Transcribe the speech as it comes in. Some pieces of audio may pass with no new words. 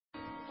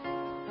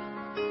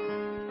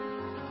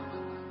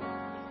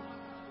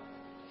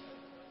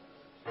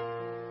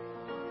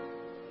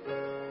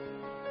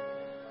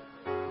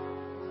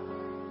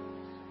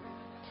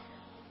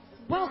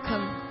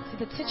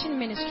the teaching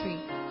ministry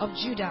of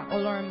Judah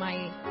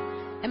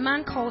Olorunmaye, a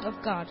man called of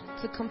God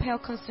to compel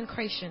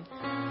consecration,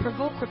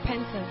 provoke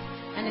repentance,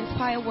 and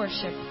inspire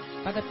worship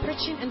by the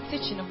preaching and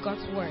teaching of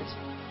God's word,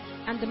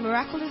 and the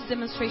miraculous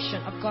demonstration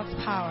of God's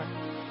power.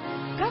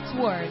 God's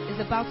word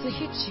is about to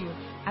hit you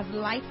as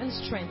light and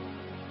strength.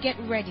 Get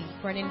ready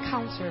for an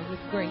encounter with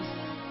grace.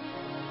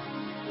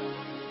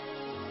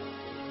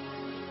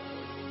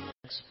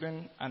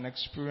 Explain and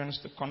experience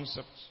the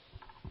concept.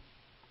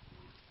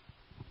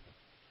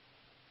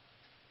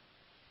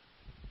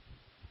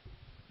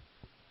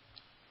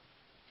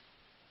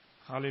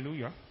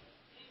 Hallelujah.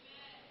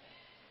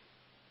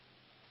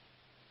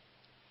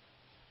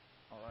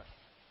 All right.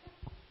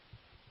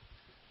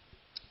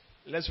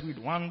 Let's read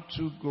 1,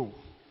 2, go.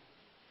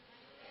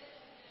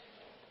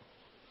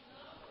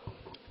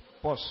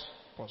 Pause.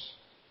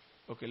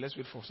 Okay, let's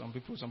wait for some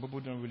people. Some people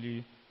don't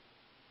really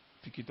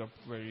pick it up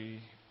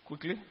very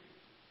quickly.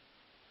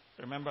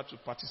 Remember to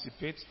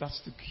participate.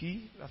 That's the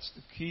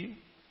key.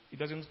 It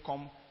doesn't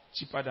come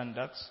cheaper than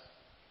that.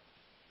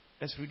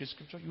 Let's read the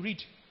scripture. You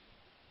read.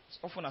 It's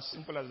often as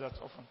simple as that.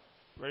 Often.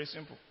 Very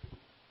simple.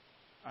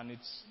 And it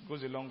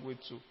goes a long way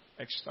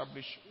to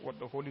establish what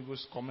the Holy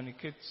Ghost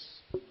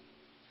communicates.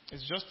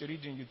 It's just a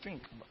reading you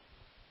think. But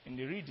in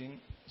the reading,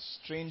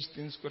 strange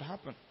things could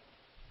happen.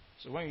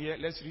 So when you hear,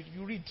 let's read,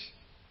 you read.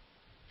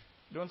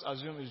 Don't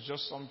assume it's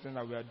just something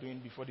that we are doing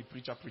before the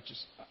preacher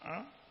preaches.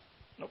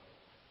 Nope.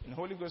 In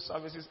Holy Ghost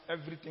services,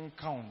 everything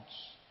counts.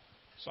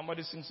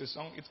 Somebody sings a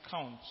song, it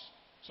counts.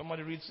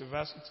 Somebody reads a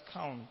verse, it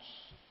counts.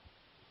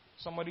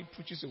 Somebody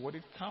preaches a word,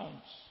 it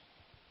counts.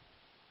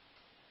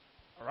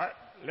 Alright,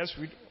 let's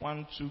read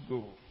 1, 2,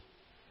 go.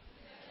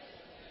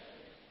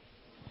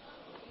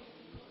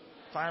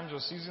 Times or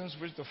seasons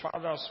which the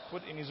Father has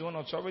put in His own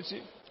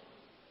authority,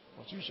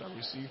 but you shall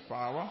receive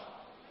power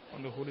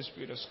when the Holy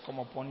Spirit has come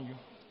upon you.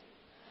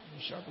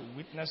 You shall be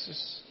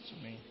witnesses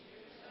to me.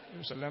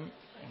 Jerusalem,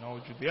 in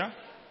all Judea,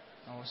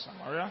 in all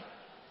Samaria,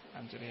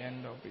 and to the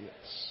end of the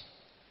earth.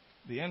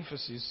 The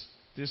emphasis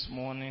this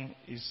morning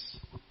is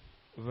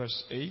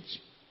verse 8,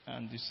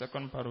 and the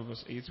second part of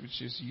verse 8,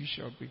 which is, you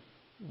shall be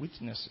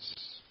witnesses.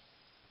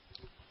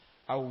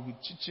 I will be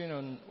teaching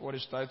on what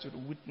is titled,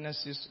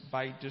 Witnesses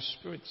by the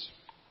Spirit.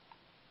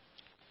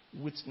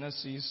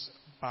 Witnesses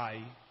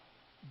by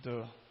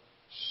the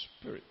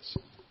Spirit.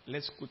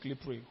 Let's quickly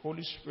pray.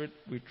 Holy Spirit,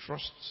 we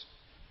trust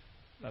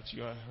that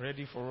you are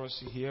ready for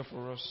us, here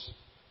for us,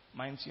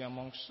 mighty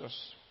amongst us.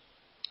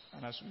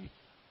 And as we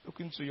look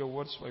into your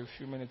words for a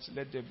few minutes,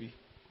 let there be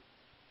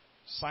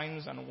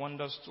signs and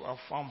wonders to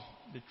affirm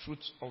the truth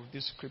of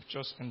these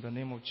scriptures in the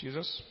name of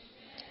Jesus.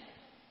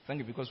 Thank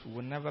you, because we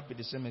will never be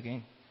the same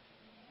again.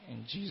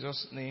 In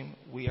Jesus' name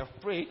we have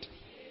prayed.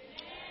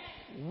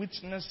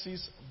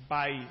 Witnesses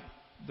by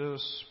the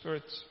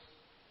Spirit.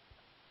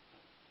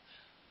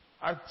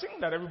 I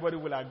think that everybody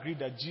will agree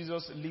that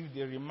Jesus lived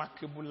a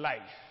remarkable life.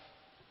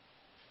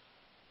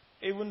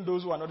 Even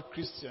those who are not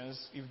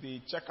Christians, if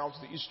they check out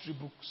the history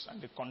books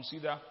and they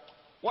consider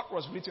what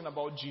was written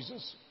about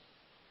Jesus,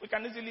 we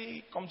can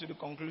easily come to the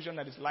conclusion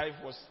that his life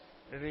was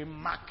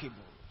remarkable,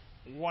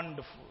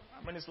 wonderful.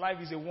 I mean, his life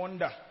is a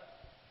wonder.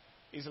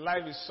 His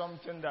life is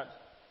something that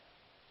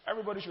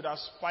everybody should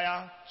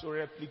aspire to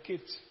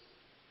replicate.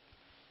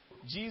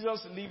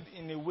 Jesus lived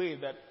in a way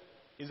that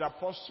his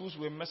apostles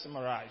were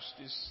mesmerized.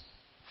 His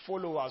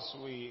followers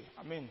were,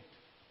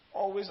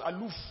 always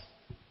aloof.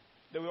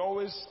 They were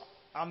always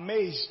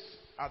amazed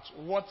at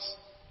what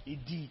he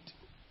did.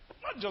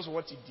 Not just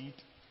what he did,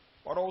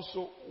 but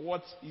also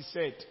what he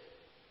said.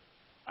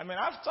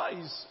 After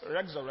his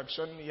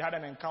resurrection, he had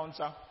an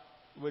encounter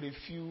with a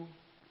few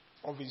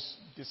of his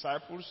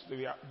disciples. They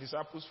were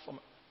disciples from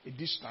a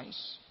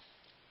distance.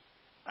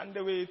 And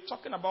they were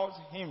talking about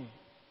him.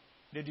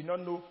 They did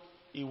not know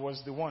he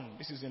was the one.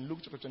 This is in Luke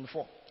chapter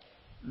 24.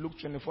 Luke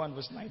 24 and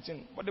verse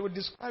 19. But they were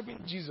describing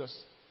Jesus.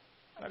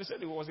 And they said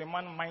he was a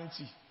man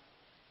mighty.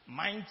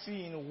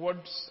 Mighty in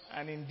words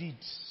and in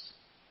deeds.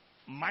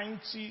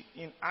 Mighty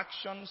in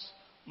actions.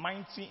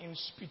 Mighty in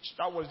speech.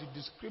 That was the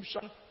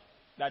description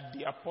that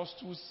the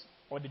apostles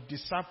or the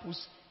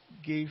disciples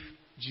gave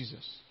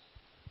Jesus.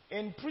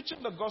 In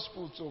preaching the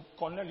gospel to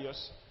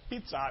Cornelius,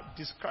 Peter,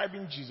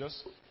 describing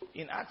Jesus,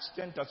 in Acts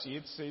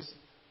 10:38 says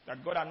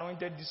that God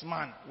anointed this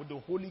man with the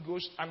Holy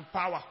Ghost and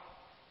power.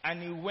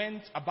 And he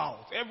went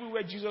about.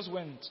 Everywhere Jesus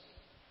went,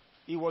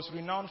 he was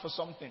renowned for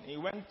something. He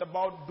went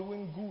about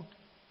doing good,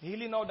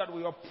 healing all that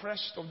were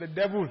oppressed of the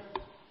devil,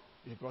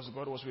 because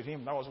God was with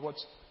him. That was what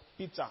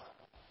Peter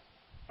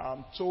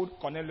told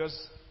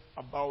Cornelius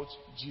about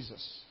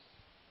Jesus.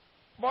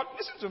 But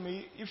listen to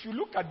me, if you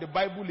look at the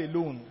Bible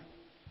alone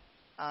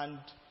and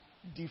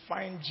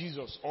define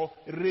Jesus or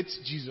rate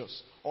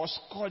Jesus or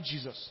score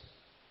Jesus,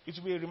 it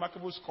will be a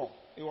remarkable score.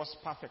 It was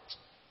perfect.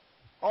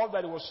 All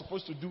that he was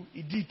supposed to do,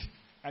 he did.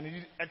 And he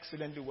did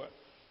excellently well.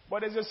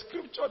 But there's a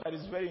scripture that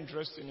is very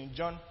interesting in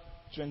John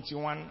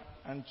 21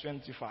 and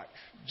 25.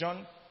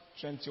 John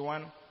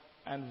 21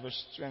 and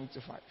verse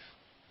 25.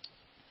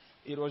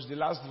 It was the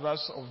last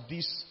verse of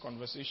this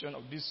conversation,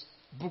 of this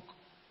book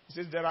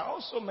He says there are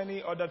also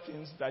many other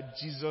things that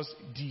Jesus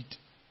did,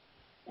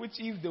 which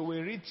if they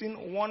were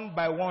written one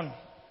by one,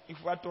 if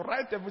we were to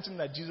write everything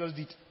that Jesus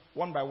did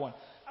one by one,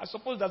 I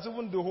suppose that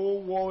even the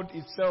whole world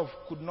itself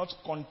could not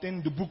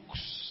contain the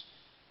books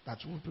that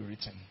would be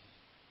written.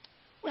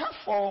 We have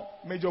 4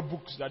 major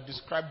books that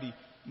describe the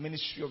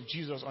ministry of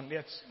Jesus on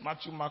earth: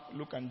 Matthew, Mark,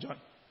 Luke, and John.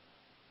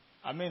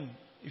 I mean,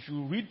 if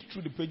you read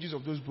through the pages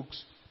of those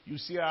books, you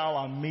see how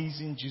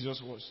amazing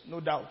Jesus was,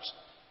 no doubt.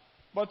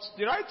 But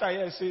the writer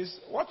here says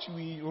what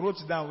we wrote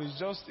down is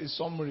just a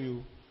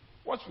summary.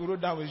 What we wrote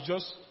down is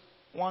just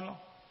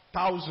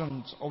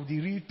 1,000th of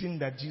the real thing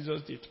that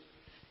Jesus did.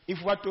 If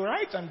we were to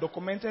write and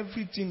document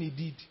everything he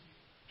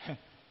did,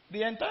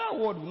 the entire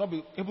world will not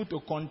be able to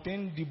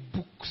contain the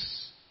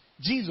books.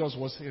 Jesus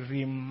was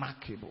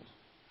remarkable.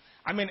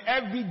 I mean,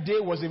 every day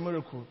was a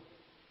miracle.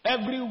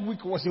 Every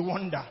week was a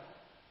wonder.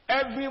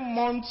 Every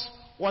month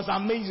was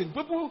amazing.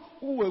 People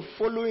who were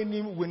following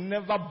him were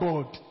never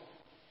bored.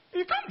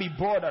 You can't be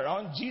bored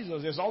around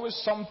Jesus. There's always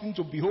something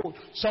to behold,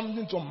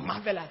 something to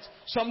marvel at,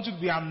 something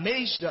to be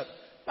amazed at.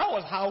 That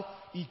was how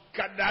he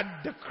gathered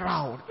the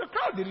crowd. The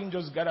crowd didn't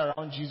just gather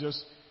around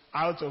Jesus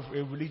out of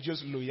a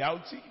religious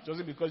loyalty. It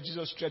wasn't because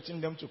Jesus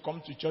threatened them to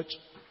come to church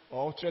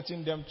or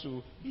threatened them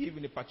to behave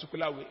in a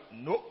particular way.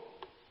 No.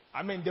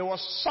 I mean, there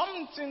was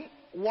something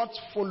worth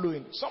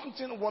following,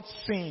 something worth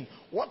seeing,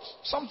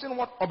 something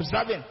worth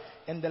observing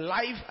in the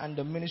life and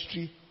the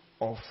ministry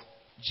of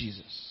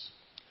Jesus.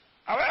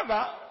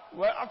 However,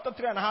 well, after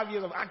 3.5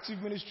 years of active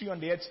ministry on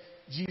the earth,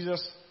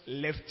 Jesus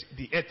left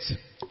the earth.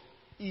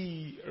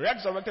 He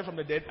resurrected from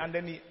the dead and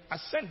then he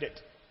ascended.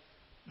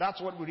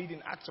 That's what we read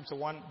in Acts chapter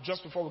 1,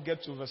 just before we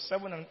get to verse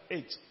 7 and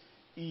 8.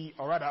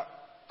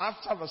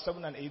 After verse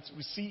 7 and 8,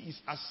 we see his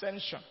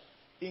ascension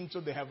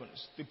into the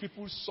heavens. The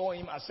people saw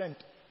him ascend.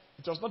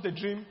 It was not a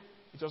dream,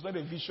 it was not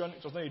a vision,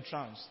 it was not a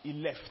trance. He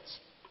left.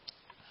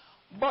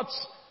 But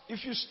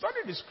if you study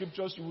the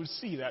scriptures, you will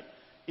see that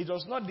it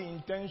was not the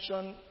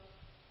intention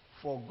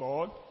for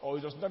God, or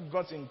it was not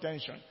God's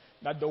intention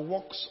that the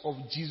works of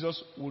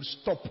Jesus would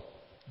stop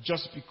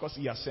just because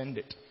he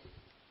ascended.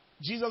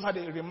 Jesus had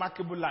a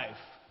remarkable life,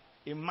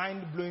 a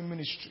mind-blowing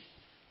ministry.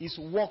 His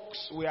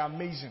works were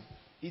amazing.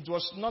 It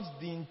was not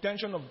the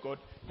intention of God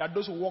that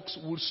those works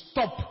would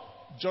stop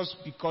just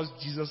because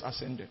Jesus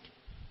ascended.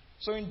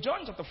 So in John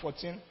chapter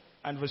 14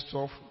 and verse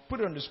 12, put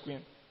it on the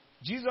screen,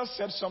 Jesus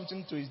said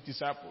something to his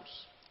disciples.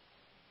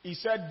 He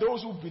said,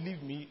 those who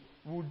believe me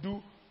will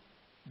do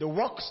the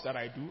works that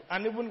I do,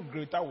 and even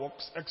greater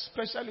works,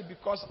 especially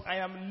because I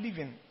am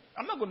living.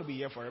 I'm not going to be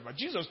here forever.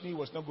 Jesus knew he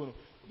was not going to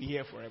be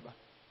here forever.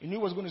 He knew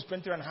he was going to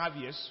spend 3.5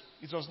 years.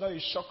 It was not a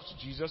shock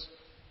to Jesus.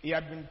 He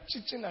had been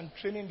teaching and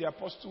training the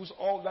apostles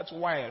all that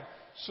while,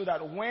 so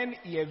that when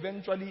he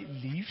eventually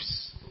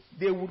leaves,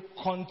 they would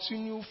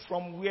continue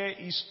from where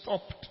he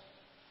stopped.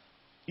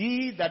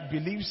 He that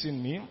believes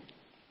in me,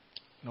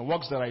 the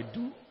works that I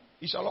do,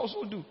 he shall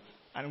also do.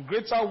 And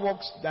greater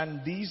works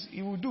than these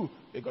he will do,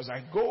 because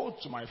I go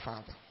to my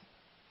Father.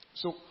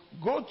 So,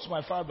 go to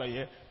my Father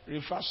here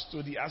refers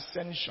to the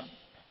ascension.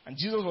 And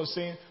Jesus was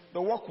saying,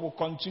 the work will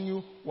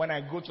continue when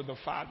I go to the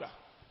Father.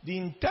 The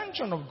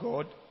intention of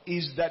God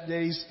is that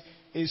there is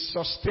a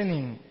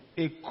sustaining,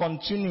 a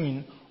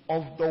continuing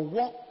of the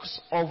works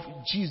of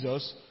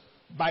Jesus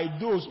by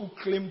those who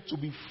claim to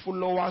be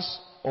followers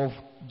of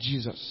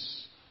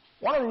Jesus.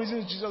 One of the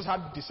reasons Jesus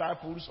had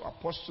disciples or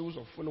apostles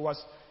or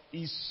followers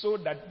is so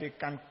that they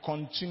can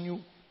continue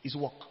his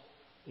work.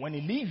 When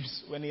he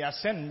leaves, when he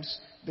ascends,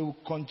 they will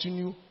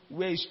continue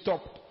where he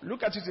stopped.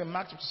 Look at it in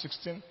Mark chapter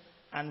 16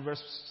 and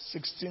verse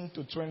 16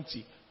 to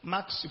 20.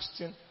 Mark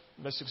 16,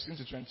 verse 16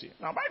 to 20.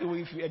 Now, by the way,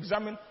 if you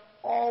examine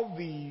all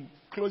the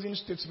closing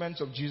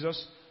statements of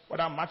Jesus,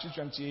 whether Matthew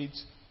 28,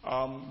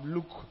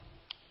 Luke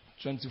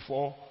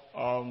 24,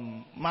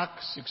 Mark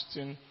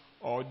 16,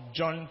 or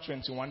John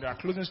 21, there are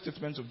closing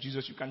statements of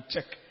Jesus. You can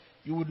check.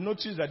 You would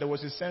notice that there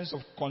was a sense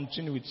of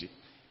continuity.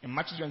 In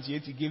Matthew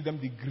 28, he gave them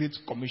the Great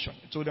Commission.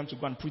 He told them to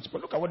go and preach.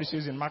 But look at what he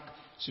says in Mark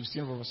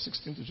 16, verse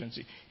 16 to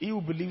 20. He who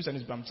believes and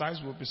is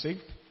baptized will be saved,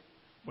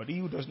 but he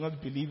who does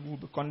not believe will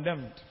be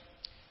condemned.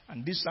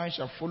 And this sign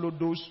shall follow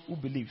those who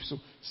believe. So,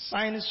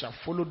 signs shall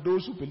follow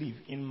those who believe.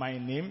 In my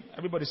name.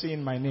 Everybody say,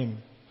 in my name.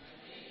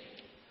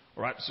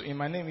 Alright, so in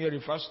my name here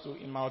refers to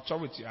in my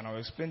authority, and I'll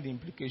explain the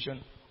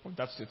implication of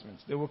that statement.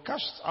 They will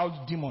cast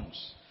out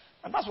demons.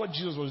 And that's what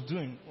Jesus was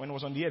doing when he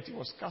was on the earth. He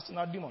was casting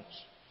out demons.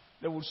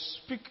 They would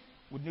speak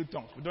with new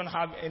tongues. We don't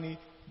have any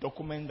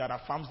document that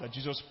affirms that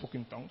Jesus spoke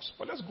in tongues.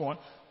 But let's go on.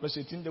 Verse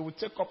 18, they will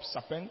take up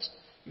serpents.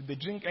 If they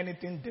drink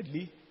anything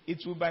deadly, it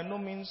will by no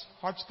means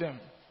hurt them.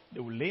 They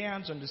will lay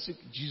hands on the sick.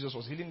 Jesus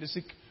was healing the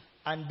sick.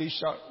 And they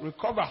shall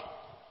recover.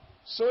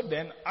 So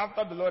then,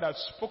 after the Lord had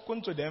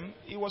spoken to them,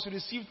 he was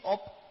received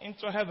up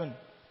into heaven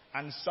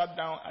and sat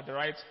down at the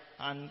right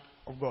hand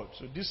of God.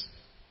 So this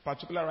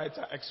particular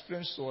writer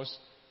explains to us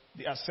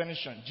the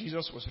ascension.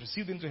 Jesus was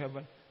received into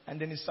heaven and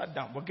then he sat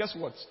down. But guess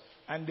what?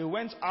 And they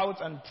went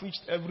out and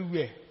preached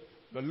everywhere,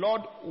 the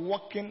Lord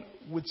walking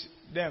with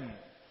them.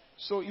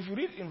 So if you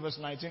read in verse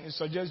 19, it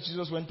suggests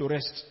Jesus went to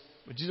rest.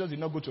 But Jesus did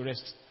not go to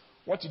rest.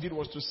 What he did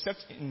was to set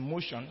in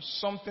motion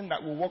something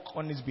that will work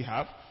on his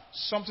behalf,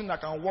 something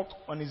that can work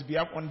on his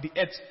behalf on the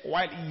earth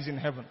while he is in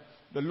heaven.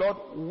 The Lord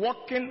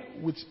working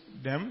with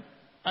them,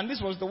 and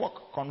this was the work,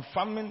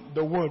 confirming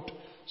the word.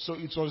 So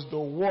it was the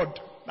word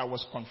that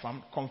was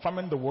confirmed,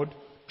 confirming the word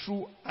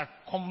through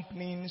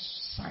accompanying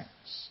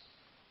signs.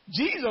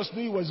 Jesus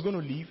knew he was going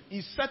to leave.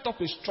 He set up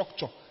a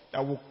structure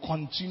that will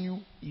continue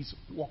his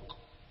work.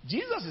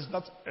 Jesus is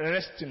not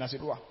resting, as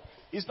it were.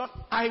 He's not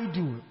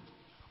idle.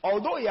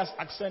 Although he has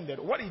ascended,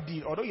 what he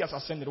did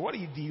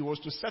was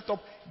to set up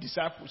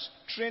disciples,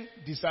 train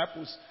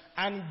disciples,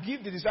 and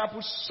give the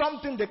disciples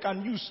something they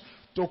can use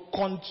to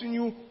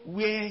continue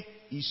where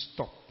he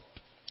stopped.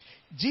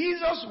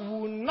 Jesus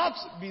will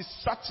not be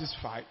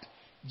satisfied.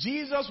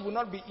 Jesus will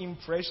not be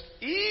impressed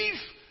if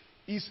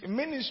his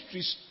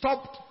ministry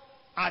stopped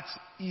at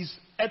his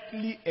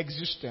earthly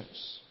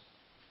existence.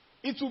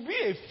 It will be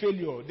a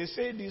failure. They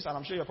say this, and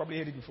I'm sure you've probably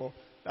heard it before,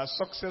 that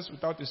success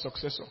without a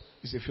successor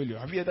is a failure.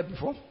 Have you heard that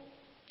before?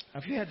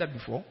 Have you heard that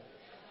before?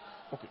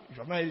 Okay, if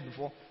you have not heard it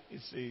before,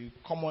 it's a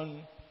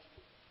common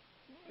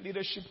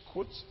leadership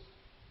quote.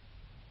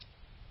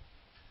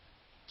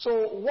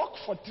 So, work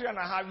for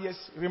 3.5 years,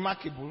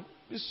 remarkable.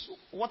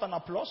 What an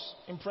applause,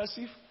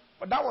 impressive.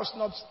 But that was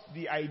not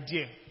the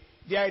idea.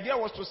 The idea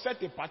was to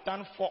set a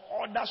pattern for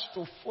others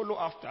to follow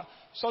after,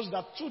 such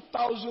that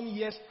 2,000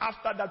 years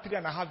after that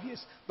 3.5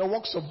 years, the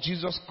works of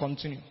Jesus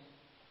continue.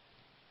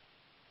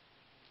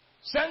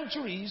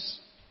 Centuries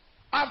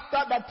after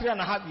that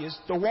 3.5 years,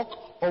 the work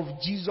of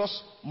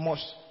Jesus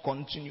must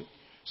continue.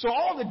 So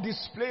all the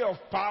display of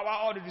power,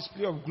 all the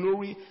display of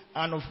glory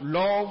and of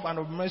love and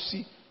of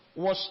mercy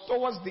was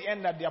towards the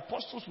end that the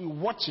apostles will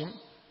watch him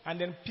and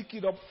then pick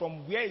it up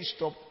from where he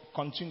stopped,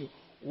 continue.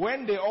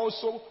 When they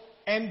also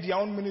end their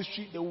own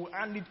ministry, they will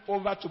hand it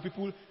over to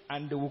people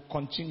and they will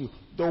continue.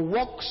 The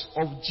works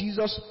of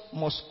Jesus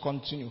must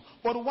continue.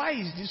 But why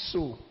is this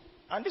so?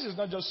 And this is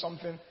not just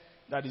something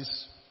that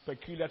is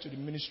peculiar to the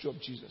ministry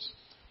of Jesus.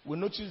 We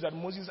notice that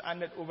Moses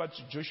handed over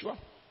to Joshua,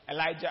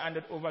 Elijah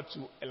handed over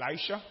to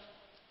Elisha,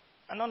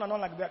 and on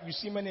like that. You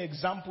see many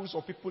examples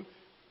of people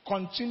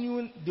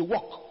continuing the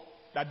work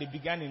that they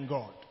began in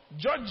God.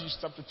 Judges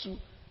chapter 2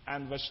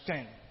 and verse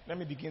 10. Let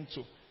me begin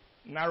to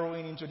narrow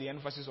in into the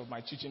emphasis of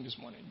my teaching this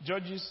morning.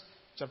 Judges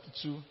chapter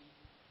 2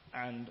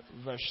 and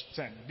verse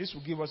 10. This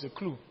will give us a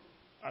clue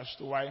as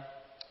to why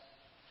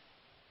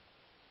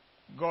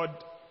God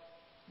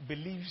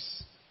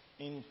believes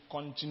in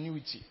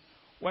continuity.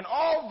 When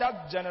all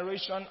that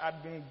generation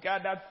had been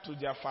gathered to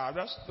their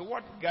fathers, the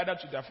word gathered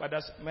to their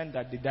fathers meant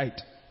that they died.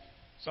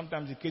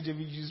 Sometimes the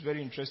KJV uses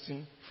very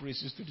interesting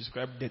phrases to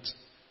describe death.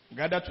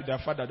 Gathered to their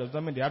father does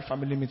not mean they had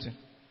family meeting.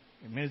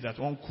 It means that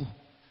one coup,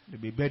 they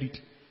be buried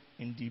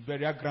in the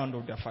burial ground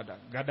of their father,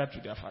 gathered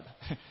to their father.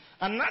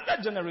 Another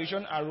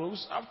generation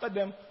arose after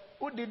them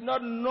who did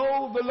not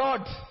know the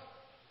Lord,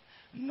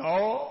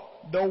 nor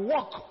the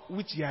work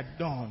which he had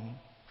done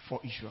for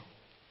Israel.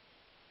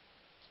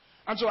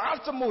 And so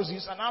after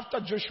Moses and after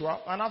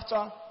Joshua and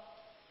after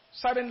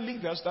certain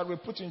leaders that were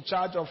put in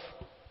charge of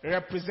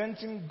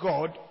representing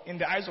God in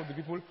the eyes of the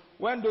people,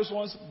 when those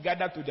ones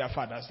gathered to their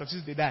fathers, that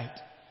is, they died,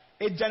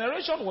 a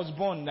generation was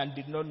born that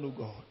did not know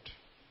God.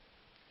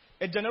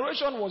 A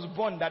generation was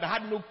born that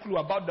had no clue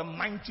about the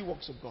mighty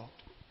works of God.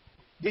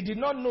 They did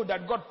not know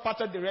that God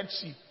parted the Red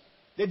Sea.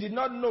 They did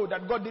not know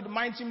that God did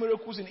mighty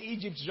miracles in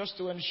Egypt just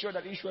to ensure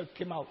that Israel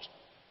came out.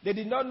 They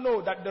did not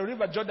know that the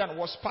river Jordan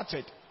was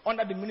parted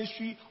under the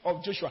ministry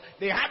of Joshua.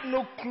 They had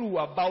no clue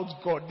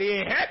about God. They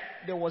heard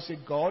there was a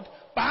God.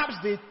 Perhaps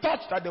they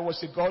thought that there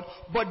was a God,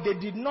 but they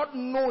did not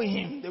know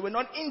him. They were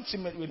not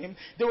intimate with him.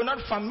 They were not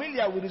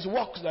familiar with his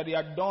works that he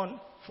had done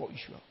for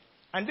Israel.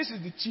 And this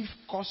is the chief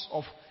cause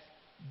of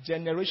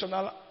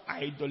generational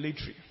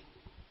idolatry.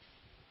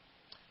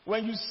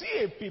 When you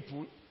see a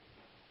people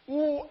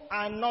who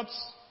are not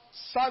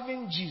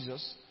serving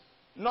Jesus,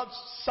 not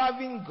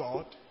serving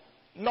God,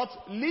 not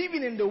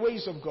living in the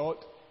ways of God,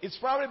 it's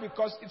probably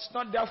because it's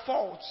not their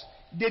fault.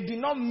 They did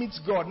not meet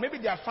God. Maybe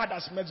their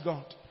fathers met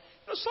God.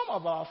 You know, some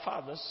of our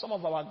fathers, some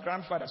of our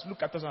grandfathers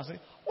look at us and say,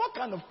 what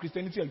kind of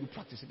Christianity are you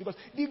practicing? Because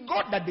the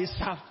God that they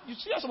serve, you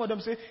see how some of them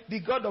say, the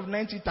God of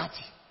 1930.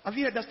 Have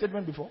you heard that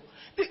statement before?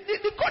 The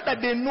God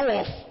that they know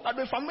of, that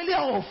they're familiar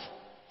of,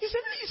 it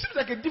seems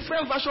like a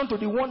different version to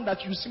the one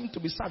that you seem to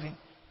be serving.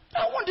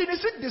 I wonder,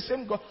 is it the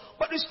same God?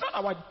 But it's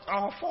not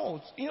our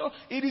fault. You know,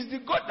 it is the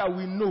God that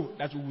we know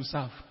that we will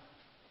serve.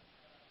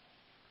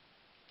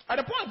 At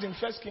the point in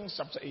 1 Kings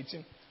chapter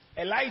 18,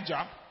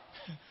 Elijah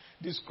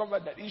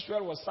discovered that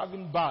Israel was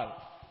serving Baal.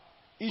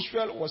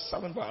 Israel was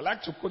serving Baal. I'd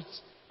like to quote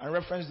and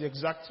reference the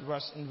exact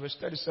verse in verse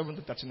 37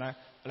 to 39.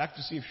 I'd like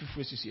to see a few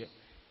phrases here.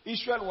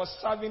 Israel was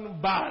serving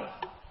Baal.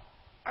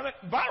 I mean,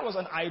 Baal was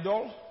an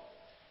idol,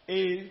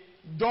 a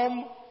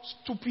dumb,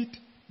 stupid,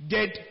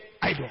 dead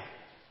idol.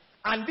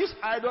 And this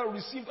idol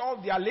received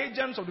all the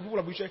allegiance of the people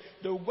of Israel.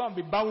 They will go and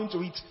be bowing to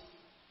it.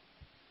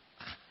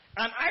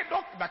 An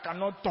idol that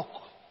cannot talk.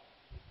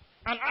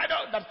 An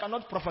idol that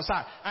cannot prophesy.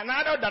 An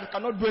idol that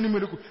cannot do any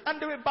miracle.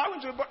 And they were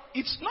bowing to it. But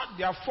it's not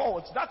their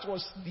fault. That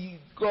was the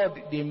God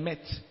they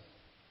met.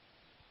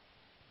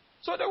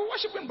 So they were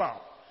worshiping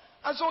Baal.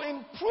 And so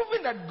in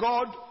proving that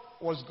God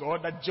was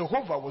God, that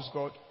Jehovah was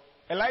God,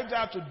 Elijah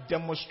had to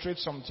demonstrate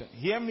something.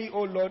 Hear me,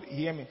 O Lord,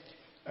 hear me.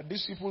 That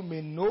these people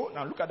may know,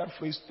 now look at that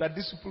phrase, that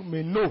these people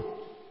may know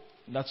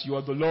that you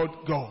are the Lord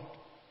God.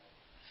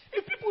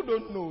 If people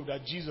don't know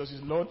that Jesus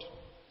is Lord,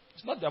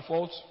 it's not their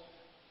fault.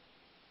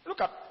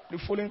 Look at the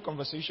following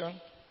conversation.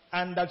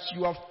 And that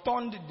you have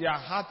turned their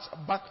hearts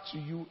back to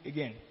you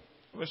again.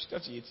 Verse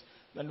 38.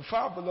 Then the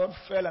fire of the Lord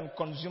fell and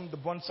consumed the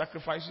burnt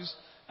sacrifices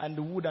and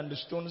the wood and the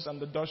stones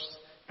and the dust,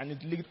 and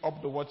it licked up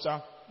the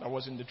water that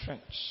was in the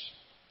trench.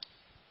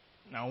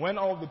 Now when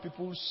all the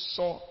people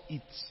saw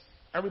it,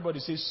 everybody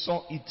says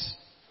saw it.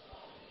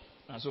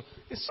 And so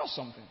they saw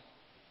something.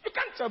 You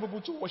can't tell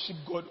people to worship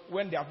God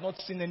when they have not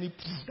seen any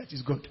proof that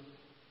is God.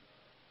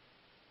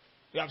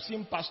 You have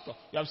seen pastor,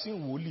 you have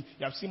seen woli,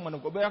 you have seen man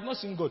of God, but you have not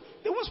seen God.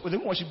 They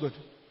won't worship God.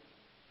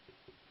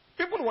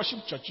 People worship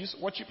churches,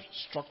 worship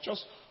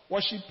structures,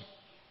 worship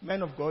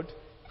men of God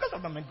because they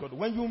have not met God.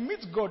 When you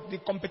meet God, the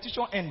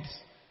competition ends.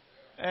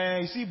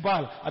 You see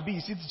Baal, Abi, you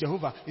see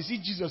Jehovah, you see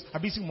Jesus,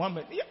 Abi, you see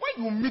Muhammad.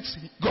 When you meet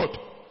God,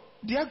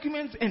 the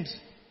argument ends.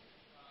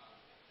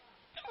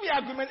 The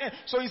argument ends.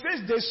 So he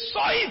says they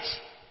saw it.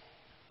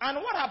 And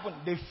what happened?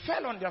 They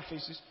fell on their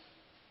faces.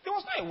 There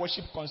was not a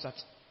worship concert.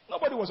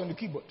 Nobody was on the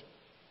keyboard.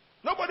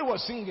 Nobody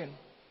was singing.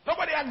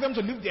 Nobody asked them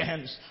to lift their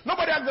hands.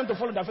 Nobody asked them to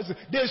fall on their faces.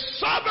 They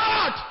saw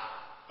God.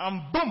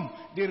 And boom,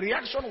 the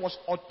reaction was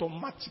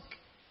automatic.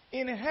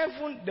 In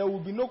heaven, there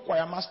will be no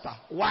choir master.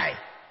 Why?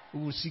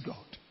 We will see God.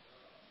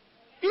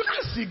 You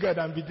can't see God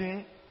and be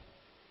doing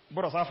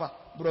Brothers Alpha,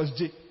 Brothers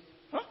J.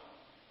 Huh?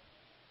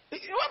 When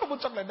people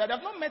talk like that, they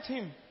have not met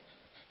him.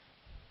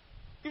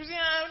 You see,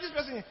 this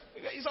person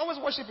is always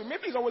worshiping.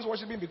 Maybe he's always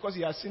worshiping because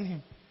he has seen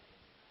him.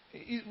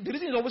 The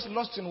reason he's always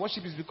lost in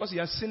worship is because he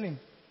has seen him.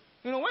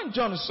 You know, when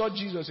John saw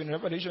Jesus in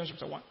Revelation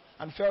chapter 1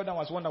 and fell down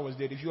as one that was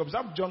dead, if you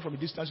observe John from a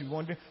distance, you'll be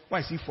wondering, why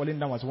is he falling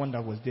down as one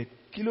that was dead?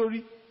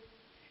 Kilori.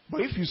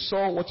 But if you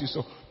saw what you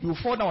saw, you will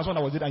fall down as one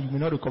that was dead and you may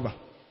not recover.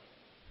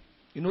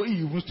 You know, he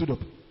even stood up.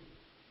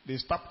 They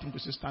stopped him to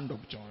say, stand up,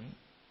 John.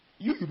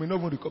 You may not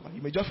even recover.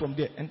 You may just from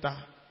there enter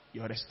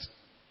your rest.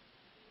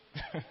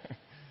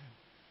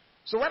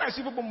 So when I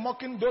see people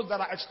mocking those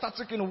that are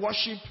ecstatic in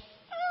worship,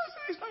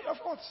 it's not your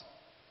fault.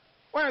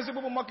 When I see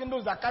people mocking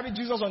those that carry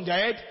Jesus on their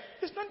head,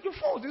 it's not your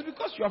fault. It's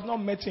because you have not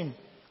met him.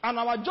 And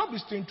our job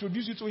is to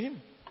introduce you to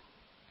him.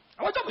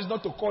 Our job is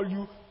not to call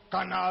you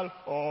carnal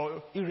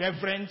or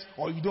irreverent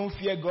or you don't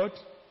fear God.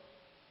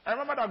 I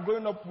remember that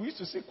growing up, we used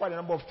to say quite a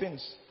number of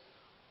things.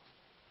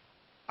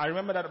 I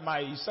remember that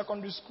my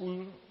secondary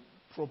school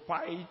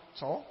proprietor,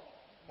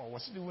 or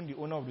was it even the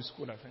owner of the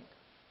school, I think,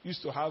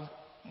 used to have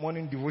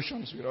morning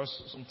devotions with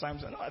us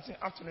sometimes. I think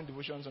afternoon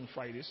devotions on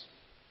Fridays.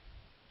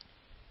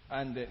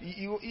 And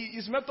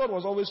his method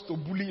was always to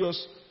bully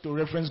us to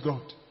reference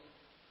God.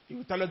 He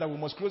would tell us that we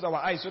must close our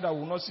eyes so that we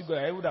will not see God.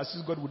 Everyone that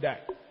sees God will die.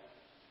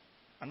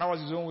 And that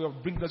was his own way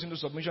of bringing us into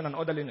submission and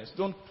orderliness.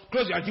 Don't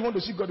close your eyes. You want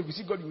to see God. If you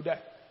see God, you will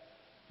die.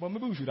 But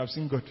maybe we should have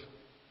seen God.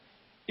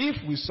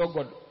 If we saw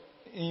God,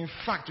 in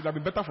fact, it would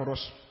have been better for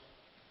us.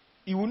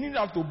 He will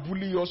not have to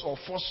bully us or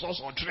force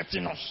us or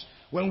threaten us.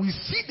 When we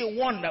see the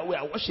one that we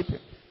are worshiping,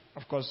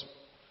 of course,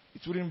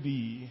 it wouldn't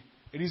be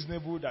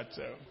reasonable that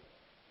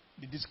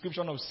the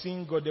description of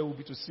seeing God there will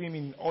be to see him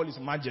in all his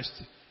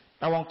majesty.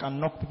 That one can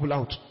knock people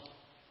out.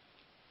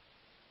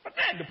 But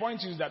then the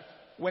point is that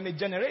when a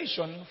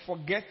generation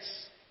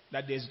forgets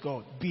that there's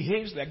God,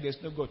 behaves like there's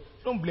no God,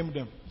 don't blame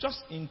them.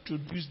 Just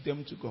introduce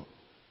them to God.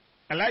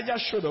 Elijah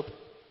showed up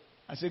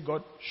and said,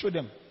 God, show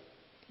them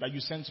that you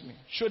sent me.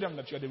 Show them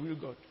that you are the real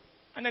God.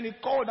 And then he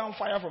called down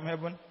fire from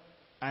heaven.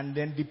 And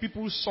then the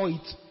people saw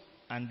it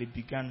and they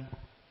began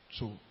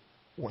to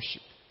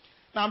worship.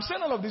 Now I'm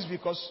saying all of this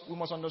because we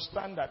must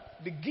understand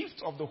that the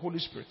gift of the Holy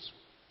Spirit,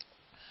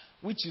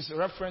 which is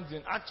referenced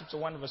in Acts chapter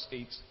 1 verse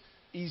 8,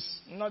 is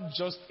not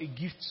just a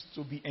gift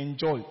to be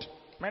enjoyed.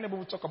 Many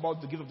people talk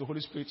about the gift of the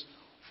Holy Spirit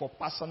for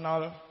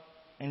personal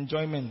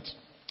enjoyment.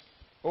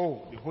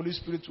 Oh, the Holy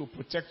Spirit will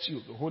protect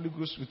you. The Holy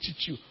Ghost will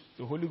teach you.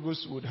 The Holy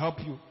Ghost will help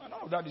you. And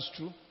all of that is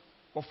true.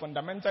 But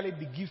fundamentally,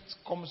 the gift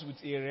comes with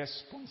a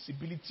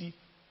responsibility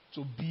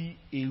to be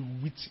a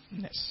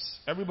witness.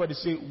 Everybody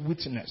say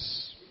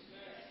witness.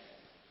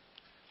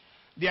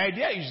 The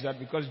idea is that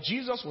because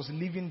Jesus was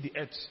leaving the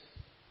earth,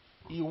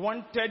 he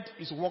wanted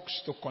his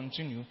works to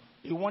continue.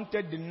 He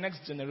wanted the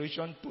next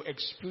generation to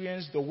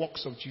experience the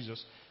works of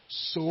Jesus.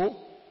 So,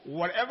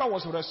 whatever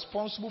was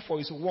responsible for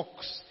his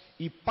works,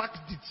 he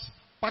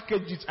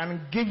packaged it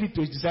and gave it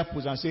to his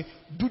disciples and said,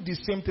 do the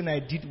same thing I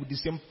did with the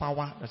same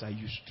power that I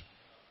used.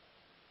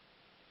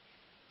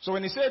 So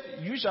when he said,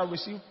 you shall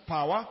receive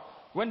power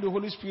when the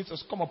Holy Spirit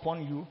has come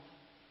upon you,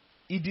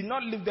 he did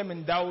not leave them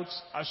in doubt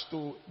as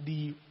to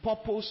the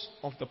purpose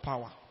of the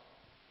power.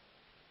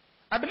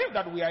 I believe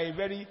that we are a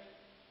very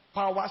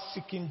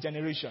power-seeking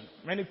generation.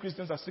 Many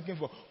Christians are seeking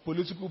for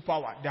political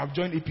power. They have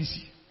joined APC.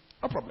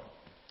 No problem.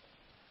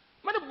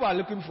 Many people are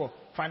looking for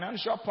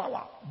financial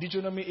power.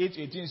 Deuteronomy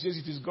 8:18 says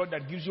it is God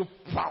that gives you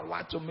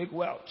power to make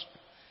wealth.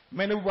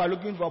 Many people are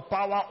looking for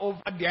power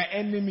over their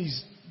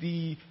enemies,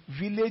 the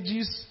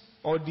villages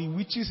or the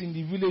witches in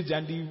the village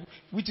and the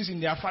witches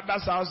in their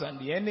father's house and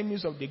the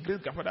enemies of the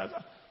great grandfather's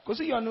house. Because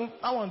you know,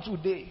 I want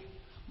today.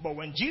 But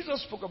when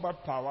Jesus spoke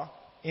about power,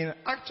 in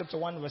Acts chapter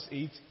 1 verse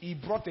 8, he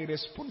brought a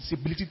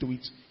responsibility to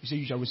it. He said,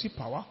 you shall receive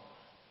power.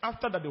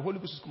 After that, the Holy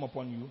Ghost will come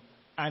upon you,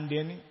 and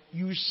then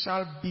you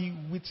shall be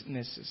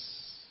witnesses.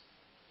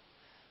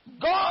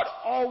 God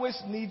always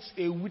needs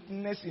a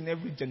witness in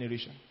every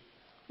generation.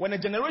 When a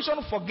generation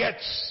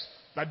forgets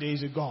that there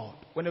is a God,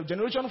 when a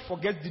generation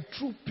forgets the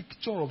true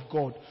picture of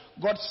God,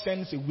 God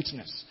sends a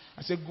witness.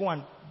 I say, go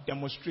and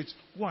demonstrate,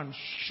 go and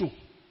show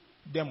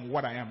them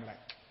what I am like.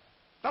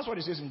 That's what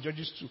it says in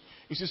Judges 2.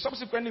 You see,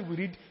 subsequently we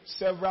read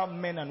several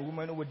men and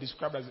women who were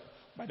described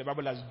by the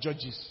Bible as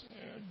judges.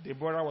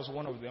 Deborah was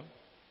one of them,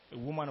 a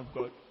woman of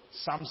God.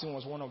 Samson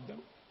was one of them.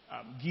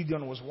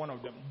 Gideon was one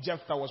of them.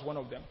 Jephthah was one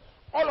of them.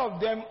 All of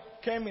them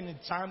came in a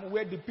time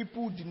where the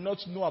people did not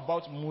know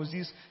about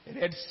Moses,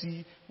 Red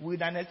Sea,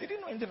 wilderness. They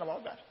didn't know anything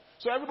about that.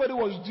 So everybody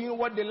was doing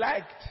what they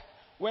liked.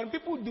 When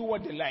people do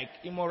what they like,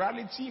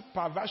 immorality,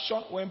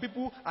 perversion, when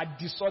people are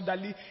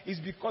disorderly, it's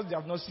because they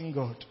have not seen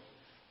God.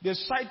 The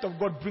sight of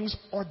God brings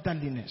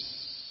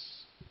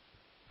orderliness.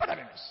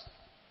 Orderliness.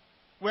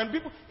 When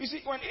people, you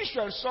see, when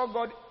Israel saw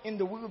God in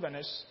the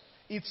wilderness,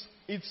 it's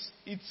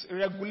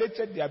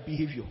regulated their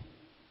behavior.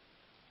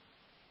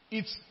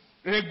 It's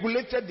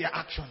regulated their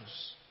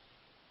actions.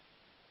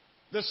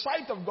 The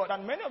sight of God,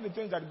 and many of the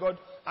things that God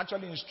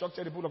actually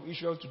instructed the people of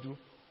Israel to do,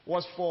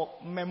 was for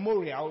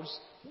memorials,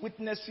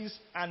 witnesses,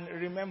 and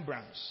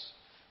remembrance.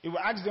 He will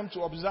ask them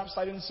to observe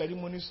certain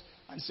ceremonies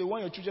and say,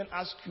 when your children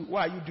ask you,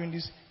 why are you doing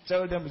this?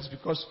 Tell them it's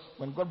because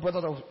when God brought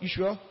us out of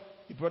Israel,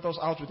 He brought us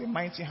out with a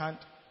mighty hand,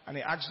 and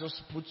He asked us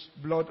to put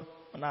blood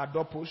on our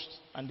doorposts,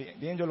 and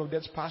the angel of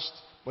death passed,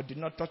 but did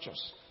not touch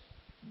us.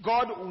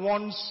 God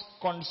wants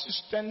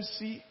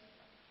consistency,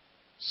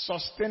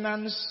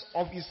 sustenance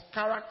of His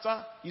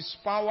character, His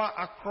power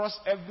across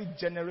every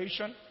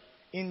generation.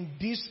 In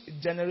this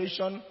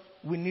generation,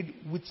 we need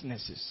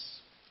witnesses.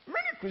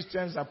 Many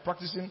Christians are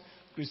practicing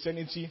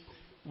Christianity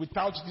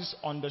without this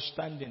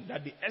understanding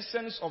that the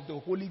essence of the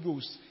Holy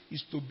Ghost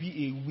is to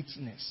be a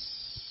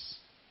witness.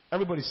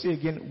 Everybody say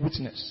again,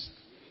 witness.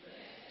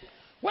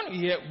 When you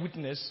hear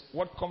witness,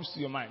 what comes to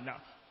your mind? Now,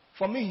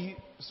 for me,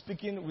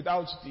 speaking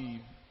without the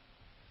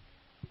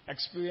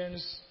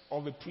experience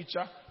of a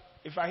preacher,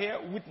 if I hear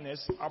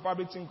witness, I'll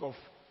probably think of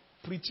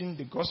preaching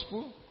the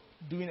gospel,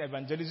 doing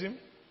evangelism.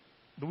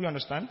 Do we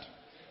understand?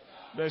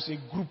 There's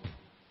a group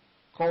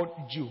called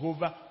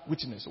Jehovah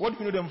Witness. What do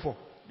you know them for?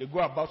 They go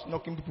about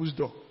knocking people's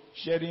door,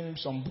 sharing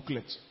some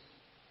booklets.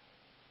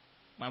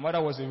 My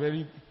mother was a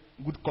very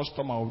good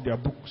customer of their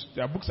books.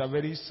 Their books are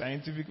very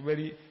scientific,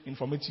 very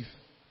informative,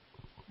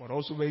 but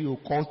also very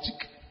occultic.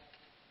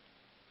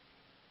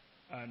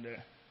 And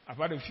I've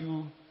had a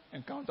few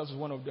encounters with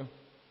one of them.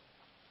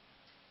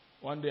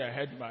 One day I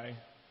heard my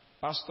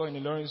pastor in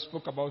Ilorin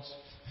spoke about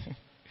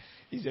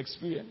his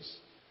experience.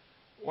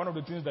 One of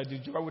the things that the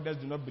Jehovah's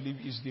Witnesses do not believe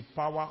is the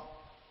power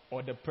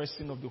or the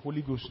person of the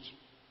Holy Ghost.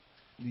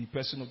 The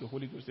person of the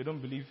Holy Ghost. They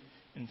don't believe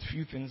in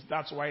few things.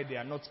 That's why they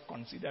are not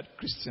considered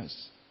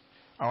Christians.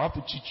 I'll have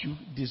to teach you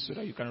this so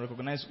that you can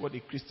recognize what a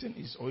Christian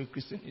is or a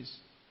Christian is.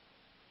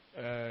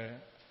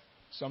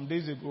 Some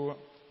days ago,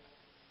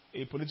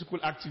 a political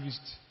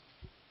activist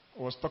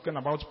was talking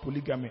about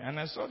polygamy, and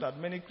I saw that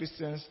many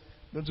Christians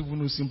don't even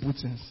know simple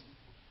things.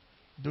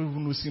 Don't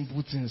even know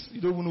simple things. You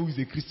don't even know who is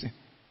a Christian.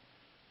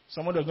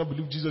 Someone does not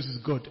believe Jesus is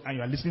God, and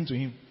you are listening to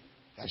him.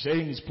 You are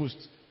sharing his post.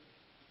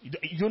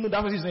 You don't know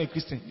that person is not a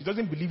Christian. He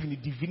doesn't believe in the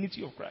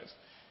divinity of Christ.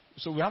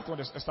 So we have to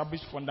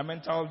establish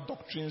fundamental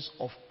doctrines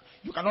of.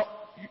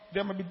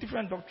 There may be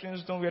different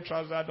doctrines. Don't wear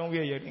trousers, don't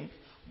wear earrings,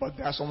 but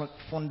there are some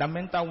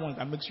fundamental ones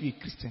that makes you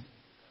a Christian.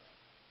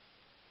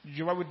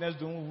 Jehovah's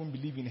Witnesses don't even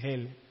believe in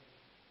hell.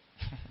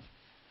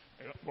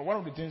 But one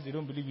of the things they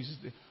don't believe is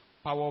the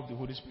power of the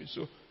Holy Spirit.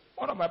 So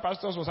one of my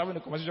pastors was having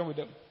a conversation with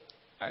them,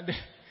 and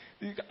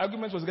the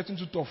argument was getting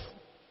too tough.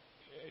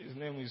 His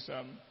name is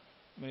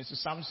Minister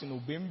Samson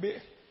Obembe.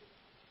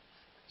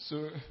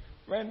 So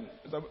when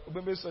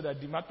Obembe saw that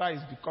the matter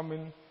is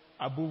becoming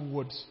above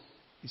words,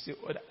 he said,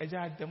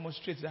 I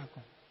demonstrate that.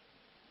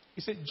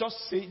 He said, just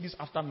say this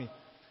after me.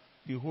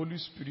 The Holy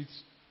Spirit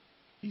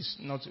is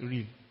not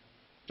real.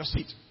 Just say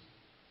it.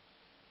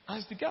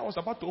 As the guy was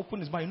about to open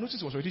his mouth, he noticed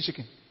he was already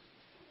shaking.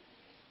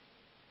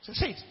 So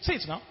say it. Say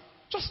it now.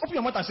 Just open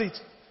your mouth and say it.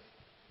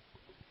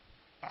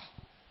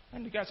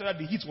 And the guy said that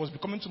the heat was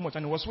becoming too much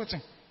and he was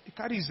sweating. He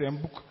carried his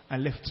book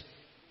and left.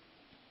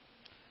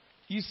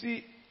 You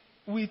see,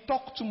 we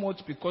talk too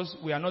much because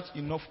we are not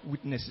enough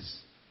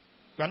witnesses.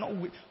 We are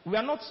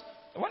not.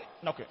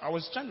 Okay, I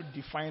was trying to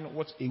define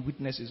what a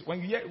witness is. When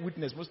you hear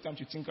witness, most times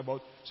you think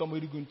about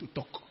somebody going to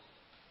talk.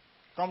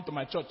 Come to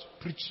my church,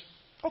 preach.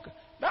 Okay,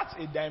 that's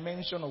a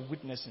dimension of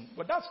witnessing,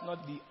 but that's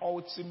not the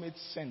ultimate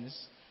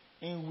sense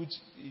in which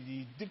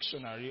the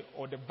dictionary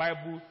or the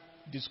Bible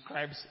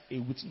describes a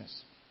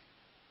witness.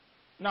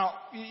 Now,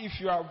 if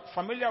you are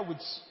familiar with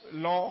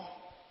law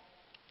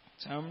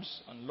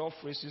terms and law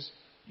phrases,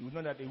 you will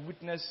know that a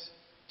witness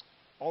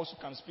also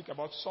can speak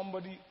about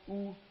somebody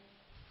who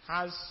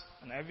has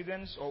an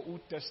evidence or who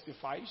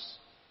testifies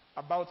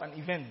about an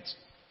event.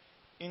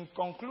 In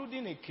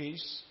concluding a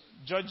case,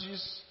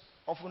 judges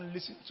often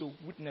listen to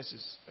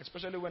witnesses,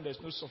 especially when there's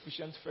no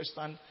sufficient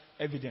first-hand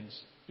evidence.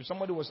 If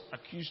somebody was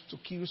accused to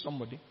kill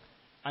somebody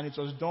and it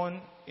was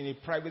done in a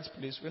private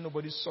place where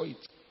nobody saw it,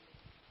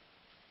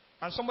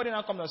 and somebody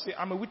now comes and says,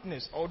 I'm a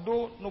witness,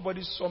 although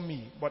nobody saw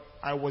me, but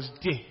I was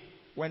there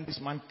when this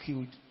man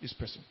killed this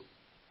person.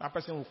 That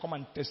person will come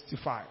and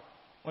testify.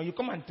 When you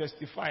come and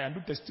testify and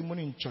do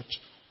testimony in church,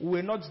 we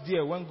were not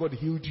there when God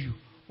healed you.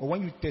 But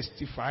when you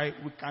testify,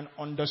 we can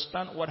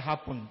understand what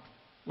happened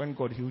when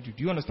God healed you.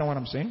 Do you understand what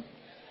I'm saying?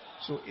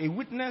 So a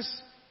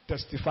witness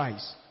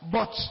testifies.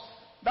 But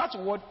that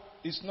word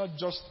is not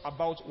just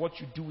about what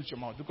you do with your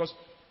mouth. Because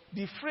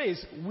the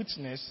phrase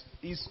witness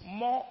is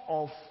more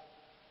of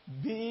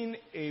being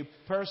a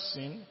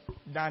person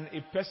than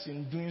a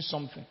person doing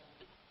something.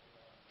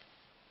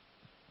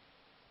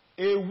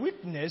 A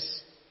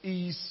witness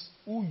is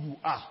who you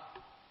are,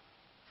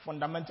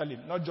 fundamentally,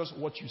 not just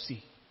what you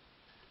see.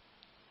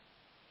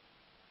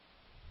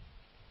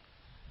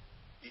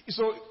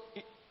 So,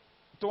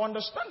 to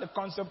understand the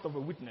concept of a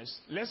witness,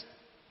 let's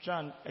try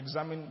and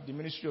examine the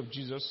ministry of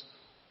Jesus.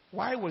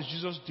 Why was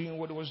Jesus doing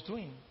what he was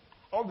doing?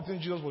 All the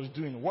things Jesus was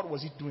doing, what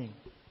was he doing?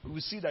 We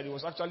will see that it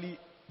was actually,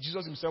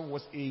 Jesus himself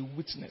was a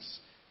witness.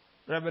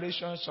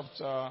 Revelation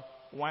chapter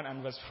 1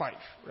 and verse 5.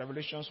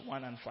 Revelations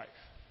 1 and 5.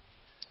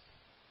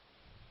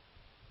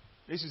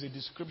 This is a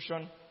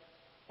description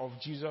of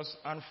Jesus,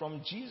 and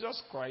from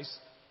Jesus Christ,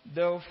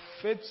 the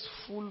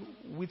faithful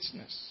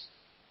witness.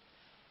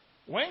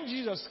 When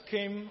Jesus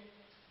came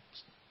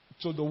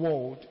to the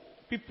world,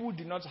 people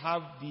did not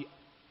have the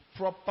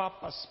proper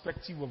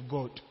perspective of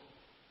God.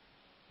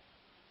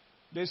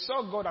 They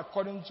saw God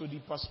according to the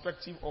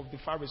perspective of the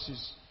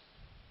Pharisees.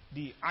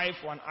 The eye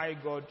for an eye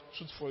God,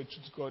 tooth for a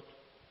tooth God.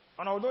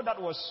 And although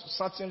that was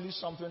certainly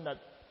something that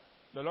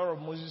the law of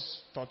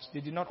Moses taught,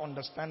 they did not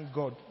understand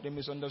God. They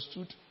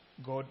misunderstood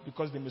God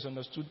because they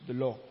misunderstood the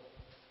law.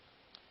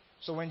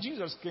 So when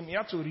Jesus came, he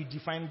had to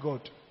redefine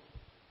God.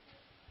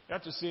 He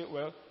had to say,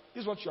 well,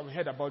 this is what you have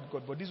heard about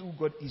God, but this is who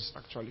God is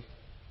actually.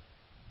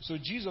 So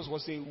Jesus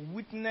was a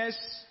witness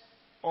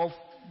of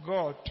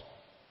God.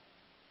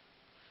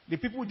 The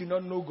people did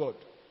not know God.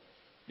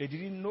 They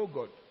didn't know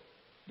God.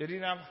 They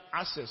didn't have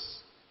access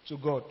to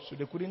God, so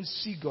they couldn't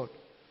see God.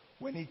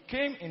 When he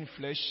came in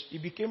flesh, he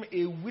became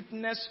a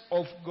witness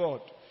of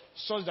God,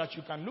 such that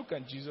you can look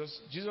at Jesus.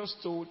 Jesus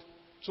told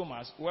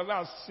Thomas, whoever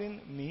has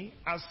seen me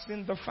has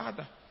seen the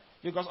Father.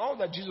 Because all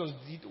that Jesus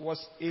did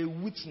was a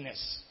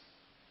witness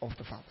of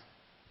the Father,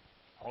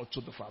 or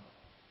to the Father.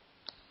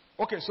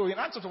 Okay, so in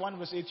Acts chapter 1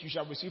 verse 8, you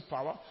shall receive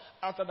power.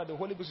 After that, the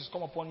Holy Ghost is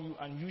come upon you,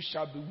 and you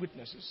shall be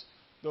witnesses.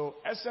 The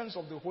essence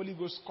of the Holy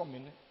Ghost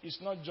coming is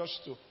not just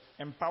to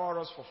empower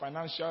us for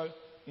financial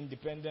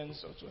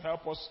independence or to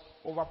help us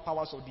over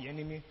powers of the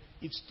enemy.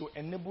 It's to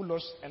enable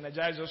us,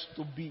 energize us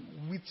to be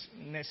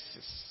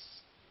witnesses.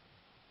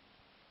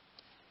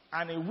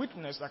 And a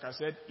witness, like I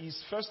said,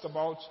 is first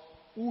about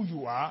who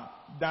you are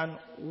than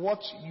what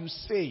you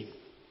say.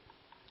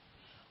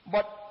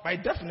 But by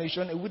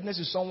definition, a witness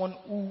is someone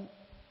who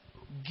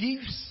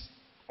gives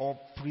or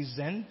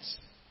presents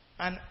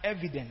an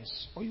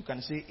evidence. Or you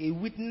can say a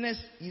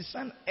witness is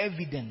an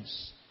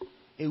evidence.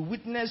 A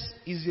witness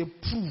is a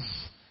proof.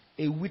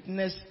 A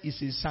witness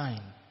is a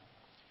sign.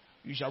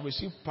 You shall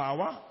receive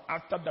power.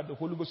 After that, the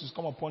Holy Ghost is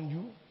come upon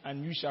you,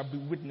 and you shall be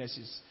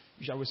witnesses.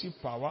 You shall receive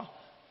power.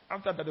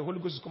 After that, the Holy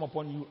Ghost is come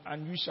upon you,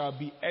 and you shall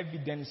be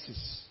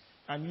evidences,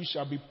 and you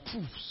shall be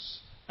proofs,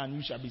 and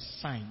you shall be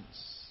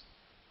signs.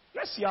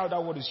 Let's see how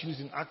that word is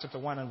used in Acts chapter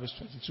 1 and verse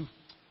 22.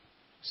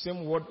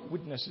 Same word,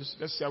 witnesses.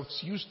 Let's see how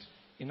it's used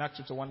in Acts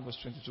chapter 1 verse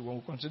 22. When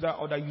we consider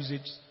other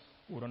usage,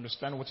 we'll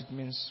understand what it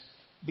means.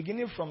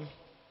 Beginning from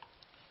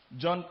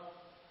John,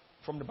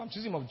 from the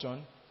baptism of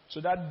John,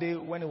 to that day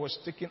when it was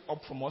taken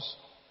up from us,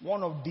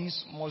 one of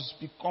these must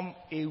become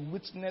a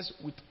witness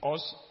with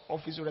us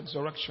of his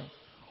resurrection.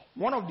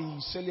 One of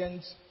the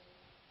salient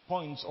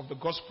points of the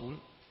gospel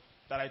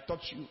that I taught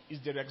you is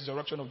the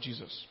resurrection of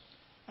Jesus.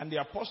 And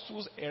the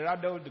apostles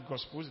heralded the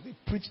gospels, they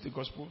preached the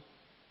gospel.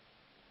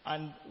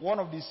 And one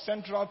of the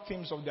central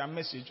themes of their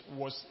message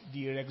was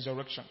the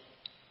resurrection.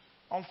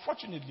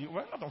 Unfortunately,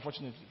 well, not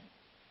unfortunately,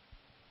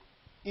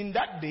 in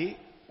that day,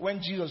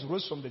 when Jesus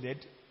rose from the dead,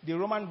 the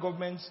Roman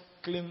government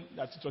claimed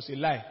that it was a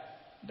lie,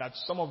 that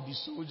some of the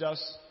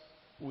soldiers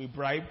were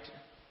bribed,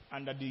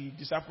 and that the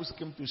disciples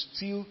came to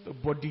steal the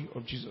body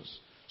of Jesus.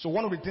 So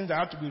one of the things that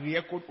had to be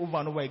re-echoed over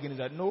and over again is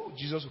that no,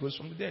 Jesus rose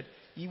from the dead.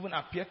 He even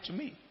appeared to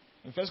me.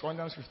 In 1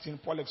 Corinthians 15,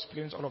 Paul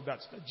explains all of that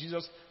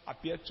Jesus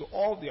appeared to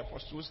all the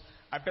apostles,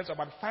 appeared to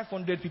about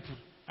 500 people,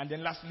 and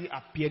then lastly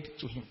appeared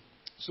to him.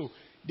 So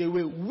they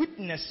were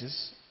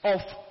witnesses of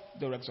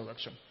the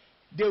resurrection.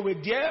 They were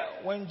there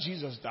when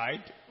Jesus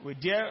died, were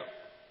there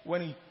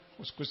when he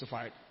was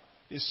crucified,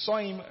 They saw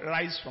him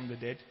rise from the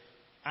dead,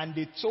 and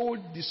they told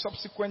the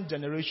subsequent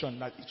generation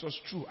that it was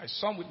true. I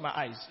saw him with my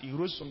eyes. He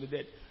rose from the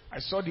dead. I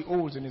saw the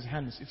holes in his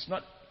hands. It's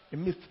not a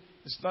myth.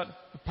 It's not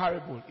a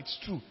parable. It's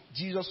true.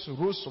 Jesus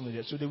rose from the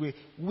dead. So they were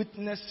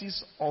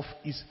witnesses of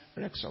his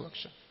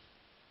resurrection.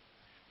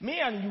 Me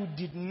and you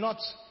did not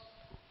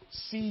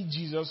see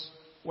Jesus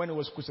when he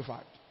was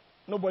crucified.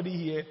 Nobody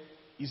here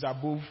is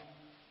above,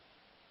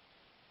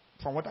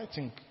 from what I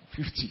think,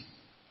 50.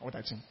 What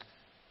I think.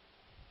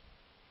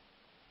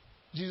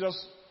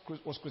 Jesus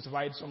was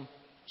crucified some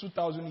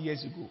 2,000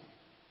 years ago.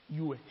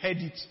 You heard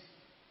it.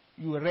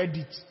 You read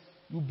it.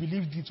 You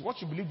believed it. What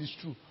you believed is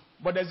true.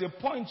 But there's a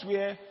point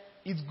where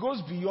it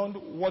goes beyond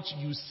what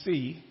you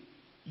say.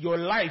 Your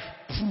life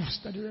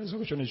proves that the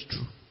resurrection is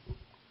true.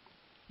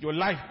 Your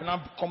life now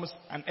becomes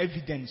an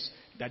evidence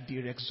that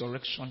the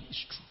resurrection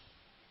is true.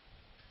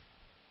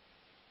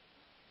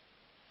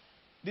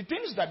 The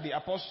things that the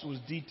apostles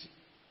did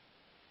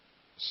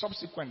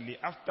subsequently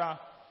after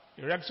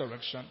the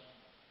resurrection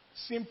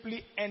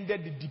simply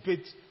ended the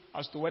debate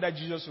as to whether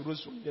Jesus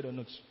rose from the dead or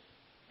not.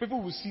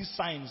 People will see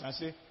signs and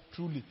say,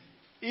 truly,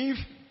 if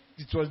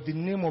it was the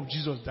name of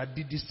Jesus that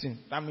did this thing,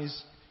 that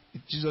means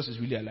Jesus is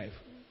really alive.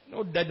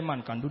 No dead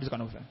man can do this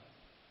kind of thing.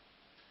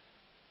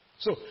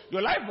 So,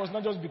 your life must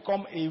not just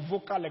become a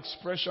vocal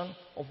expression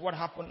of what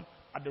happened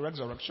at the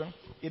resurrection.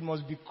 It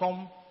must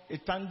become a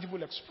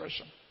tangible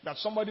expression. That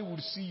somebody will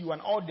see you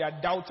and all their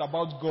doubts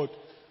about God.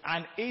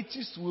 And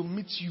atheists will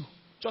meet you,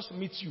 just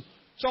meet you,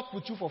 talk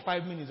with you for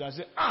 5 minutes and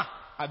say,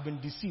 I've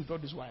been deceived all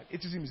this while.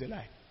 Atheism is a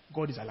lie.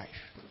 God is alive.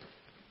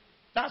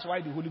 That's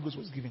why the Holy Ghost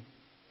was given.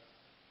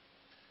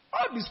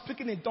 All the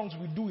speaking in tongues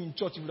we do in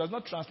church, if it does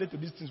not translate to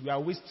these things, we are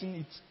wasting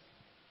it.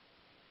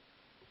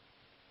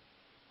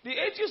 The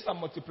atheists are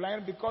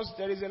multiplying because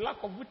there is a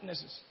lack of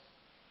witnesses.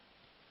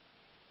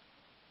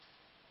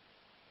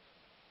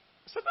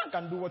 Satan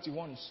can do what he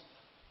wants.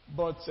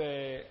 But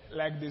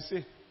like they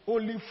say,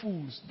 only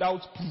fools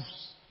doubt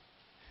proofs.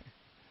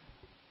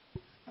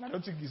 And I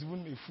don't think it's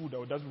even a fool that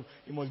would doubt proof.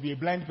 It must be a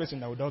blind person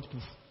that would doubt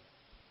proof.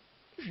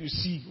 If you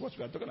see what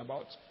we are talking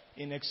about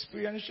in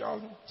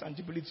experiential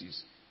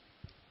tangibilities,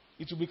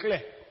 it will be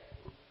clear.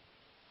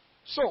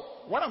 So,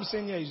 what I'm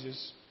saying here is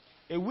this.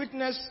 A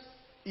witness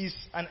is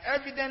an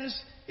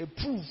evidence, a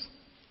proof,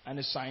 and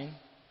a sign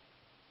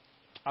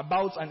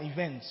about an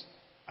event.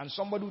 And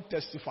somebody who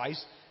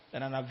testifies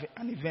that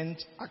an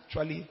event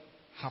actually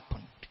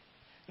happened.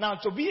 Now,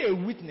 to be a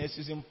witness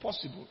is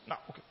impossible. Now,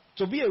 okay.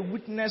 To be a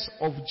witness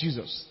of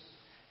Jesus.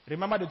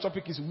 Remember the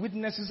topic is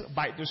witnesses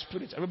by the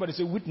Spirit. Everybody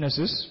say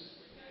witnesses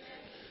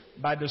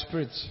by the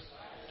Spirit.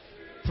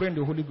 Pray in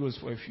the Holy Ghost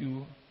for a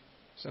few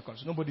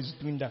seconds. Nobody's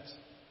doing that.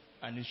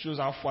 And it shows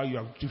how far you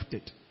have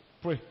drifted.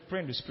 Pray.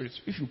 Pray in the Spirit.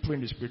 If you pray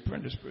in the Spirit, pray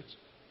in the Spirit.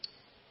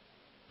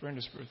 Pray in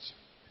the Spirit.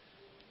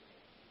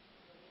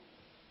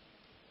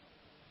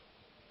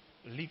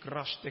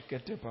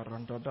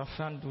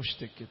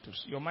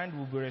 Your mind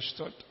will be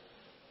restored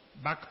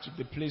back to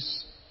the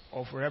place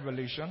of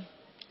revelation,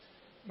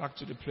 back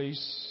to the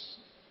place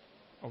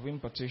of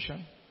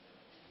impartation.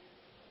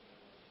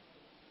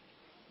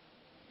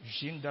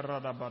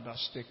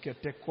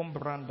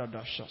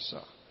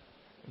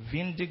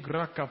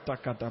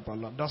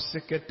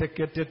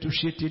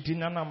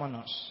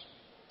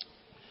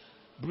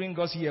 Bring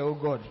us here, O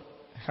God.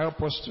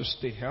 Help us to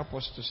stay. Help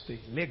us to stay.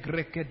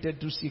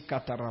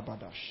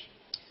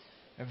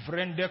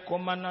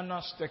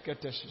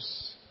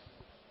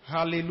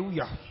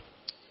 Hallelujah.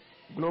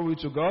 Glory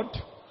to God.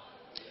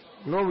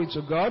 Glory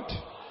to God.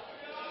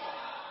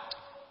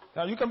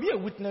 Now you can be a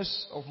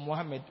witness of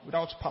Muhammad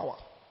without power.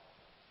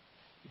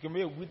 You can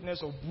be a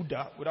witness of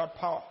Buddha without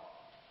power.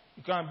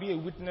 You can be a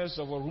witness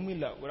of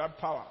Orunmila without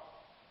power.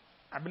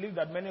 I believe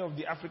that many of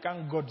the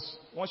African gods,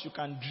 once you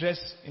can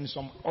dress in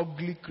some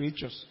ugly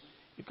creatures,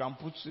 you can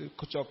put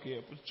chalk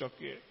here, put chalk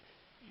here.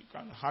 You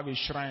can have a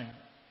shrine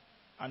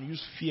and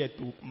use fear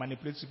to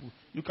manipulate people.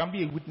 You can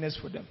be a witness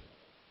for them.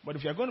 But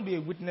if you are going to be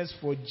a witness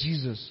for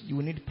Jesus, you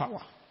will need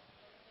power.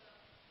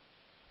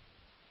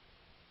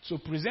 To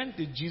present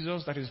a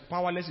Jesus that is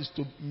powerless is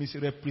to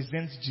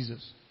misrepresent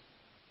Jesus.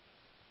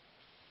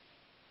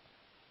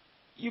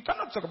 You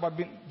cannot talk about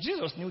being...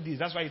 Jesus knew this.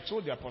 That's why he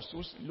told the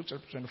apostles in Luke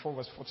chapter 24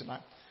 verse 49,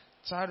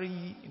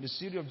 tarry in the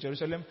city of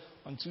Jerusalem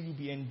until you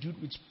be endued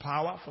with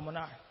power from on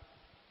high.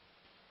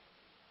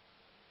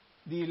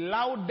 The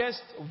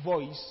loudest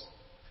voice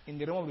in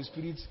the realm of the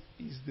Spirit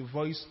is the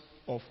voice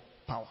of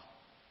power.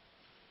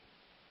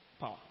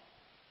 Power.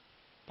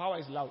 Power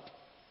is loud.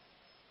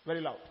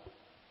 Very loud.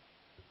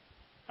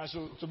 And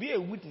so to be a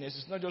witness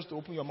is not just to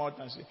open your mouth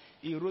and say,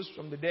 he rose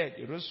from the dead.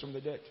 He rose from the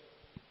dead.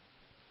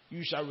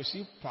 You shall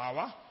receive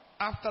power.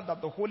 After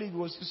that, the Holy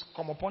Ghost is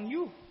come upon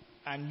you.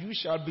 And you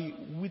shall be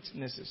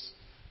witnesses.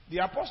 The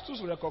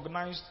apostles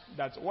recognized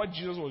that what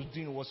Jesus was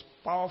doing was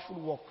powerful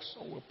works.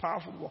 Or were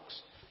powerful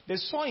works. They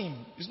saw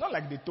him. It's not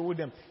like they told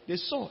them. They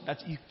saw that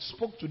he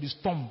spoke to the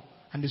storm.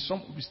 And the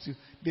storm would be still.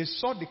 They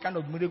saw the kind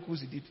of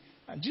miracles he did.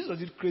 And Jesus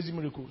did crazy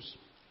miracles.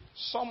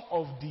 Some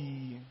of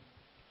the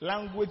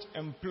language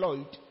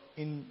employed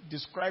in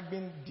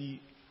describing the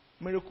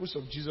miracles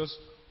of Jesus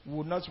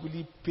would not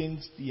really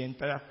paint the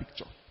entire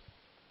picture.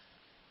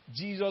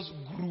 Jesus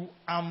grew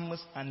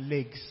arms and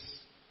legs.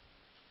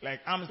 Like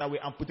arms that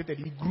were amputated,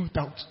 he grew it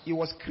out. He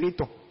was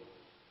creator.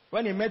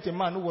 When he met a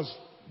man who was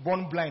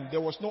born blind,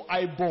 there was no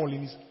eyeball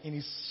in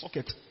his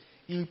socket.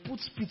 He put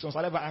spit on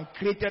saliva and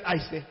created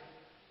eyes there.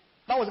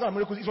 That was the kind of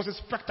miracle. It was a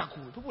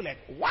spectacle. People were like,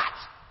 what?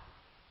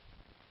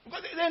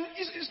 Because then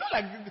it's not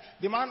like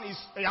the man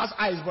he has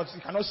eyes but he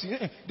cannot see.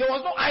 There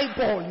was no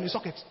eyeball in his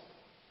socket.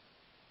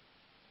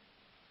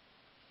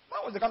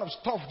 That was the kind of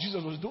stuff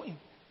Jesus was doing.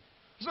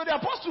 So the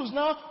apostles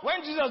now,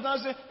 when Jesus now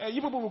said,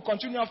 you people will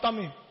continue after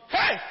me.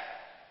 Hey!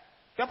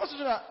 The apostles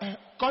said,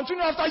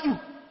 continue after you.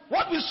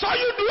 What we saw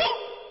you do?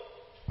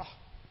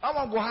 I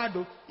won't go hard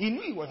though. He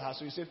knew he was hard,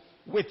 so he said,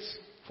 wait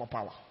for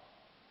power.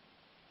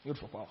 Wait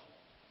for power.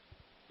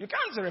 You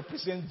can't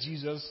represent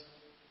Jesus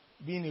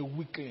being a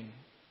weakling.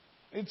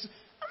 It's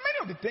many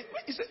of the things.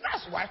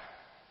 That's why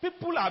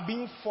people are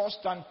being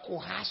forced and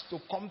coerced to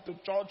come to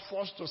church,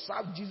 forced to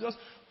serve Jesus.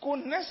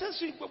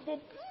 Necessary.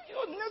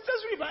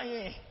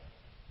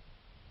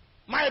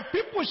 My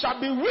people shall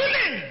be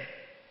willing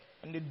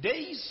in the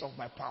days of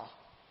my power.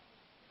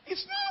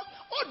 It's not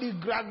all the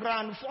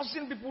grand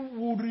forcing people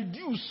will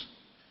reduce.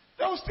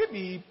 There will still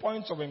be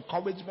points of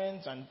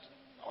encouragement and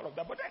all of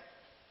that, but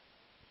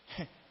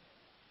then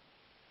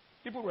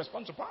people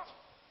respond to power.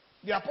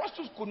 The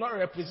apostles could not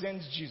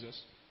represent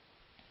Jesus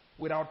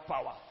without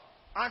power.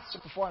 Acts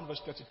chapter 4 and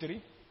verse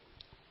 33.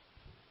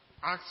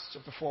 Acts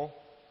chapter 4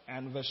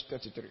 and verse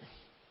 33.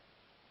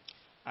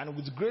 And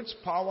with great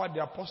power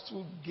the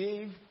apostle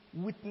gave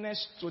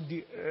witness to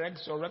the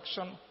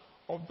resurrection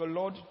of the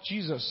Lord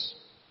Jesus.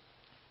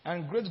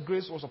 And great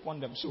grace was upon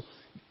them. So,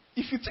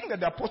 if you think that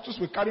the apostles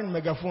were carrying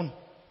megaphone,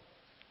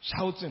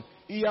 shouting,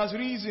 he has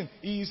risen,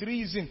 he is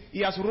risen,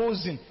 he has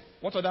risen.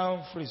 What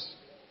other phrase?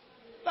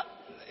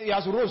 He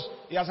has rose,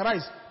 he has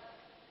rise.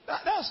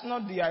 That's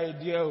not the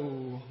idea.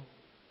 Oh.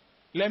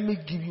 Let me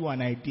give you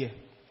an idea.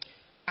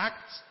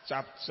 Acts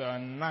chapter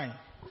 9.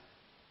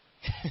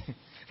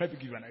 Let me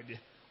give you an idea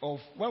of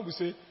when we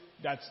say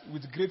that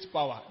with great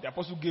power the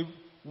apostle gave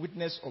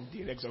witness of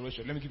the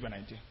resurrection. Let me give you an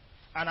idea.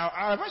 And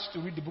I advise you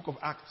to read the book of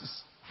Acts.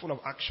 It's full of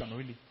action,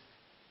 really.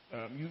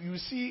 You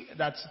see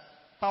that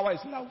power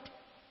is loud.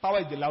 Power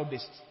is the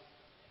loudest.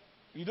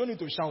 You don't need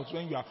to shout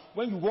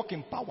when you walk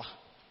in power.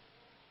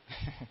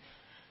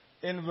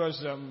 In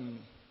verse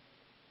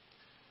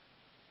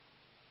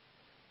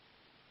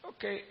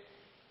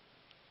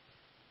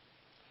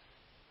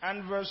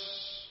and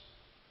verse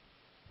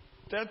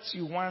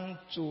 31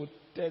 to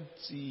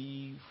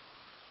 34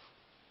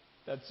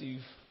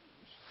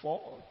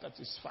 or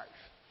 35.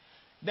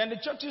 Then the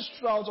churches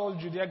throughout all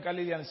Judea,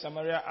 Galilee, and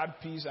Samaria had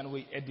peace and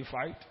were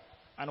edified,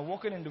 and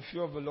walking in the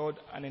fear of the Lord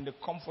and in the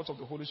comfort of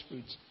the Holy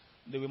Spirit,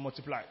 they were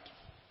multiplied.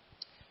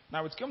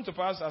 Now it came to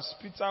pass as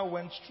Peter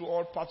went through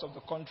all parts of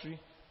the country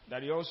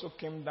that he also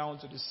came down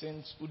to the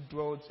saints who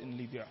dwelt in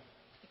Lydia.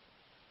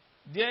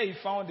 There he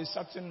found a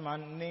certain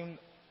man named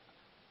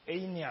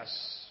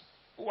Aeneas,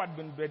 who had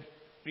been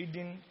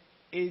bedridden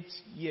 8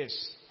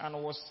 years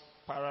and was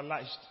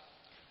paralyzed.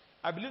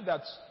 I believe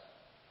that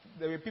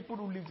there were people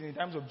who lived in the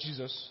times of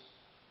Jesus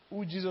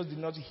who Jesus did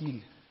not heal.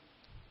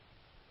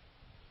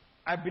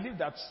 I believe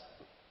that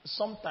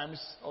sometimes,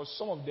 or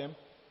some of them,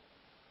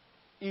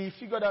 he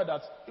figured out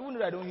that even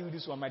though I don't heal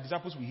this one, my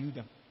disciples will heal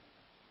them.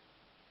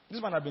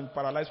 This man had been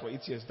paralyzed for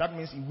 8 years. That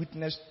means he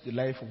witnessed the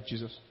life of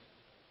Jesus.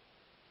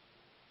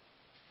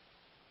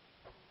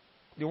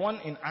 The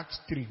one in Acts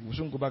 3, we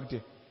shouldn't go back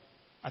there.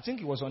 I think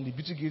he was on the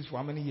beauty gate for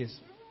how many years?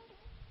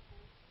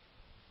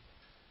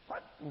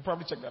 We'll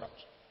probably check that out.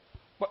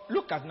 But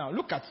look at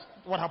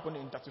what happened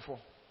in 34.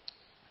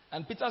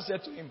 And Peter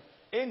said to him,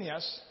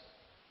 Aeneas,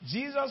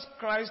 Jesus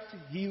Christ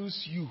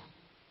heals you.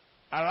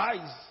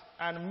 Arise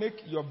and make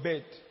your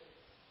bed.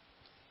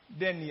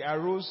 Then he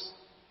arose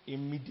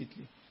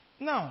immediately.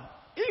 Now,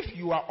 if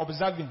you are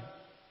observing,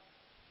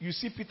 you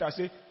see Peter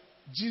say,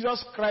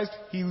 Jesus Christ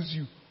heals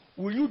you.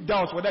 Will you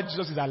doubt whether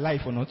Jesus is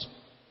alive or not?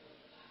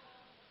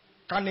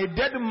 Can a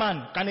dead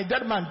man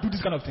do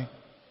this kind of thing?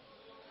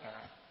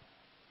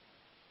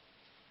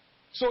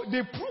 So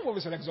the proof of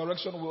his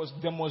resurrection was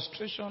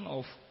demonstration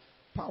of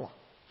power.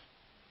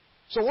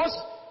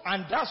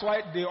 And that's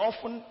why they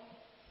often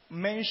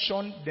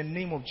mention the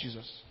name of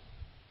Jesus.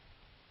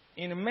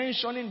 In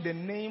mentioning the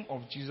name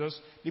of Jesus,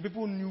 the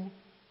people knew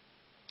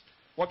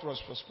what was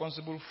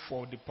responsible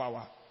for the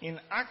power. In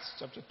Acts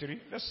chapter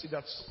 3, let's see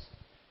that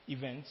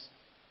event.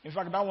 In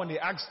fact, that one they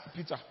asked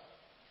Peter,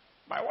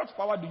 by what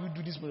power do you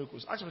do these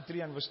miracles? Acts chapter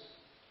 3 and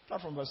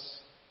start from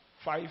verse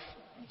 5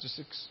 to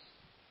 6.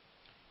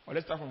 Or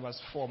let's start from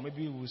verse 4.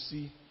 Maybe we'll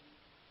see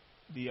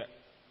the...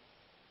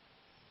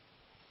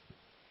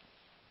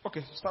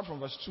 start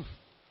from verse 2.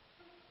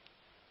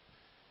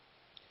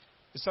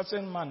 A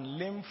certain man,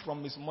 lame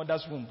from his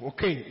mother's womb.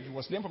 If he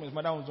was lame from his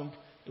mother's womb,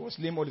 he was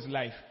lame all his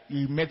life.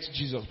 He met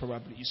Jesus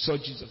probably. He saw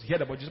Jesus. He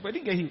heard about Jesus, but he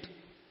didn't get healed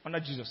under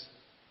Jesus.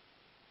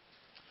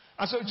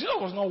 And so Jesus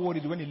was not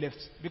worried when he left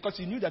because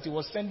he knew that he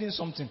was sending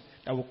something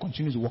that will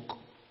continue to work.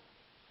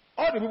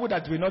 All the people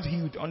that were not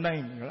healed under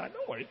him, you're like,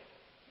 don't worry.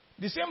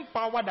 The same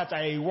power that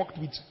I worked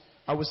with,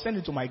 I will send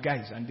it to my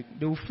guys and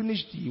they will finish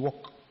the work.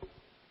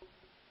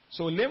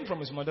 So lame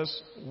from his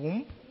mother's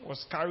womb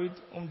was carried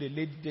whom they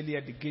laid daily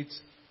at the gates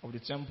of the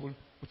temple,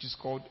 which is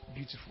called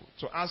Beautiful,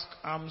 to ask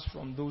alms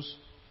from those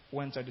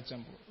who entered the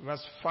temple.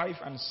 Verse 5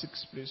 and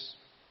 6, please.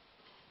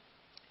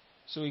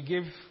 So he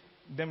gave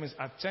them his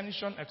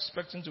attention,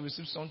 expecting to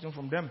receive something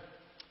from them.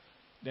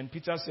 Then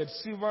Peter said,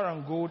 silver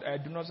and gold I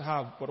do not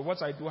have, but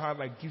what I do have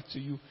I give to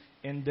you.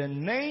 In the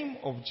name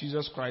of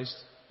Jesus Christ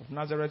of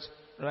Nazareth,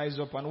 rise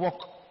up and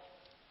walk.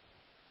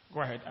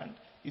 Go ahead. And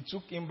he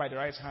took him by the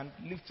right hand,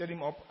 lifted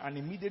him up, and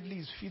immediately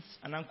his feet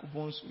and ankle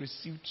bones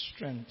received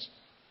strength.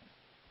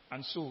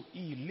 And so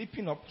he,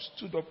 leaping up,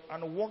 stood up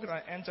and walked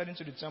and entered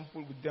into the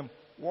temple with them,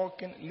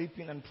 walking,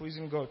 leaping, and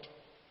praising God.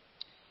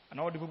 And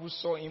all the people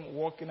saw him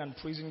walking and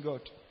praising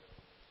God.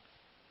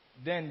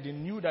 Then they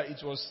knew that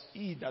it was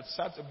he that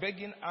sat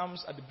begging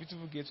alms at the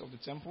beautiful gates of the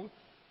temple,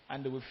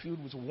 and they were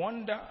filled with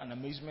wonder and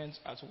amazement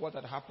at what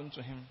had happened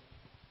to him.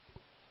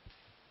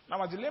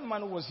 Now, as the lame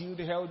man who was healed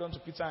held on to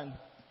Peter and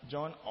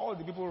John, all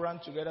the people ran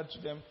together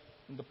to them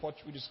in the porch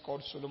which is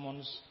called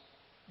Solomon's,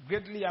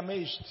 greatly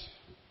amazed.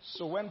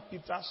 So when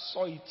Peter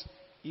saw it,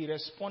 he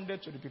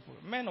responded to the people,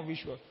 men of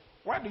Israel,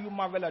 why do you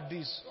marvel at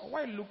this? Or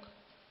why look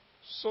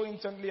so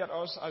intently at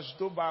us as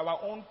though by our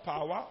own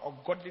power or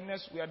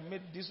godliness we had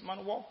made this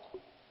man walk?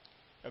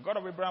 The God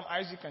of Abraham,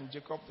 Isaac, and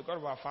Jacob, the God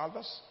of our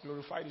fathers,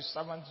 glorified his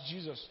servant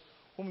Jesus,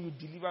 whom you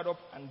delivered up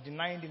and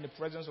denied in the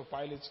presence of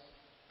Pilate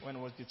when it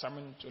was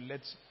determined to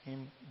let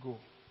him go.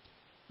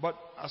 But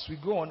as we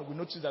go on, we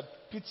notice that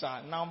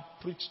Peter now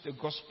preached the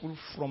gospel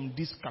from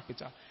this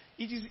capital.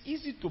 It is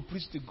easy to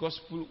preach the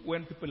gospel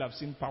when people have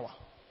seen power.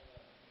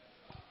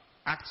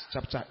 Acts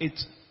chapter 8.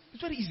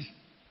 It's very easy.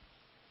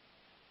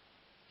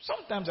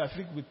 Sometimes I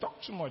think we talk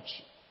too much.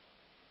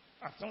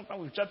 And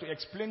sometimes we try to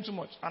explain too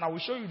much. And I will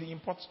show you the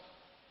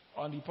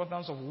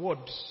importance of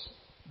words.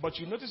 But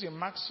you notice in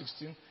Mark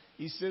 16,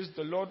 he says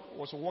the Lord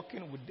was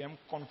working with them,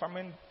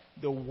 confirming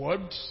the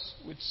words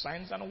with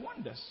signs and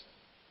wonders.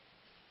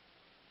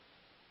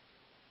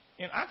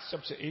 In Acts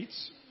chapter 8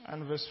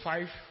 and verse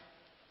 5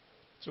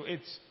 to 8,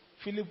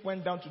 Philip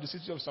went down to the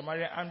city of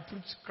Samaria and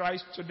preached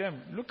Christ to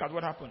them. Look at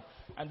what happened.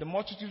 And the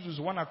multitude with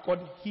one accord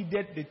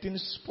heeded the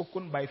things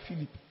spoken by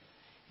Philip,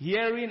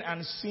 hearing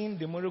and seeing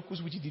the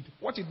miracles which he did.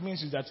 What it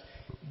means is that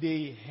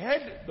they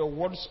heard the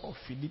words of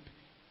Philip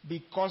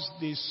because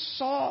they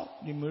saw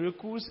the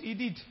miracles he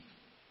did.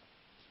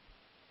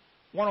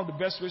 One of the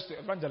best ways to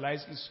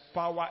evangelize is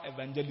power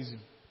evangelism.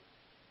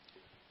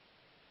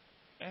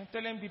 And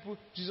telling people,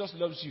 Jesus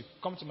loves you,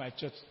 come to my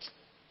church.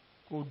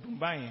 Go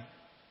Dubai.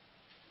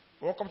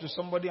 Or come to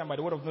somebody and by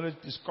the word of knowledge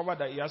discover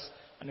that he has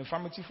an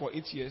infirmity for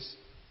 8 years.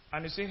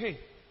 And they say, hey,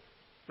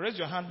 raise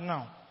your hand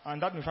now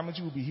and that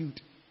infirmity will be healed.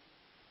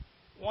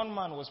 One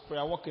man was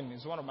prayer walking.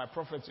 He's one of my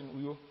prophets in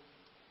Uyo.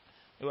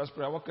 He was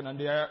prayer walking and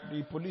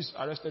the police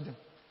arrested him.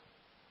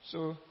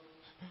 So,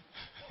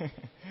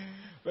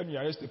 when you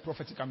arrest a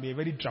prophet, it can be a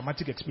very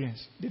dramatic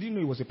experience. They didn't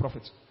know he was a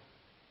prophet.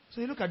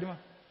 So he looked at the man.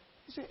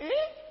 He said,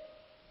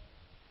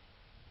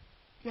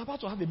 you're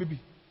about to have a baby.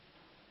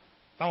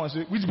 That one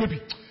said, which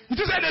baby? You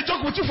just had a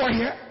joke with you for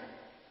here.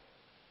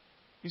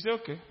 He said,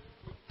 okay.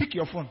 Pick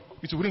your phone.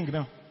 It will ring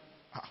now.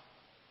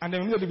 And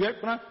then immediately,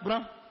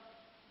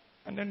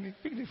 and then he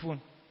picked the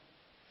phone.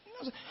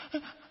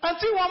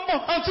 Until one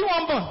more.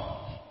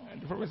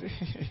 And the prophet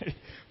said,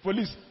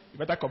 police, you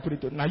better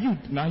cooperate. Now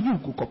you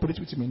go cooperate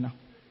with me now.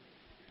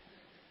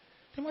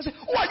 The man said,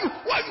 who are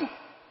you?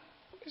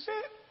 He said,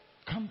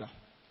 calm down.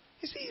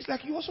 He said, it's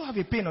like you also have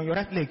a pain on your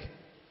right leg.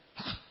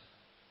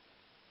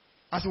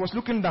 As he was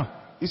looking down,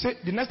 he said,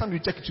 the next time you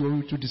check it,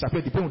 to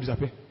disappear, the pain will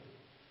disappear.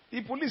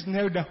 The police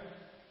knelt down.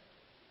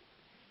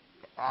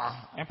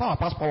 And power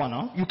pass power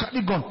now. You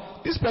carry gun.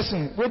 This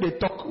person, where they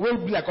talk,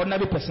 will be like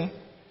ordinary person.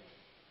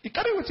 He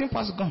carry with him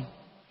pass gun.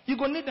 You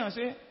go kneel down and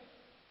say,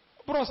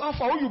 bros, how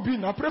far will you be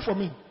now? Pray for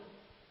me.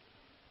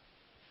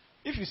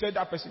 If you say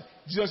that person,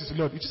 Jesus is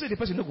Lord, if you say the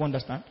person don't go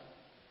understand,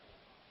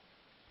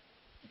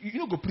 you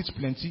don't go preach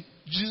plenty.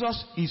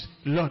 Jesus is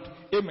Lord.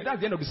 Amen. That's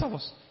the end of the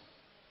service.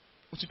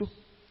 What you do?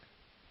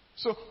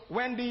 So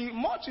when the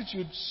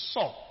multitude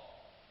saw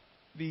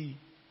the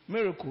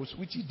miracles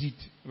which he did,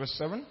 verse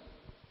 7,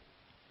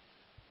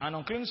 and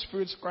unclean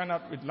spirits crying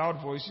out with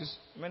loud voices,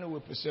 many were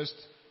possessed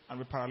and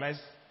were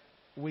paralyzed,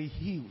 were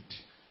healed.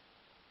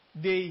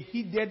 They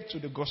heeded to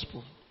the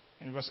gospel.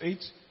 In verse 8,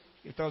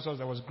 it tells us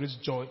there was great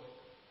joy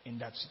in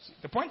that city.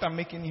 The point I'm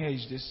making here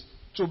is this: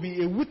 to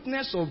be a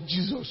witness of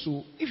Jesus.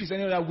 So if it's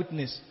any other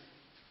witness,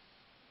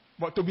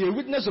 but to be a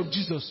witness of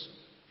Jesus,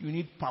 you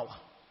need power.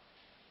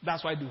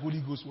 That's why the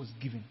Holy Ghost was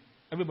given.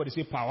 Everybody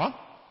say power.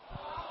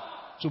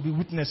 To be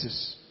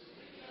witnesses.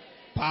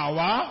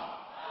 Power.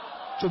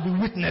 To be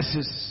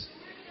witnesses.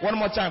 One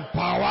more time.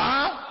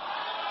 Power.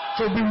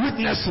 To be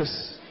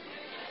witnesses.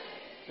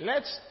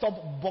 Let's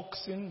stop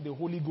boxing the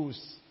Holy Ghost.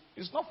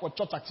 It's not for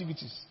church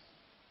activities.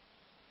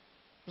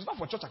 It's not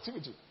for church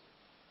activity.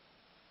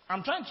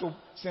 I'm trying to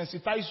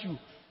sensitize you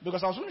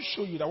because I was going to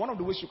show you that one of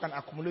the ways you can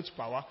accumulate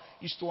power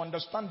is to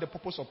understand the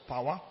purpose of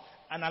power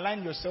and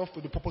align yourself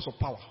to the purpose of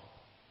power.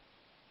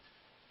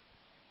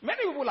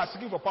 Many people are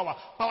seeking for power.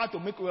 Power to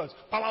make wealth,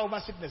 power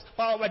over sickness,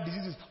 power over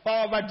diseases,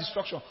 power over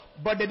destruction.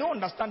 But they don't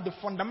understand the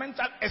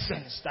fundamental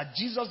essence that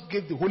Jesus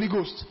gave the Holy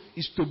Ghost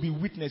is to be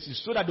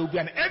witnesses so that there will be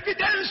an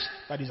evidence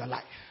that is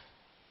alive.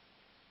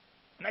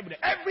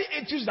 Every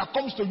atheist that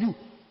comes to you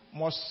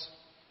must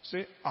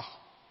say,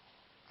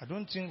 I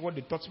don't think what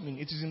they taught me in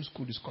atheism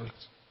school is correct.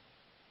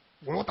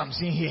 Well, what I'm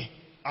seeing here,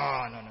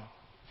 no.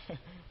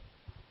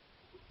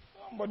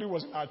 Somebody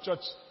was in our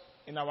church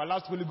in our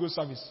last Holy Ghost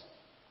service.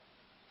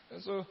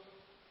 And so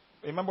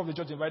a member of the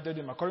church invited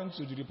him, according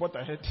to the report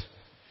I heard.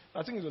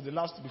 I think it was the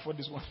last before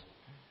this one.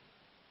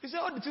 He said,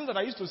 all the things that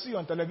I used to see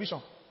on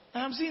television,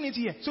 I am seeing it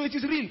here. So it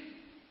is real.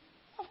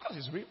 Of course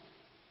it's real.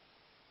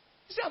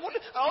 He said,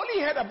 I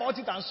only heard about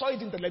it and saw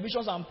it in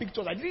televisions and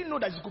pictures. I didn't know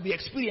that it could be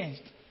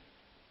experienced.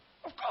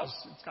 Of course,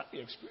 it can be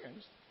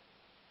experienced.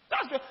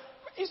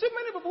 He said,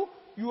 many people,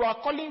 you are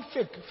calling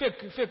fake.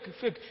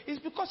 It's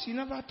because he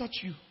never taught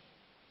you.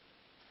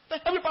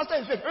 Every pastor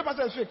is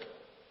fake.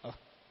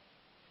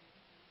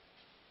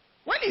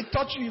 When he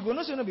taught you, you go,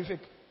 no, say no be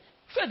fake.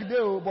 Fake they,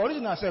 but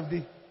original self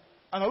they.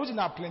 And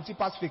original plenty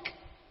past fake.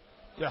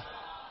 Yeah.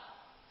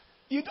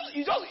 You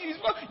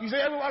say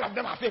every one of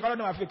them are fake, all of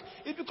them are fake.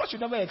 It's because you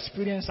never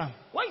experience them.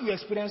 When you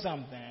experience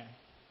them, then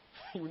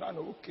you will not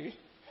know, okay.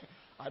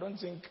 I don't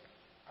think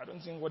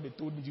what they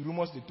told me, the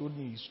rumors they told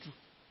me is true.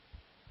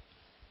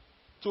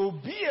 To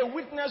be a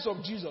witness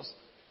of Jesus,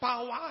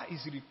 power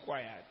is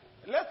required.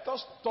 Let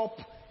us stop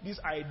this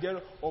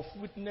idea of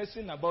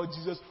witnessing about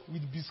Jesus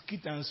with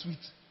biscuit and sweet.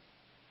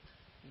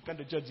 You come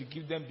to church, you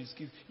give them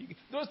biscuits.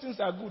 Those things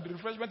are good. The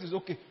refreshment is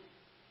okay.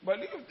 But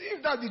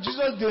if that's the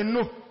Jesus they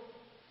know,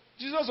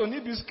 Jesus will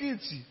need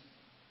biscuits.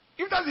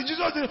 If that's the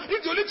Jesus they know,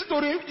 if the only thing to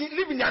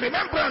live in their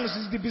remembrance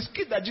is the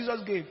biscuit that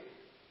Jesus gave.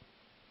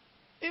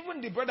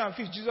 Even the bread and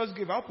fish Jesus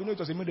gave, I hope you know it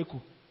was a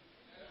miracle.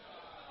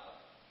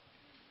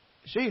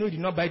 Sure, you know, he did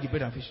not buy the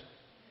bread and fish.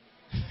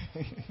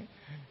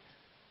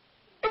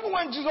 Even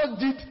when Jesus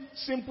did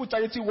simple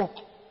charity work,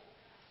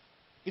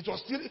 it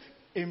was still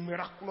a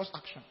miraculous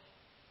action.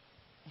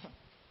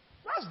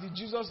 That's the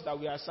Jesus that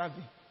we are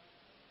serving.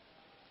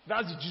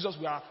 That's the Jesus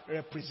we are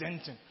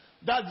representing.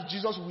 That's the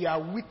Jesus we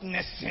are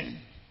witnessing.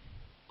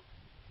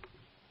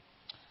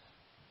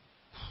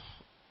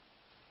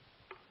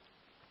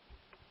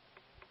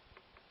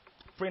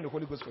 Pray in the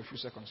Holy Ghost for a few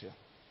seconds here.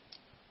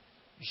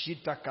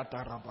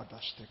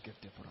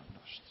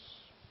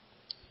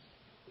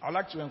 I'd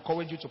like to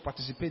encourage you to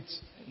participate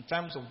in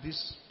times of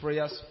these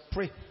prayers.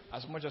 Pray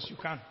as much as you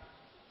can.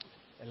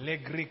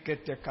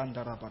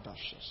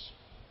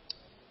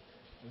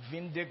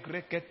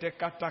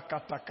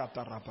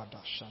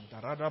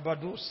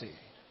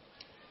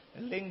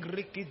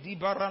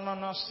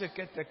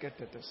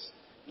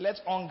 Let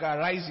hunger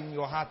rise in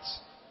your heart.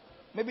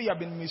 Maybe you have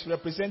been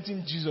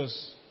misrepresenting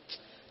Jesus.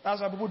 That's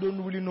why people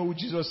don't really know who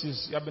Jesus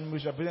is. You have been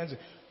misrepresenting.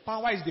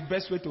 Power is the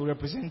best way to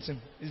represent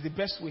him. It's the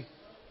best way.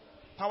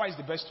 Power is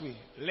the best way.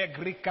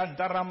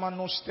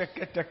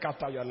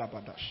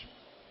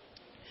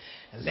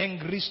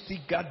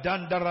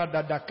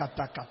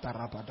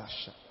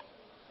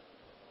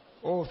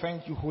 Oh,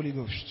 thank you, Holy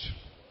Ghost.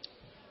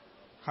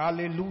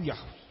 Hallelujah.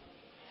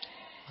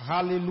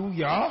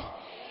 Hallelujah.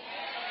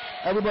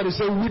 Everybody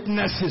say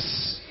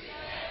witnesses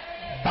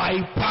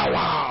by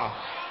power.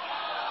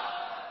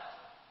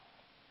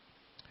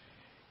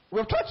 We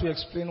have tried to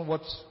explain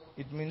what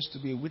it means to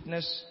be a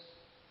witness,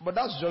 but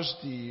that's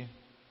just the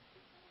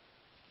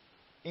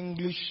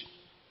English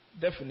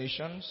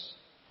definitions.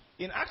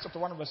 In Acts chapter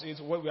 1 verse 8,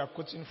 where we are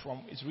quoting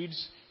from, it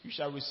reads, you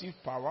shall receive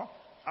power.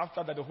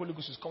 After that, the Holy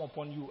Ghost will come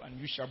upon you and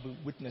you shall be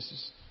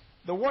witnesses.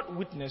 The word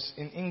witness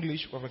in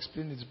English, we have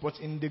explained it, but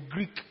in the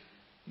Greek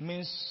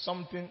means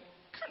something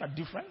kind of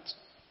different.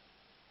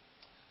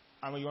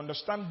 And when you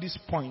understand this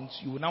point,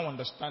 you will now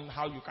understand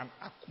how you can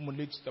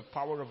accumulate the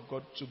power of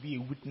God to be a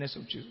witness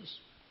of Jesus.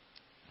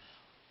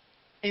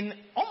 In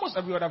almost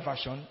every other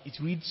version, it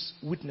reads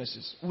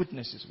witnesses,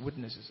 witnesses,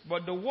 witnesses.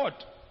 But the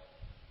word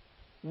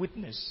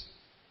witness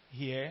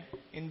here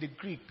in the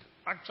Greek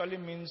actually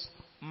means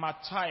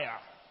martyr.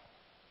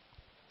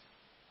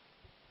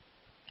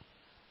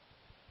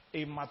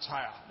 A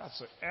martyr.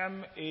 That's a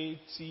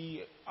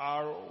M-A-T-R-Y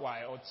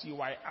or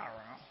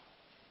T-Y-R.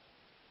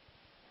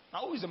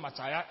 Now, who is a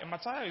martyr? A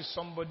martyr is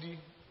somebody,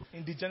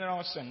 in the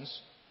general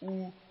sense,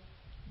 who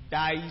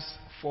dies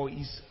for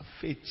his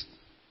faith.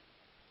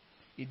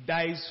 He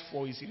dies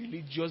for his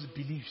religious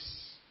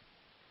beliefs.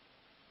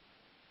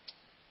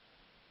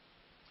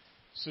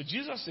 So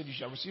Jesus said, you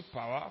shall receive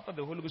power after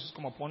the Holy Ghost has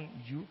come upon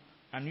you,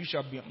 and you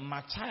shall be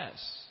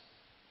martyrs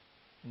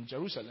in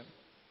Jerusalem,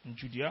 in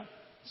Judea,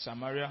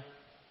 Samaria,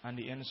 and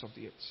the ends of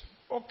the earth.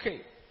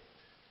 Okay.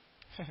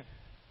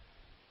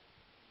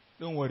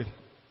 Don't worry.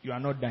 You are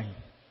not dying.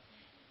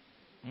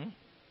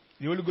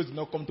 The Holy Ghost did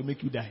not come to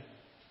make you die.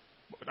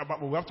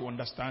 But we have to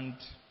understand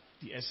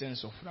the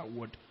essence of that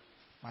word.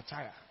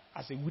 martyr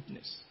as a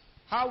witness.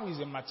 How is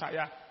a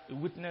martyr a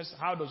witness?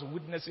 How does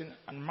witnessing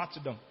and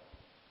martyrdom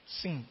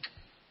sync?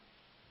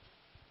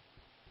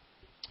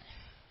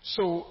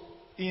 So,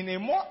 in a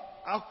more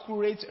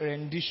accurate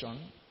rendition,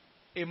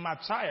 a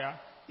martyr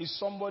is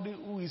somebody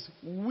who is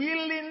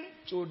willing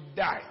to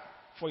die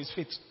for his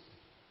faith.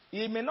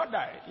 He may not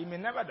die, he may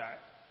never die,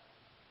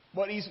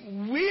 but he's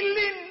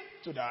willing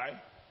to die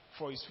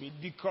for his faith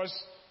because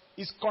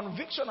his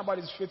conviction about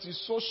his faith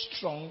is so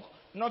strong,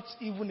 not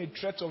even a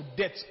threat of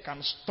death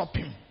can stop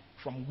him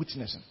from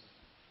witnessing.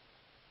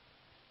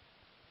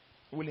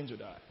 Willing to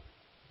die.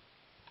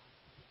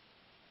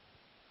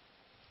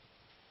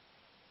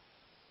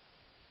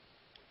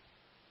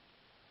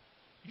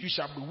 You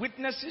shall be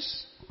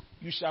witnesses.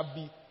 You shall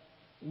be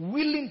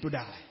willing to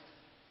die.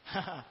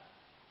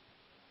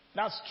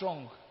 That's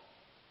strong.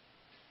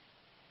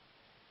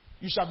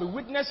 You shall be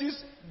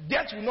witnesses.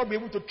 Death will not be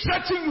able to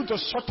threaten you to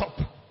shut up.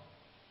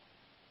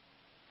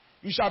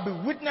 You shall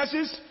be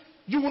witnesses.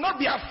 You will not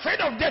be afraid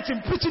of death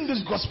in preaching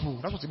this gospel.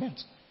 That's what it meant.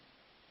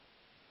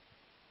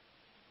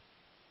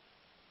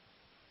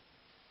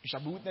 You shall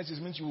be witnesses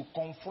means you will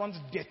confront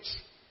death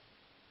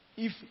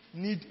if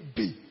need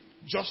be,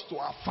 just to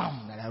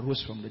affirm that I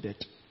rose from the dead.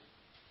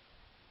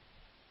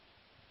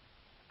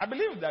 I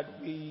believe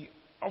that we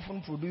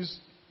often produce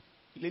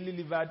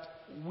lily-livered,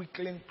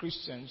 weakling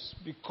Christians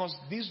because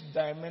this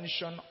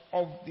dimension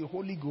of the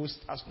Holy Ghost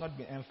has not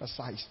been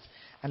emphasized.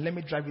 And let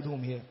me drive it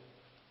home here.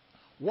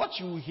 What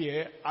you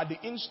hear at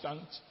the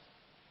instant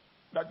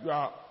that you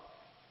are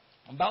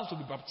about to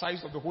be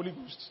baptized of the Holy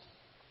Ghost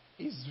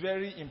is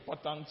very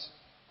important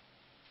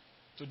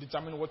to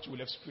determine what you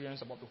will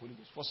experience about the Holy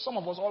Ghost. For some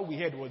of us, all we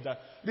heard was that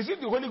receive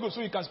the Holy Ghost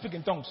so you can speak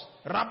in tongues.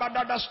 For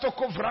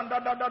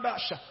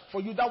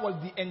you, that was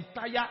the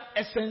entire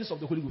essence of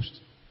the Holy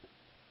Ghost.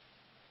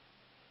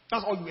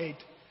 That's all you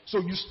heard. So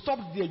you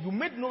stopped there. You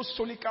made no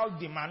solical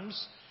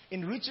demands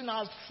in reaching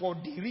out for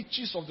the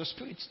riches of the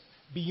Spirit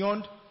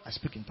beyond I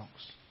speak in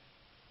tongues.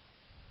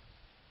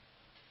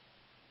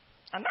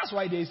 And that's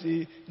why there is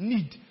a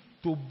need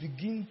to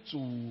begin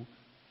to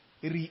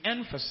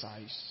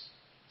re-emphasize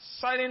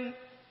certain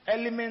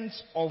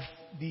elements of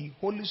the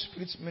Holy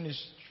Spirit's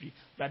ministry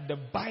that the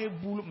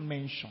Bible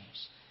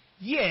mentions.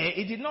 Yeah,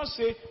 it did not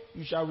say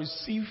you shall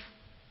receive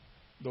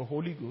the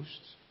Holy Ghost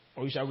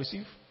or you shall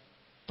receive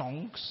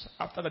tongues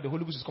after that the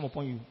Holy Ghost has come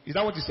upon you. Is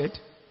that what he said?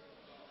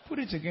 Put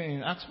it again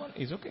in Acts 1.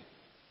 It's okay.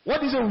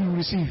 What is it we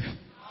receive?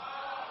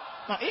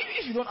 Now,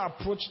 if you don't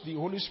approach the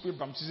Holy Spirit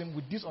baptism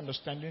with this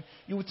understanding,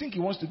 you would think he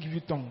wants to give you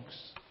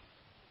tongues.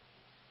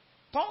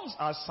 Tongues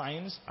are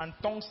signs and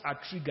tongues are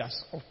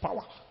triggers of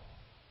power.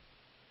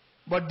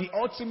 But the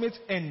ultimate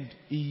end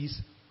is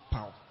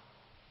power.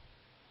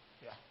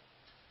 Yeah.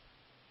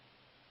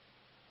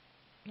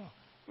 No.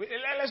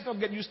 Let's not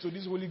get used to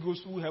this Holy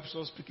Ghost who helps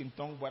us speak in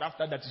tongues, but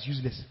after that it's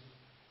useless.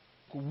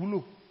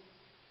 Kubulo.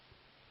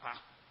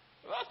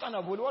 What kind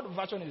of Holy? What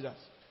version is that?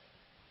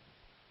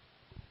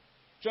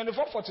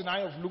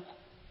 24:49 of Luke.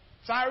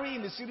 Tarry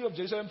in the city of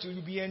Jerusalem till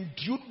you be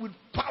endued with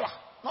power.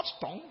 Not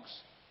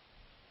tongues.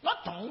 Not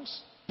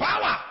tongues.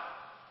 Power.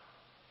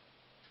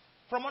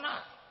 From on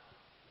high.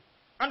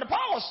 And the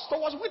power was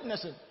towards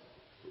witnessing.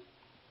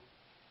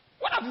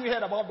 What have you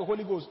heard about the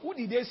Holy Ghost? Who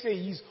did they say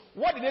he is?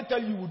 What did they tell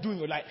you you will do in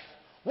your life?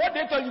 What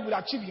did they tell you you will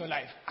achieve in your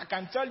life? I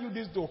can tell you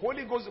this, the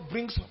Holy Ghost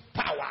brings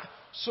power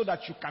so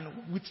that you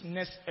can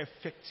witness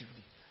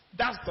effectively.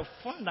 That's the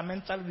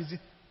fundamental reason.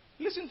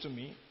 Listen to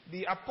me.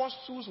 The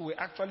apostles were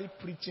actually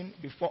preaching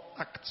before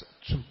Acts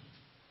 2.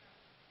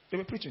 They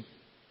were preaching.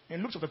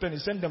 In Luke chapter 10, he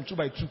sent them 2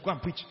 by 2. Go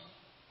and preach.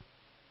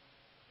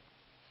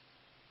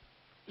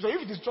 So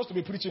if it is just to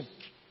be preaching,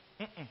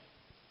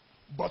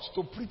 but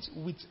to preach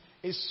with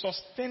a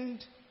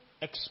sustained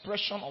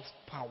expression of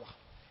power,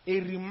 a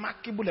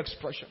remarkable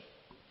expression.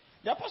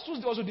 The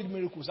apostles also did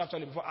miracles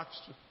actually before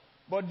Acts 2.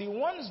 But the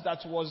ones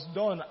that was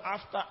done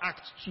after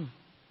Acts 2,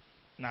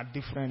 on a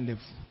different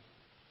level.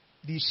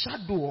 The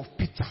shadow of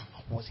Peter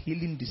was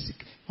healing the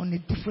sick on a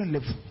different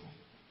level.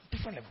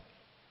 Different level.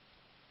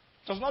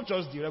 It was not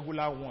just the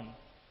regular one.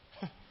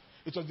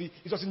 It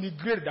was in the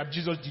grade that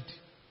Jesus did.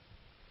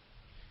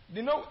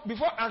 You know,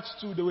 before Acts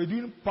 2, they were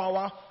doing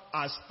power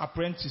as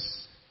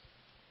apprentice.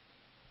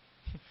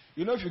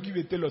 You know, if you give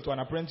a tailor to an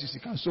apprentice, he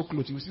can sew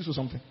clothes, he will still sew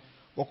something.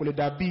 What could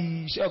that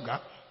be?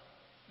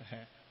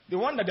 The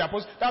one that the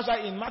apostles, that's why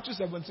in Matthew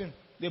 17,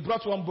 they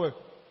brought one boy.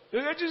 They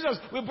said, Jesus,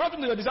 we brought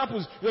him to your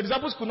disciples. Your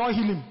disciples could not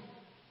heal him.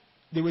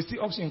 They were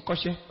still in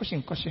kosher.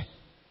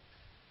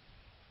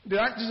 They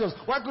asked Jesus,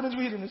 why couldn't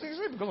we heal him? He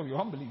said, because of your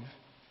unbelief.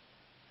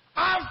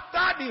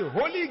 After the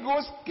Holy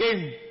Ghost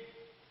came,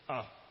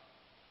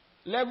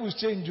 levels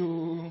change.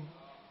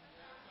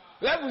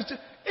 Levels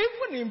change.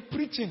 Even in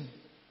preaching.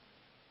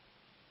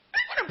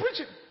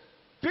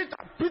 Peter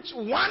preached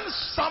one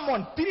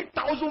sermon,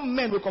 3,000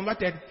 men were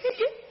converted.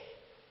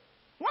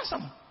 One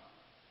sermon.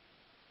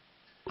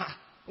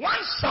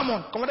 One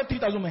sermon converted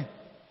 3,000 men.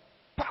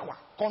 Power,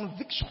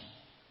 conviction.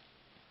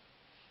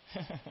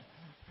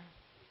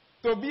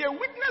 To be a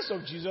witness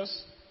of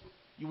Jesus,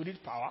 you will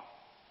need power.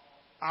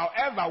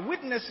 However,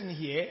 witnessing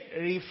here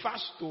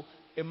refers to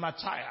a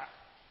martyr.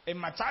 A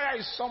martyr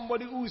is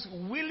somebody who is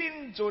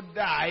willing to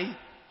die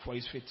for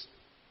his faith.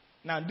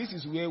 Now, this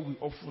is where we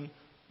often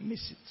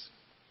miss it.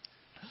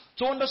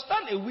 To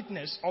understand a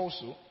witness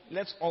also,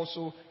 let's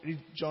also read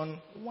John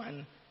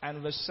 1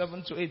 and verse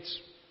 7 to 8.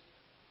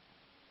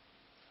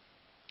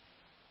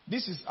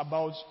 This is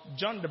about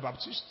John the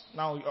Baptist.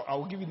 Now, I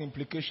will give you the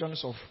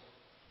implications of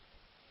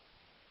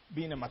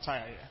being a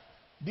martyr here.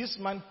 This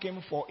man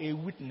came for a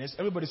witness.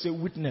 Everybody say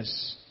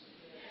witness.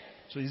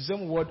 So it's the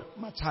same word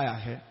martyr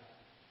here.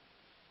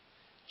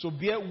 To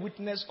bear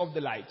witness of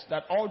the light,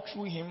 that all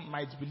through him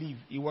might believe.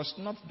 He was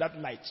not that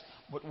light,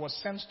 but was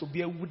sent to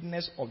bear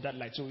witness of that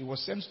light. So he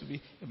was sent to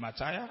be a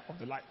martyr of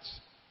the light.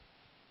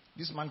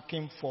 This man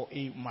came for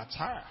a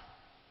martyr,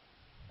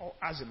 or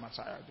as a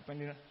martyr,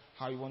 depending on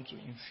how you want to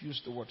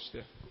infuse the words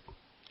there.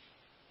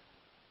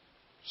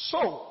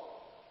 So,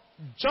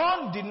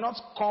 John did not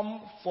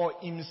come for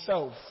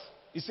himself.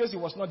 He says he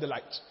was not the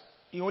light.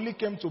 He only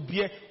came to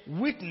bear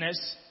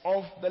witness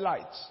of the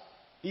light.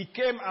 He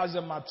came as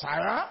a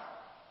martyr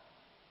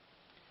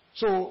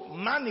to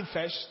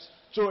manifest,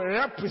 to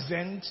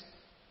represent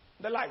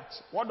the light.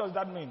 What does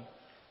that mean?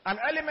 An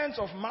element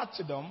of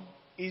martyrdom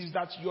is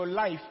that your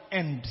life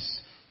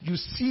ends. You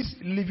cease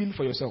living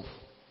for yourself.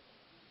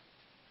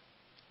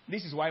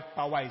 This is why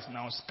power is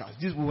now scarce.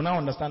 We will now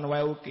understand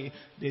why,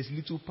 there's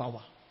little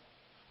power.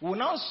 We will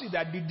now see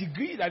that the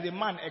degree that a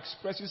man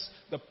expresses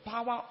the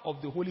power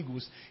of the Holy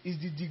Ghost is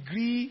the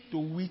degree to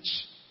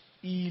which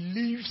he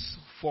lives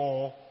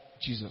for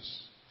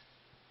Jesus.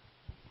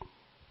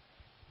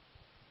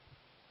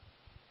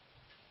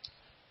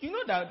 You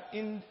know that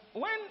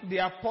when the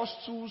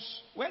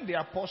apostles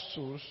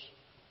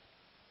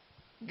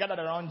gathered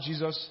around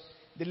Jesus,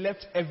 they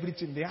left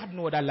everything. They had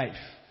no other life.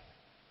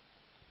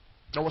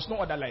 There was no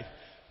other life.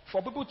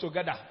 For people to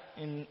gather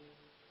in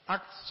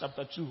Acts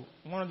chapter 2,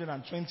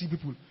 120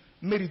 people,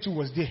 Mary too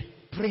was there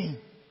praying.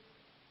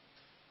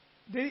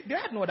 They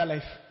had no other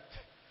life.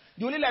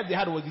 The only life they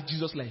had was the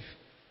Jesus life.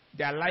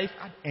 Their life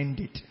had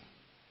ended.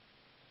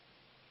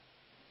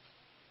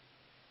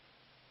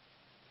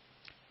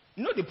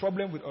 You know the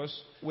problem with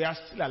us? We are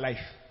still alive.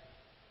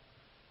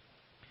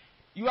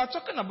 You are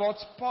talking about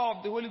power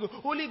of the Holy Ghost.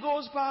 Holy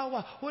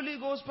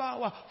Ghost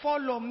power,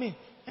 follow me.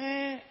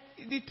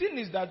 The thing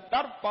is that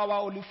power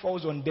only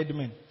falls on dead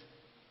men.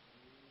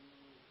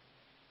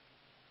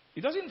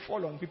 It doesn't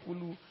fall on people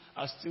who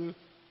are still,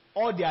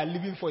 all they are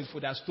living for is for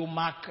their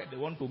stomach. They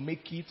want to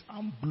make it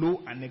and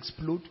blow and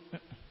explode.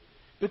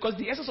 Because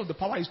the essence of the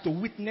power is to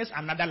witness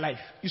another life.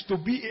 Is to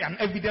be an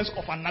evidence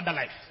of another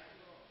life.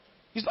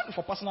 It's not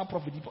for personal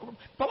profit.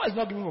 Power is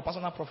not given for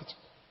personal profit.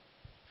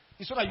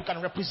 It's so that you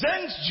can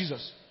represent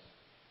Jesus.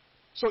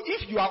 So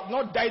if you have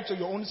not died to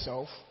your own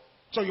self,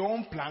 to your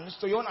own plans,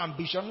 to your own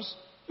ambitions,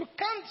 you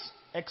can't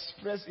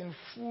express in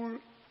full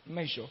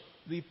measure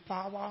the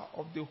power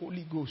of the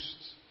Holy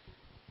Ghost.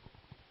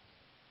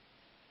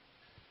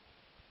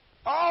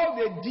 All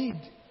they did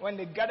when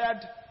they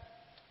gathered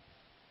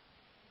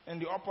in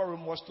the upper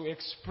room was to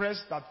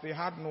express that they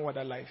had no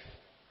other life.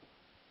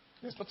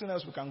 There's nothing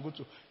else we can go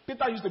to.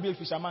 Peter used to be a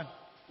fisherman.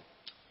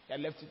 He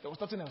left it. There was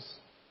nothing else.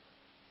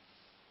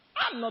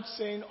 I'm not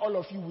saying all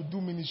of you will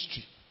do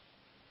ministry.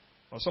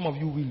 Or some of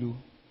you will.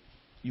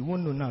 You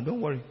won't know now.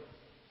 Don't worry.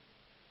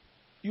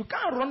 You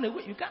can't run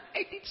away. You can't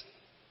hide it.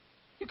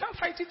 You can't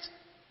fight it.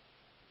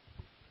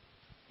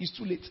 It's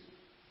too late.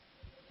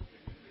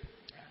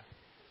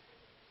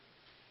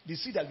 The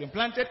seed has been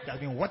planted, it has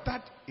been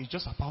watered, it's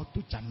just about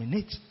to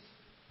germinate.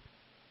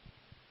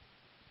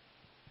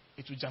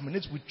 It will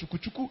germinate with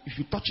chuku. If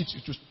you touch it,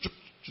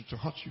 it will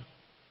hurt you.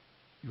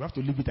 You have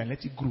to leave it and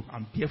let it grow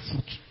and bear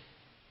fruit.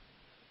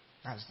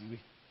 That's the way.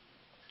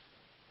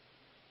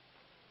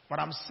 But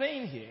I'm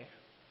saying here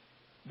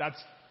that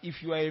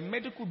if you are a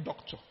medical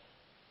doctor,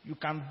 you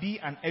can be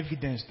an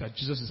evidence that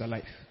Jesus is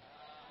alive.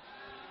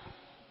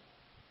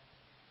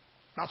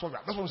 That's what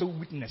we say,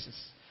 witnesses.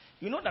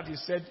 You know that he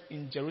said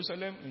in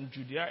Jerusalem, in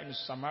Judea, in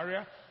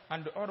Samaria,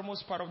 and the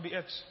uttermost part of the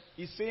earth.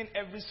 He's saying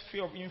every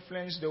sphere of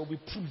influence, there will be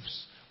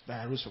proofs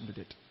that I rose from the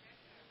dead.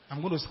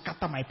 I'm going to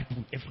scatter my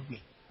people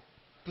everywhere.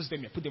 Put them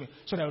here,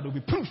 so that there will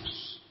be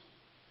proofs.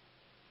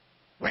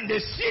 When they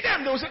see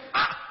them, they will say,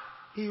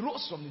 he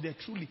rose from the dead,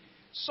 truly.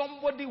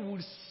 Somebody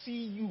will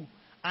see you,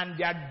 and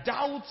their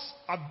doubts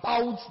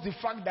about the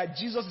fact that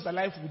Jesus is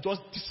alive will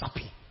just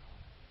disappear.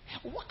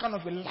 What kind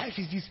of a life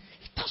is this?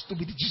 It has to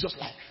be the Jesus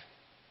life.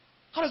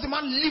 How does a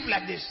man live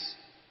like this?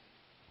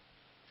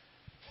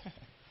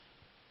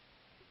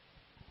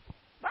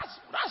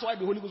 That's why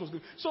the Holy Ghost was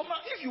given. So now,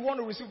 if you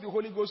want to receive the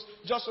Holy Ghost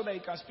just so that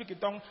you can speak in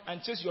tongue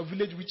and chase your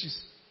village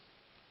witches,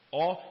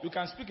 or you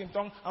can speak in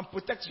tongue and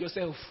protect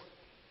yourself,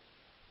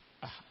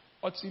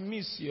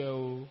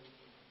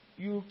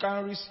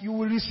 you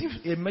will receive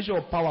a measure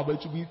of power, but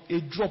it will be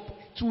a drop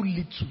too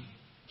little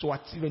to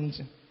achieve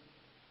anything.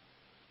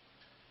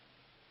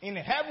 In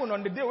heaven,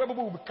 on the day where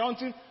people will be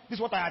counting, this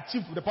is what I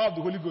achieved with the power of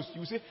the Holy Ghost. You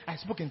will say, I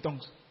spoke in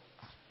tongues.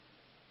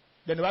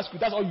 Then they ask you,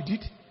 that's all you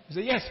did? You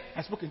say, yes,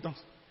 I spoke in tongues.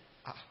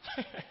 Ah.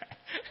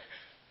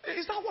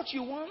 Is that what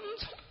you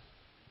want?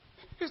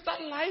 Is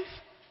that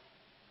life?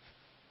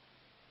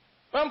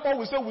 When Paul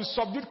will say we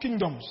subdued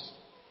kingdoms,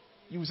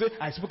 you will say,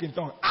 I spoke in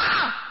tongues.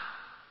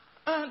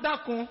 That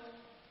cool.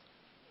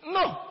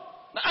 No,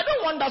 I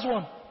don't want that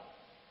one.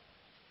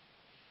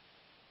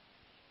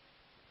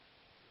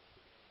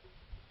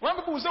 When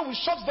people will say we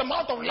shut the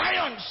mouth of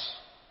lions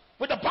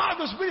with the power of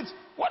the Spirit,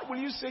 what will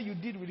you say you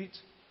did with it?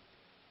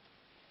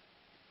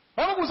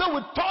 When people say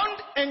we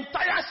turned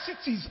entire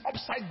cities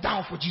upside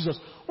down for Jesus,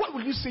 what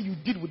will you say you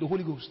did with the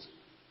Holy Ghost?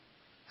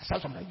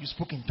 Aside from that, you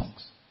spoke in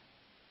tongues.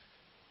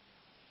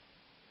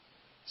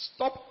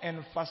 Stop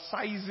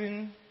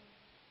emphasizing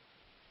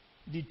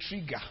the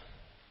trigger.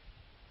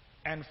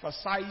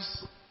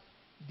 Emphasize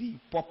the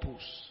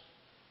purpose.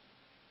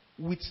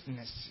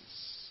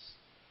 Witnesses.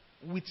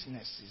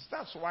 Witnesses.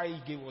 That's why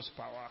he gave us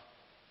power.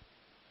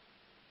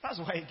 That's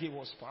why he gave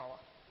us power.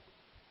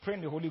 Pray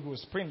in the Holy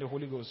Ghost. Pray in the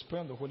Holy Ghost.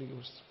 Pray in the Holy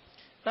Ghost.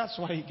 That's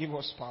why he gave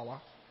us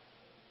power.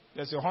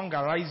 There's a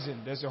hunger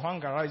rising. There's a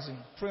hunger rising.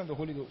 Pray in the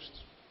Holy Ghost.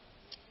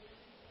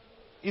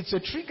 It's a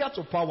trigger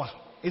to power.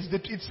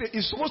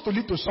 It's supposed to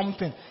lead to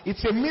something.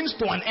 It's a means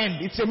to an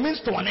end. It's a means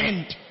to an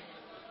end.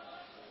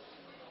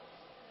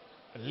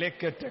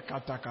 Lekete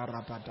kataka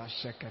rabada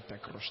shekete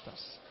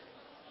krostas.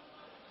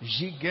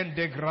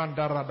 Jigende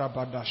granda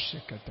radabada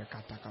shekete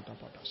katakata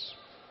badas.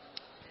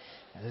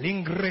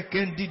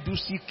 Lingrekendi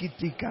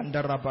dusikiti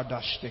kanda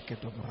rabada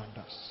shekete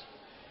brandas.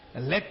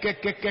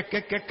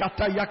 Lekekekekeke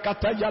kataya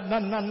kataya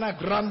nanana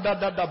granda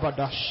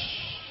dadabadas.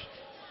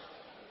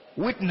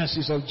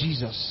 Witnesses of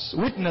Jesus.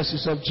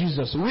 Witnesses of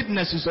Jesus.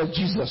 Witnesses of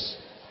Jesus.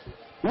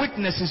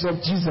 Witnesses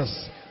of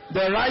Jesus.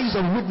 The rise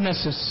of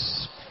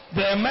witnesses.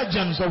 The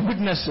emergence of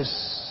witnesses.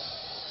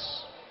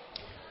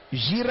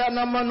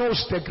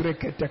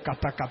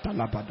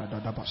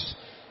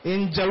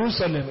 In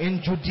Jerusalem,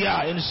 in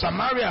Judea, in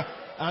Samaria,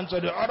 and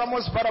to the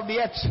uttermost part of the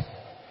earth.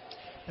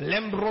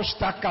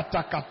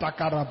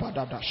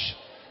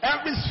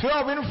 Every sphere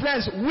of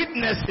influence,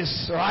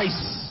 witnesses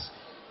rise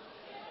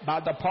by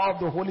the power of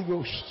the Holy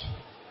Ghost.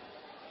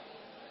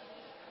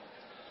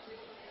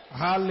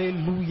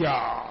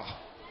 Hallelujah.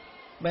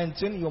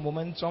 Maintain your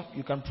momentum.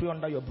 You can pray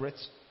under your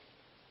breath.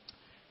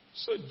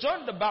 So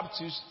John the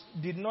Baptist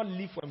did not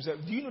live for himself.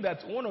 Do you know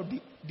that one of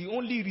the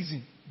only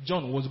reason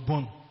John was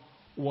born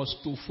was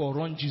to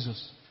forerun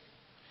Jesus?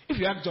 If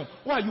you ask John,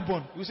 why are you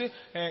born? You say,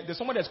 there's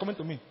somebody that's coming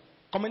to me.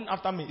 Coming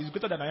after me is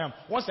greater than I am.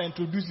 Once I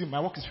introduce him, my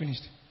work is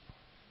finished.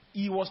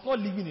 He was not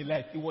living a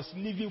life. He was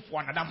living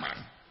for another man.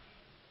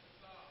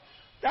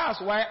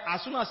 That's why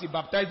as soon as he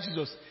baptized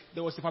Jesus,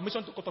 there was a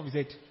permission to cut off his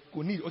head.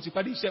 That's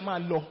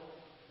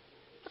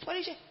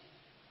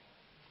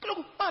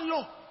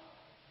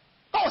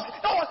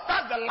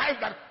the life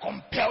that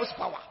compels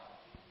power.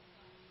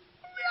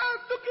 We are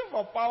looking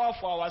for power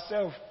for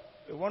ourselves.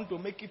 We want to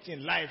make it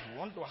in life. We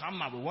want to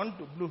hammer. We want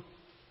to blow.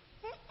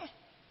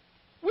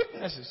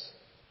 Witnesses.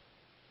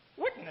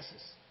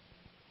 Witnesses.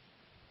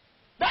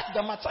 That's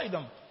the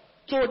martyrdom.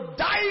 To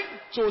die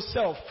to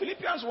self.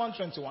 Philippians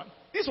 1:21.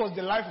 This was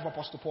the life of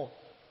Apostle Paul.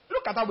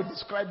 Look at how we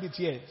described it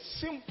here.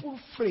 Simple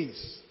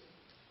phrase.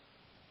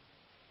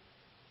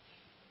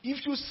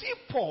 If you see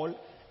Paul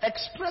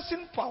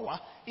expressing power,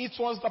 it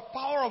was the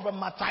power of a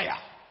martyr.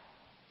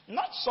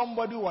 Not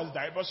somebody who has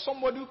died, but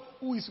somebody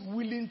who is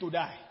willing to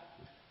die.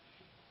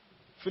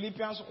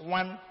 Philippians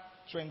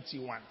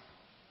 1:21.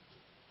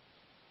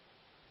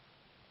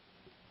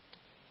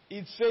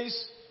 It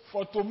says,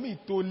 for to me,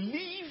 to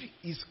live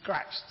is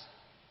Christ.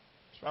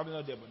 It's probably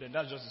not there, but then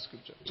that's just the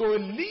scripture. To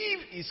live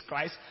is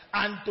Christ,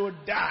 and to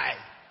die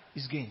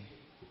is gain.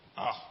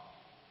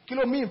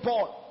 Kilo me,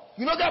 Paul.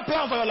 You know that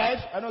plan for your life?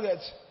 I know that.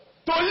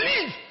 To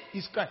live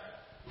is Christ.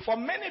 For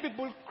many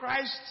people,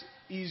 Christ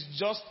is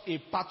just a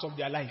part of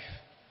their life.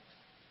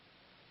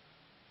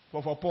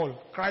 But for Paul,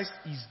 Christ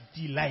is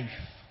the life.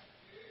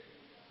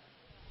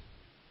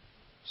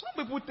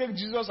 Some people take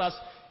Jesus as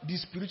the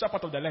spiritual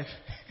part of their life.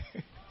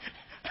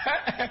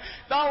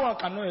 That one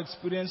cannot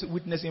experience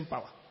witnessing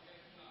power.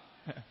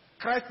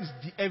 Christ is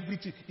the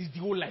everything, is the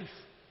whole life.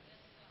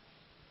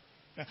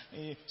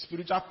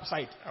 Spiritual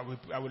side,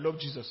 I will love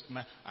Jesus.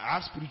 I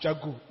have spiritual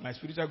goal. My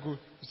spiritual goal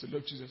is to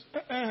love Jesus.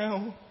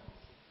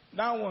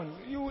 That one,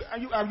 you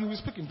will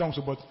speak in tongues,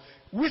 but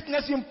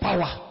witnessing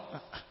power,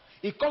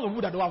 it comes from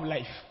people that don't have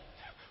life.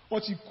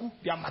 But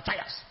they are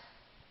martyrs.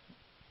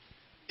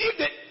 If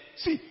they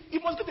see,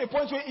 it must get to a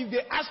point where if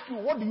they ask you,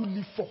 what do you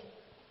live for?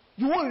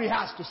 You won't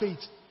rehearse to say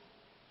it.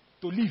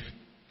 To live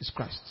is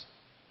Christ.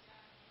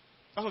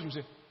 That's what you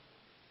say.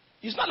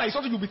 It's not like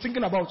something you'll be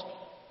thinking about.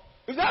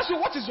 If they ask you,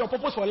 what is your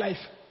purpose for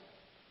life?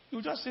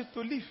 You just say,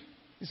 to live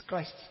is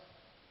Christ.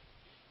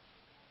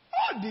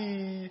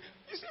 You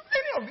see,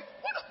 any of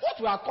what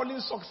we are calling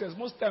success,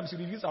 most times it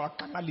reveals our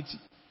carnality.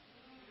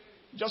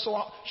 Just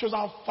shows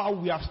how far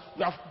we have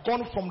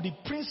gone from the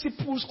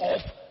principles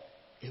of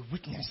a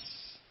witness.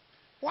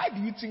 Why do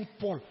you think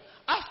Paul,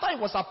 after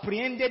he was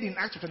apprehended in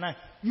Acts chapter 9,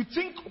 you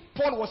think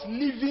Paul was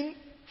living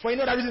for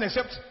any other reason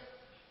except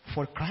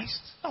for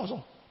Christ? That was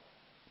all.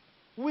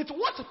 With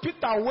what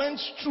Peter went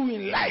through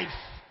in life,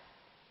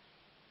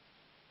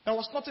 there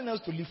was nothing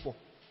else to live for.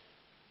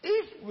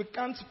 If we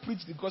can't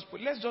preach the gospel,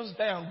 let's just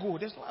die and go.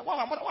 There's no,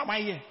 why am I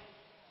here?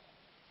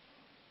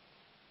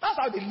 That's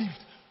how they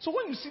lived. So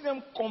when you see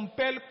them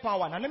compel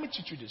power, now let me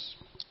teach you this.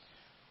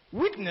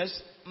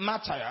 Witness,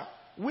 martyr.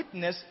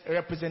 Witness,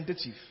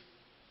 representative.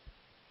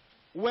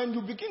 When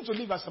you begin to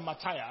live as a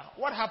martyr,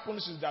 what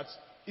happens is that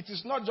it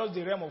is not just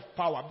the realm of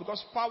power,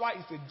 because power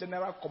is a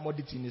general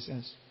commodity in a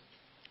sense.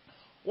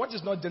 What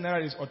is not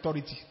general is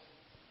authority.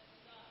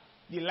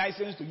 The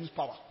license to use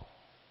power.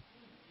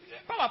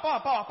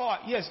 Power.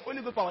 Yes,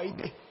 only good power.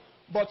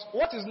 But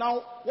what is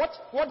now,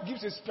 what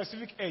gives a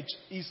specific edge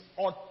is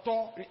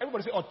authority.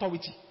 Everybody say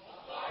authority.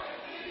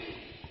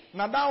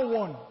 Now that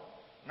one,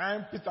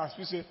 9 Peter,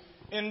 we say,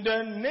 in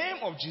the name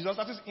of Jesus,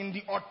 that is in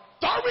the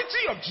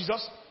authority of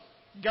Jesus,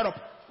 get up,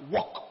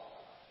 walk.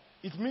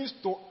 It means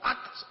to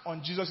act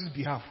on Jesus'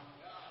 behalf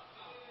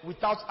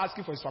without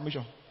asking for his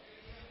permission.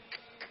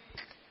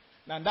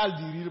 Now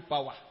that's the real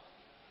power.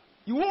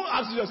 You won't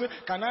ask Jesus,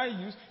 can I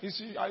use?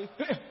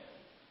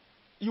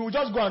 You will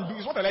just go and do.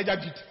 It's what Elijah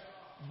did.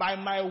 By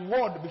my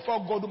word,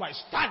 before God do my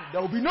stand,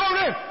 there will be no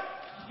rain.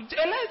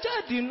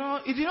 Elijah did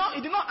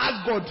not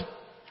ask God.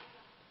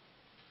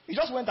 He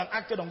just went and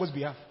acted on God's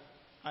behalf.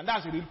 And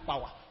that's the real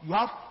power. You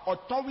have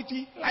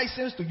authority,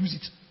 license to use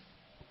it.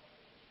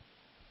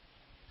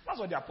 That's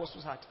what the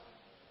apostles had.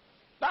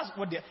 That's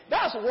what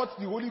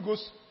the Holy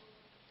Ghost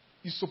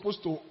is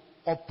supposed to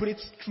operate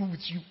through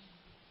with you.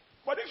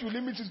 But if you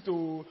limit it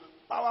to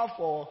power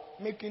for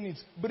making it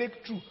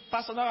breakthrough,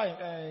 personal,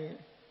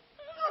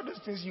 all those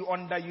things, you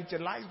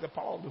underutilize the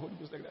power of the Holy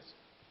Ghost like that.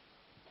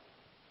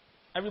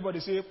 Everybody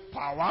say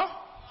power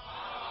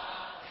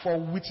for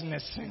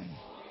witnessing.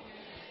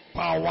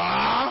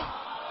 Power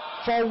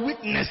for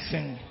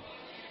witnessing.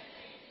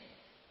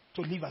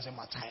 To live as a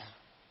martyr.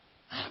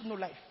 I have no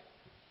life.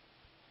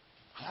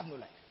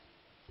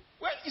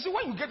 Well, you see,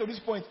 when you get to this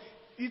point,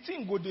 you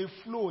think go they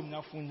flow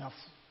nafu. You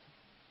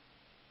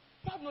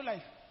have no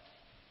life.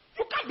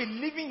 You can't be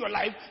living your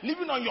life,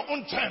 living on your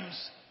own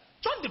terms.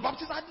 John the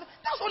Baptist,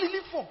 that's all he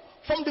lived for.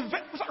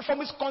 From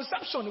his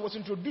conception, he was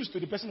introduced to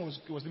the person he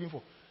was living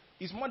for.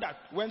 His mother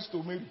went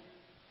to Mary.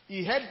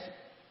 He held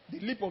the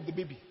lip of the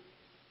baby.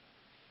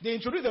 They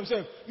introduced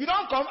themselves. You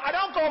don't come, I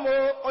don't come,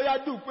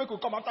 we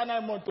could come after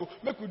 9 months to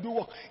make we do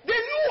work. They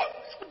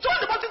knew John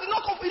the Baptist did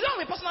not come. He didn't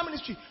have a personal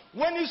ministry.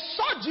 When he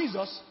saw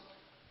Jesus,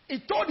 he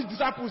told his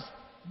disciples,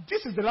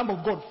 this is the Lamb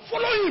of God.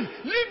 Follow him.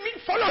 Leave me,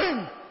 follow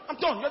him. I'm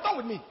done. You're done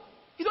with me.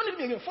 You don't need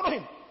me again. Follow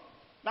him.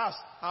 That's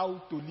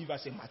how to live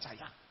as a martyr.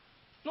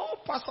 No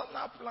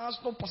personal plans,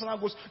 no personal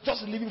goals.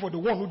 Just living for the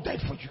one who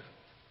died for you.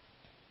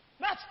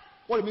 That's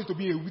what it means to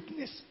be a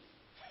witness.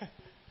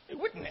 A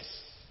witness.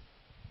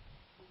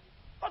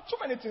 But too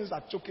many things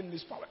are choking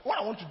this power. What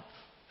I want to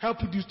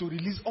help you do is to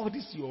release all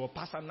this your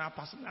personal,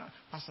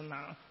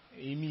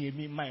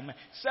 me, my.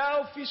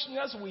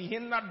 Selfishness will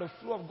hinder the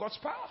flow of God's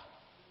power.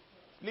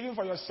 Living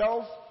for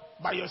yourself,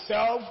 by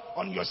yourself,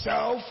 on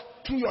yourself,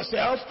 through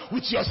yourself,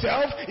 with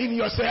yourself, in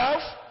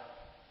yourself.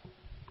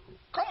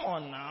 Come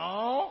on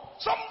now.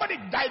 Somebody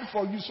died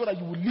for you so that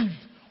you will live.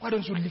 Why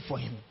don't you live for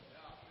him?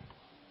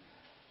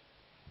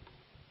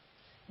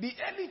 The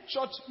early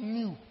church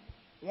knew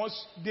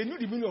the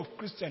meaning of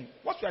Christian.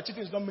 What we are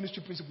teaching is not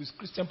ministry principles, it's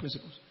Christian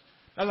principles.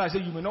 That's why I say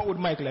you may not hold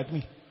mic like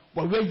me,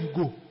 but where you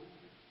go,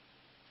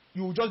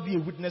 you will just be a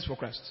witness for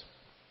Christ.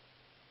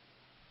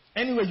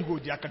 Anywhere you go,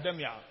 the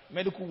academia,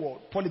 medical world,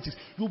 politics,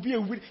 you'll be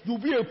a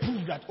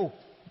proof that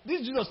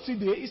this Jesus still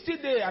there, he's still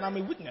there, and I'm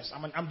a witness.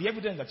 I'm the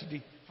evidence that he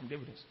did. I'm the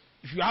evidence.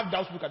 If you have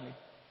doubts, look at me.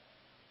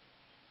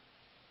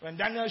 When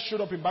Daniel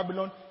showed up in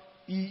Babylon,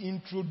 he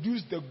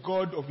introduced the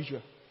God of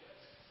Israel.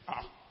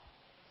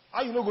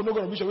 How you know God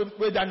of Israel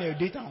where Daniel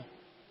did town?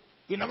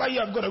 You never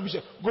hear of God of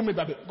Israel. Go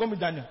meet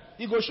Daniel.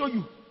 He go show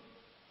you.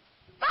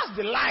 That's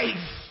the life.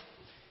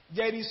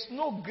 There is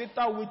no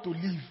greater way to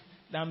live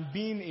than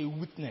being a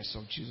witness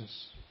of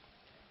Jesus.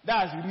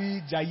 That's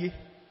really jaye.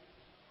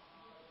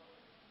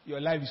 Your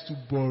life is too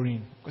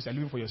boring because you're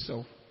living for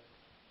yourself.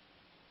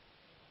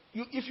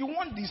 If you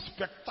want this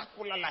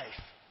spectacular life,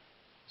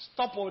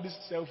 stop all this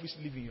selfish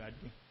living you are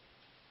doing.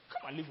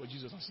 Come and live for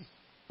Jesus and see.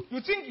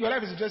 You think your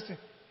life is interesting?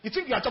 You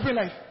think you are chopping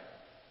life?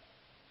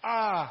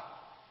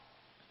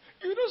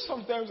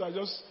 Sometimes I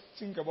just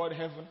think about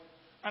heaven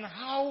and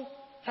how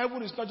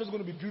heaven is not just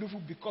going to be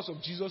beautiful because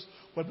of Jesus,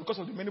 but because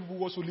of the many people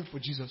who also live for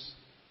Jesus.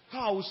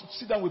 How I will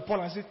sit down with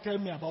Paul and say, tell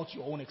me about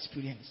your own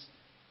experience.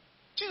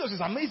 Jesus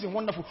is amazing,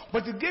 wonderful,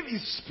 but he gave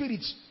his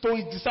spirit to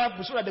his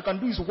disciples so that they can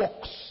do his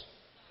works.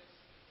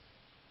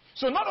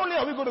 So not only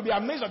are we going to be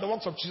amazed at the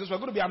works of Jesus, we're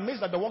going to be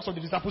amazed at the works of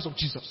the disciples of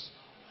Jesus.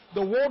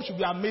 The world should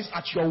be amazed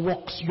at your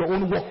works, your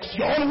own works,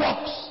 your own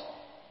works.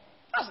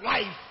 That's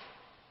life.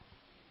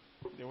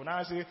 They will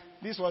now say,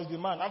 this was the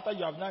man, after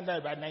you have now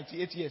died by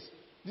 98 years,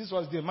 this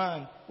was the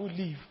man who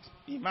lived,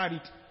 he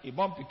married, he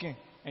born Peking,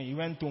 and he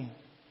went home.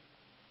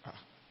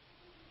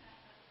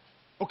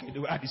 Okay, they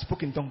will add, he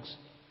spoke in tongues.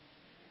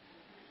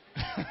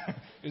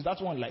 Is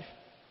that one life?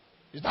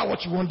 Is that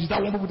what you want? Is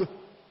that what people do?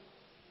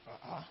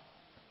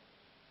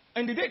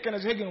 And the day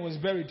Kenneth Hagin was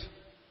buried,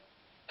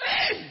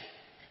 hey!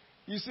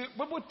 You see,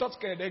 people thought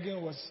Kenneth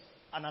Hagin was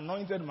an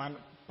anointed man,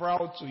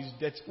 proud to his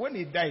death. When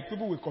he died,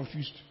 people were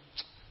confused.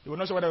 They were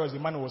not sure whether it was a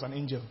man or was an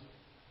angel.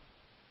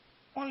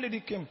 One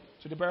lady came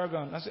to the burial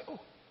ground and said, "Oh,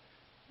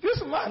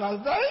 this man has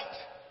died."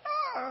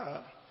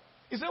 Ah.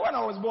 He said, "When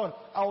I was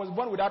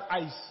born without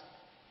eyes.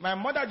 My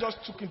mother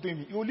just took into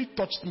me. He only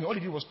touched me. All he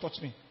did was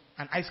touch me.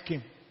 And eyes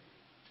came."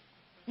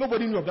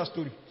 Nobody knew of that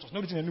story. It was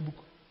not written in any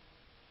book.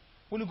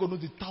 Only God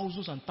knows the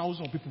thousands and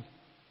thousands of people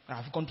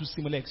that have gone through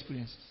similar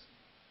experiences.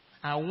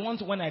 I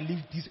want, when I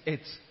leave this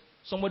earth,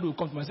 somebody will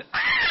come to me and say,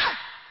 "Ah,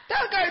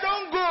 that guy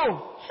don't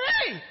go.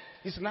 Hey,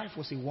 his life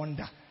was a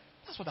wonder."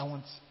 That's what I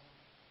want.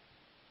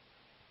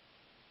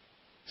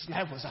 His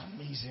life was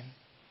amazing.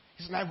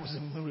 His life was a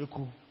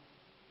miracle.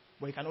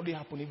 But it can only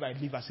happen if I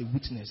live as a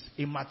witness,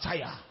 a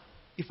martyr.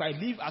 If I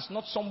live as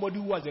not somebody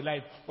who was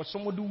alive, but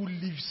somebody who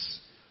lives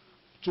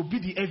to be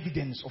the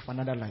evidence of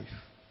another life.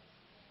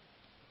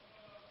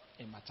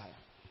 A martyr.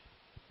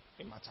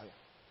 A martyr.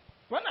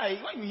 When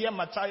you hear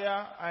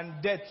martyr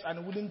and death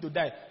and willing to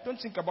die, don't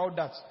think about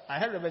that. I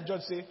heard Reverend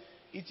George say,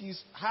 it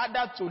is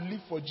harder to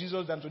live for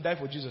Jesus than to die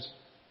for Jesus.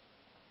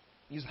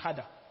 It's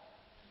harder.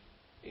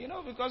 You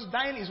know, because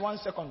dying is 1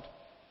 second.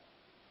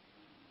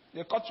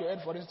 They cut your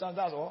head, for instance,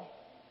 that's all.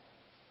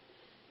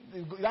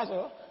 That's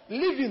all.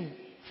 Living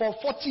for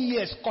 40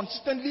 years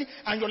consistently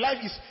and your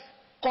life is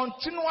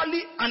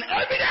continually an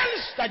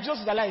evidence that Jesus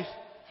is alive.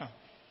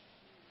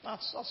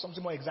 That's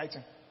something more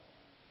exciting.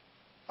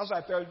 That's why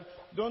I tell you,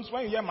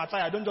 when you hear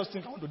martyr, don't just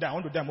think, I want to die.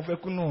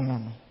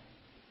 No.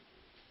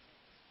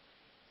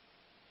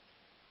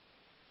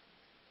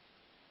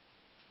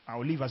 I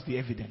will live as the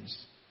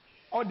evidence.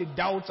 All the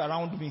doubts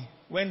around me,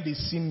 when they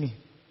see me,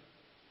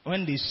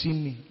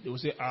 they will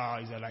say, he's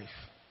alive.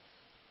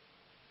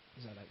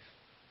 He's alive.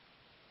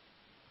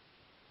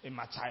 A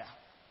martyr,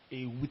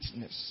 a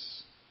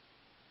witness.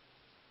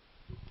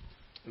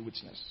 A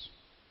witness.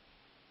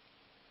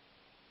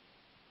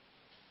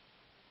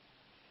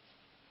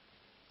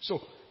 So,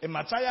 a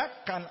martyr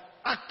can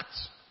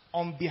act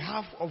on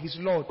behalf of his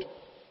Lord.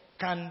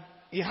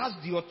 He has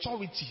the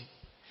authority.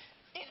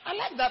 I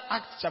like that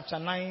Acts chapter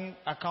 9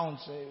 account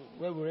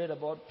where we read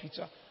about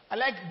Peter. I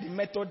like the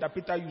method that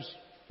Peter used.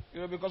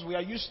 Because we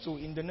are used to,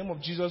 in the name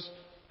of Jesus,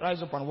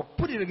 rise up and walk.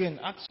 Put it again,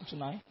 Acts chapter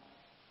 9.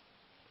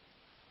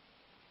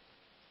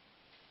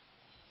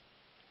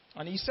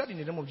 And he said in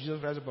the name of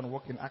Jesus, rise up and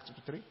walk in Acts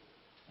chapter 3.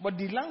 But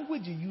the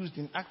language he used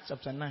in Acts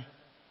chapter 9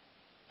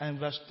 and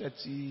verse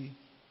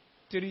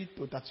 33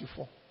 to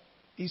 34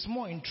 is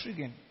more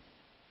intriguing.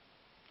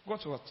 Go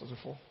to verse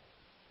 34.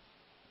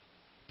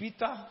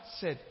 Peter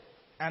said,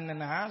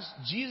 Ananias,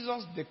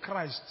 Jesus the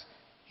Christ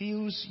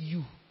heals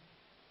you.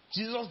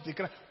 Jesus the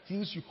Christ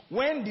heals you.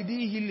 When did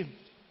he heal him?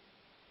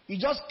 He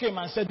just came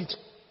and said it.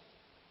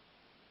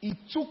 He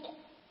took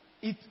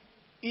it.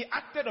 He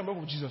acted on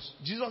behalf of Jesus.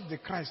 Jesus the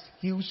Christ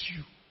heals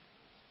you.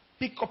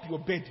 Pick up your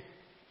bed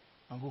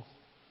and go.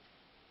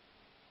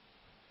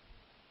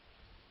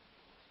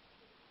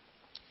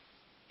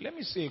 Let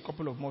me say a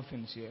couple of more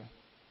things here.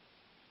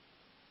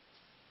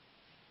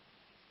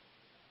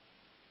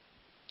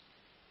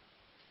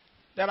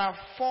 There are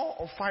 4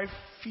 or 5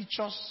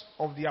 features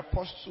of the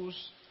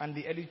apostles and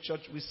the early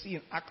church we see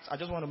in Acts. I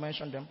just want to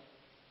mention them.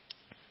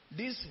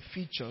 These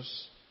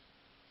features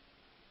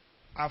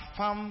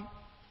affirm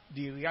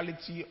the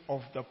reality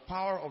of the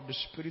power of the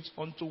Spirit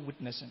unto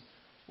witnessing.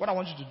 What I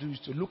want you to do is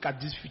to look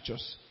at these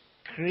features,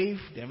 crave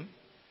them.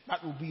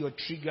 That will be your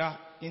trigger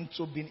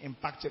into being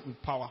impacted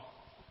with power.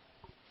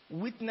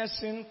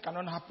 Witnessing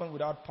cannot happen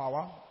without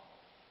power.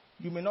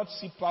 You may not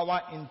see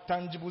power in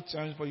tangible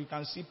terms, but you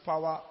can see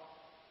power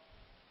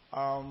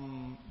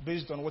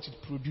based on what it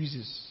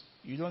produces.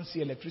 You don't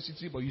see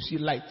electricity, but you see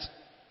light.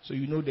 So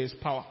you know there's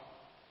power.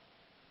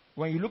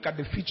 When you look at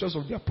the features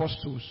of the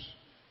apostles,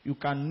 you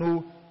can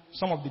know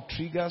some of the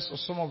triggers or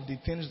some of the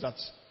things that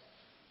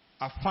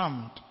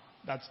affirmed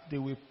that they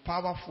were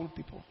powerful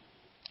people.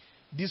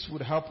 This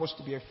would help us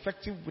to be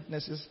effective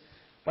witnesses.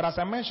 But as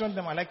I mentioned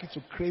them, I like you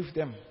to crave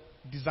them,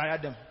 desire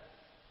them,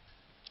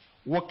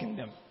 walk in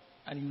them,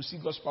 and you see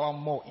God's power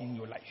more in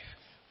your life.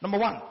 Number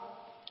 1,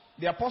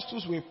 the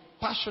apostles were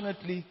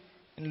passionately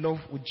in love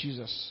with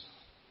Jesus.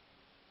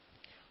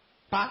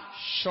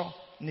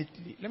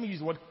 Passionately. Let me use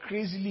the word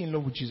crazily in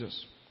love with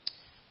Jesus.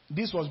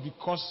 This was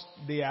because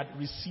they had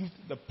received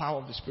the power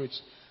of the Spirit.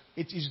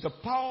 It is the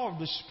power of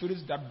the Spirit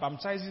that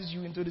baptizes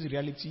you into this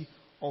reality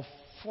of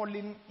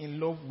falling in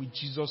love with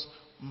Jesus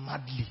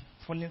madly.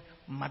 Falling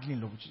madly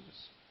in love with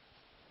Jesus.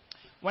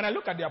 When I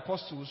look at the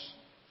apostles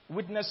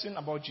witnessing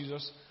about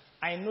Jesus,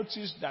 I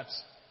noticed that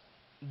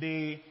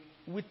they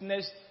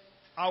witnessed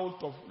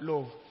out of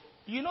love.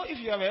 You know, if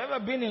you have ever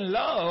been in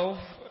love,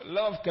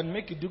 love can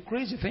make you do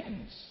crazy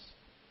things.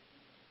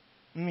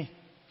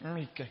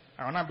 Okay.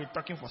 I will not be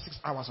talking for 6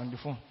 hours on the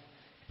phone.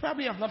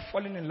 Probably have not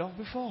fallen in love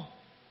before.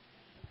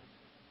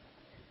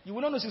 You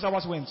will not know 6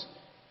 hours went.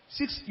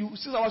 6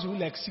 hours will be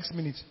like 6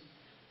 minutes.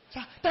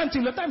 Time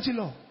till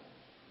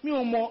me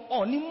or more.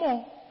 Oh, need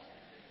more.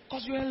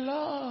 Because you're in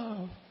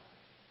love.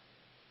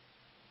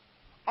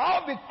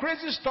 All the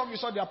crazy stuff you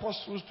saw the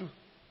apostles do.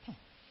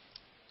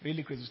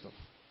 Really crazy stuff.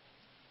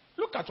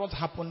 Look at what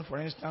happened, for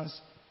instance,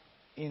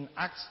 in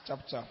Acts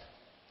chapter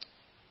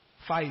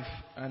 5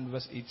 and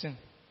verse 18.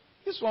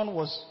 This one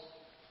was,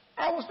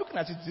 I was looking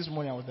at it this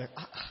morning, I was like,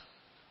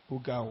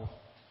 Ugao.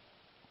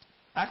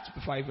 Acts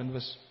 5 and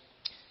verse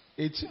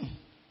 18.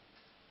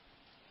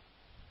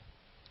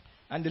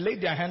 And they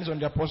laid their hands on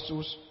the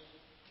apostles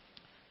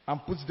and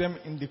put them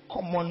in the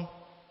common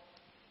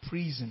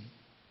prison.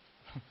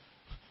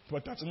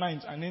 But at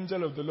night, an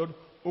angel of the Lord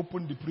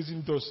opened the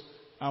prison doors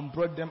and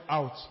brought them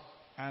out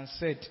and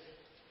said,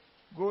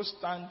 go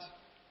stand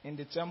in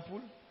the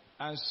temple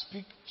and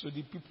speak to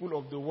the people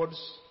of the words,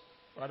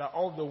 rather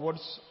all the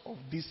words of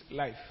this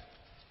life.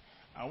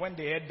 And when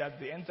they heard that,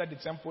 they entered the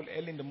temple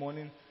early in the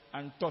morning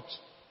and taught.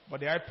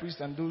 But the high priest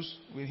and those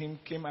with him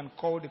came and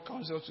called the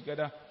council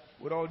together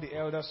with all the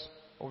elders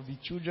of the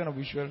children of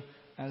Israel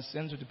and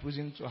sent to the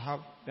prison to have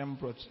them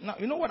brought. Now,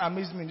 you know what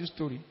amazed me in this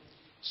story?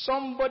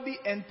 Somebody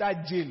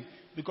entered jail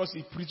because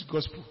he preached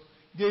gospel.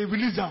 They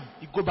release him.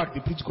 He go back, they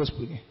preach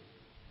gospel again.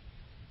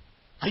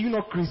 Are you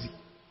not crazy?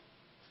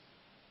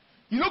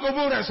 You don't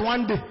go rest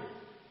one day.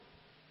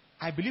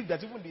 I believe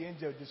that even the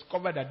angel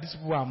discovered that these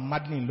people are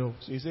madly in love.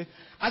 So he said,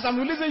 as I'm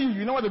releasing you,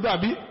 you know what to do,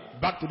 Abi?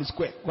 Back to the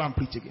square. Go and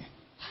preach again.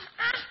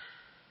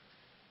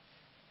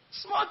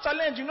 Small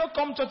challenge, you know,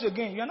 come church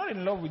again. You are not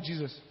in love with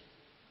Jesus.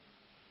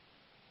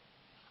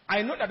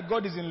 I know that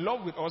God is in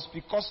love with us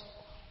because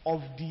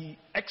of the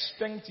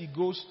extent He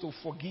goes to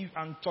forgive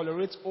and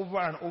tolerate over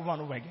and over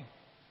and over again.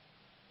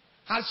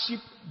 Hardship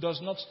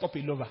does not stop a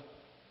lover.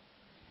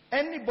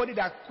 Anybody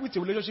that quit a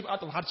relationship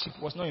out of hardship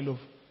was not in love.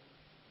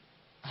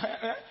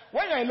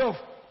 When you're in love,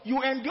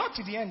 you endure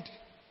to the end.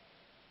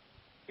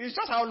 It's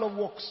just how love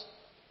works.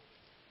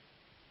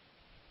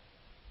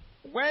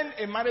 When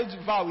a marriage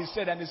vow is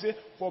said and they say,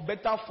 for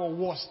better, for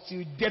worse,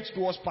 till death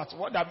do us part,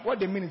 what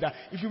they mean is that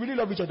if you really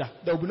love each other,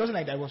 there will be nothing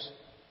like divorce.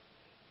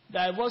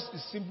 Divorce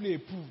is simply a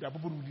proof that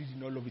people really did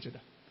not love each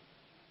other.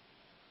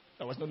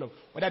 There was no love.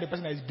 Whether the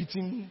person that is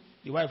beating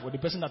the wife or the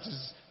person that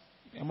is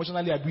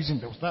emotionally abusing,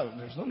 there was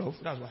no love.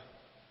 That's why.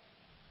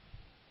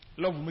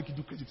 Love will make you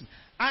do crazy things.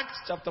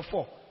 Acts chapter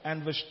 4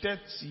 and verse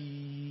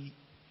 30.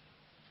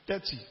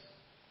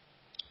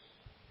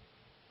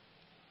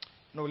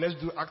 No, let's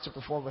do Acts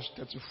chapter 4 verse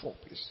 34,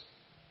 please.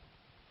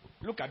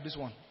 Look at this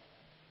one.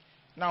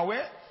 Now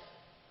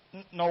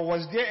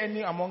was there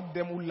any among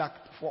them who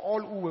lacked? For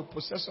all who were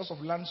possessors of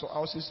lands or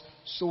houses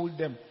sold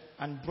them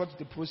and brought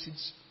the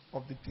proceeds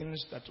of the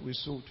things that were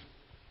sold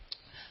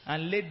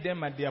and laid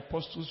them at the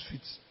apostles'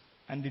 feet,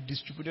 and they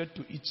distributed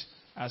to each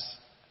as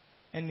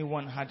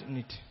anyone had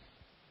need.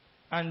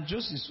 And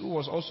Joseph, who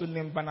was also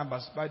named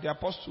Barnabas by the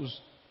apostles,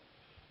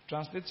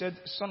 translated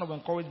son of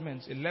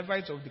encouragement, a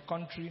Levite of the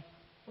country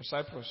of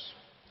Cyprus,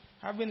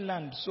 having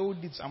land,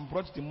 sold it and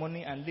brought the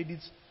money and laid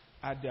it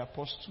at the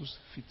apostles'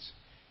 feet.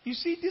 You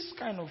see, this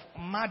kind of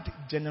mad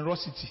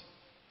generosity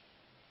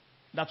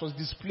that was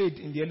displayed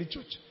in the early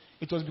church,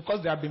 it was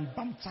because they had been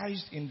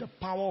baptized in the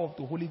power of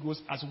the Holy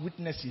Ghost as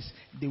witnesses.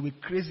 They were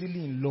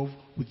crazily in love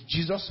with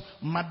Jesus,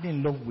 madly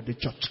in love with the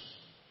church.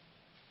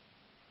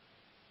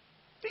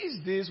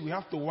 These days, we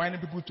have to whine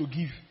people to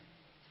give.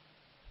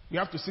 We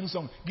have to sing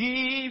song.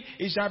 Give,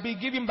 it shall be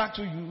given back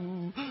to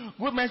you.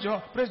 Good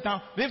measure, press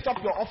down, lift up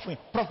your offering,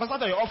 prophesy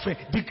to your offering,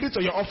 decree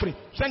to your offering,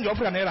 send your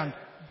offering an errand.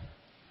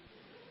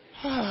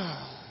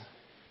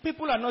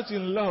 People are not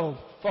in love.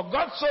 For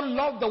God so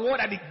loved the world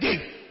that He gave.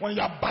 When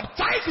you are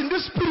baptized in the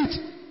Spirit,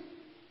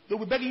 they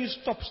will be begging you,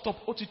 stop.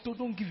 Otito,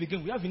 don't give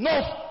again. We have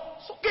enough.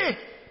 It's okay.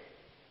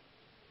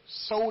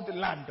 Sold the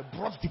land,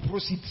 brought the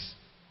proceeds.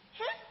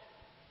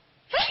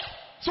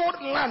 Sold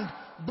land,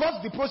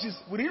 brought the proceeds.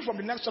 We read from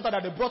the next chapter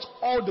that they brought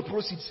all the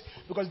proceeds.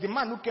 Because the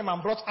man who came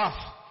and brought half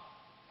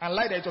and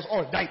lied that it was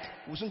all died.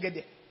 We'll soon get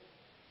there.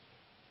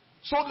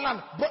 Sold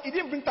land, he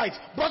didn't bring tithes,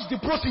 brought the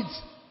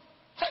proceeds.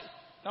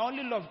 Now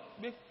only love.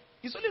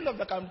 It's only love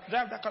that can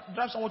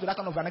drive someone to that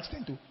kind of an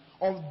extent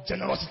of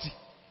generosity.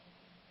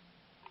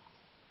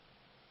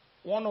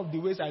 One of the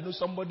ways I know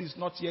somebody is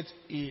not yet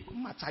a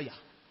martyr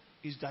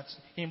is that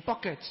in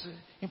pockets,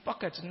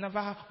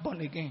 never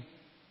born again.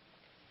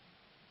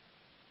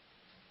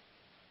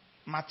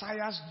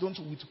 Martyrs don't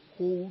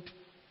withhold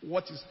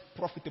what is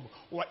profitable.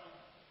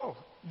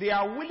 They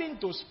are willing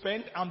to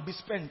spend and be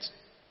spent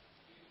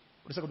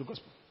for the sake of the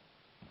gospel.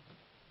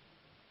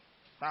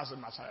 That's a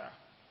martyr.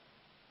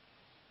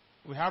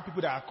 We have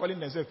people that are calling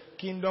themselves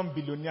kingdom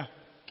billionaire.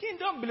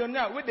 Kingdom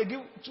billionaire, where they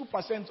give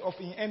 2% of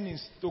in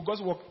earnings to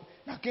God's work.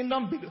 Now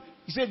kingdom billionaire.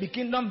 He said the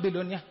kingdom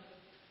billionaire.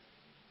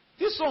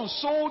 This one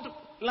sold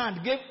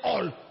land, gave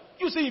all.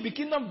 You say you be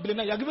kingdom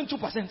billionaire, you are giving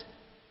 2%.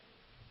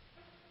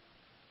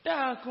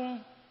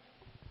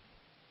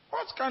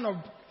 What kind of,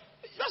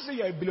 just say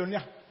you are a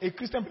billionaire, a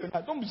Christian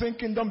billionaire. Don't be saying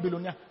kingdom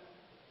billionaire.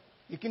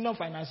 A kingdom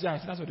financier,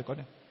 that's what they call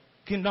them.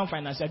 Kingdom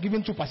financier,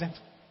 giving 2%. Do you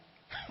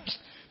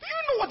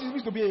know what it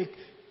means to be a...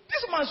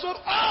 This man sold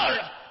all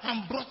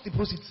and brought the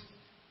proceeds.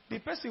 The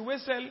person will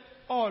sell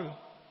all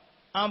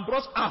and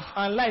brought half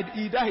and lied.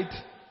 He died.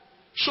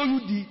 show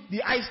you the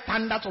high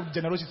standards of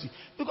generosity.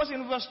 Because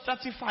in verse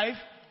 35,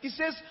 it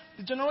says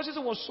the generosity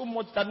was so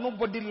much that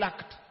nobody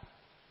lacked.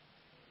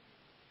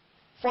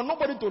 For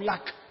nobody to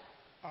lack,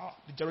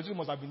 the generosity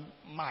must have been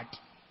mad.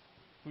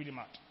 Really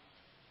mad.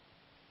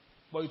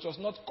 But it was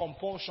not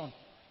compulsion.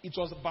 It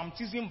was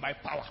baptism by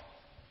power.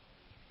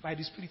 By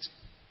the Spirit.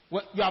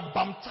 When you are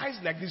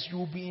baptized like this, you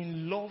will be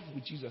in love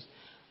with Jesus.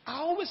 I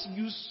always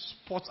use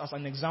sports as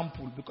an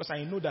example because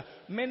I know that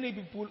many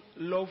people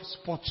love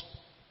sports.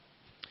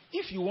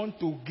 If you want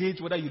to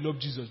gauge whether you love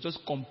Jesus, just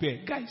compare.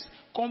 Guys,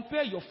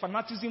 compare your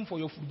fanaticism for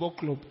your football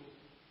club.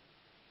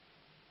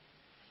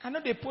 I know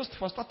they post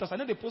for status.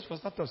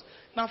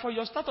 Now for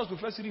your status, we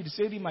first read,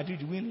 say Real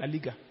Madrid win La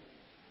Liga.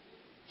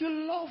 You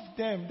love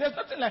them. There's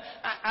nothing like,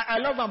 I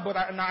love them, but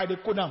now I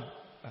code them.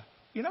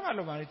 You never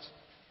love them.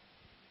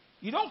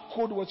 You don't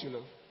code what you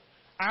love.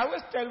 I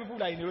always tell people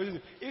that in the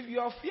relationship, if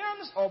your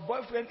fiance or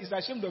boyfriend is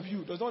ashamed of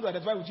you, does not want to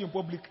identify with you in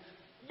public,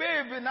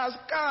 baby, now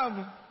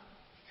scam.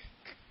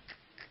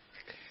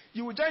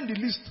 You will join the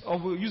list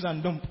of use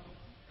and dump.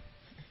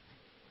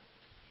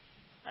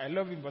 I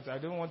love him, but I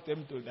don't want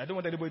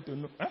anybody to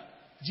know. Huh?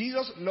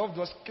 Jesus loved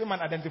us, came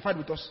and identified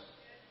with us.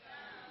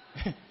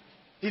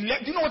 He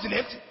left. Do you know what he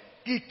left?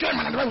 He came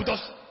and identified with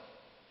us.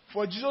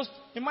 For Jesus,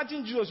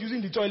 imagine Jesus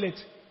using the toilet.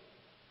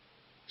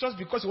 Just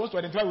because he wants to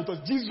identify with us.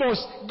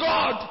 Jesus,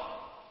 God,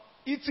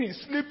 eating,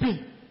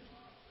 sleeping.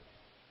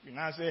 You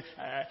now say,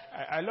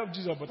 I love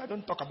Jesus, but I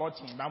don't talk about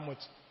him that much.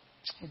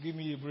 Give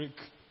me a break.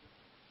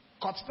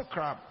 Cut the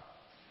crap.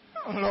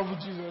 I love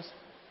Jesus.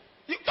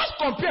 You just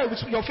compare with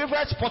your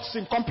favorite sports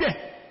team. Compare.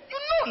 You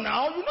know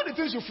now. You know the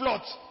things you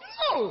flout.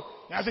 You know.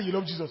 I say you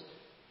love Jesus.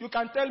 You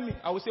can tell me.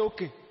 I will say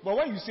okay. But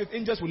when you say it,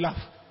 angels will laugh.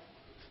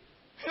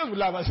 Angels will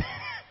laugh. I say,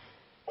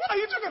 what are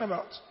you talking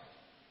about?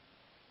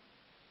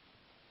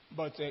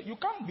 But you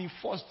can't be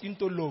forced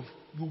into love.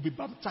 You will be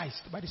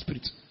baptized by the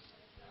Spirit.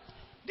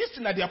 This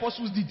thing that the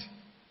apostles did.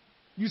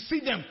 You see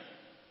them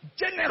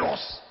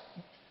generous.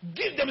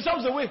 Give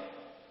themselves away.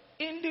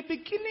 In the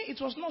beginning, it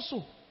was not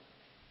so.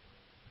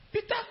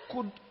 Peter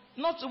could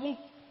not even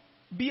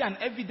be an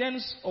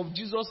evidence of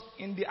Jesus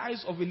in the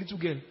eyes of a little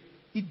girl.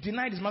 He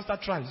denied his master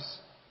thrice.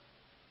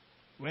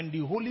 When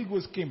the Holy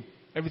Ghost came,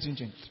 everything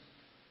changed.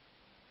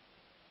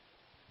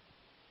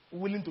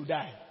 Willing to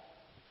die.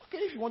 Okay,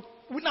 if you want.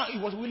 Now he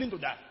was willing to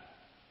die.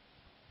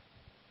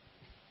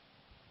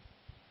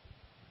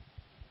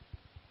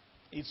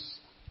 It's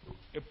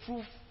a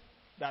proof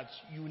that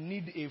you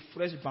need a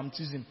fresh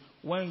baptism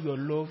when your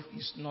love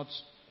is not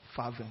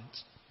fervent.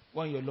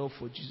 When your love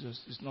for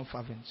Jesus is not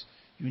fervent,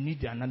 you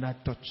need another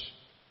touch.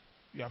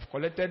 You have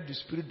collected the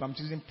Spirit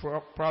baptism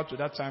prior to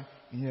that time,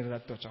 you need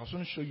another touch. I'll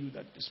soon show you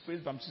that the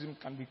Spirit baptism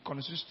can be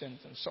consistent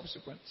and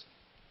subsequent.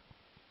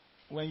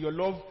 When your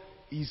love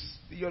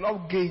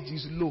gauge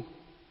is low,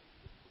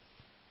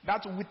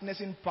 that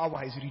witnessing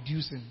power is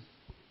reducing.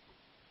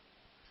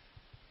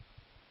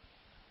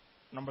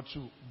 Number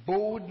 2,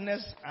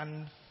 boldness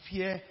and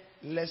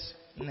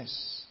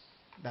fearlessness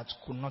that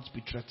could not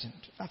be threatened.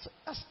 That's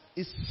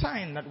a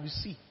sign that we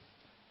see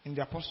in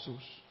the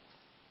apostles.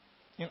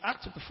 In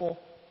Acts chapter 4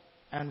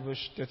 and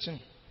verse 13.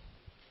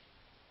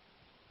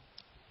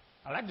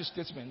 I like the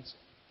statement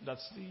that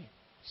the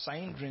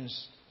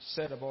Sanhedrins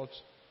said about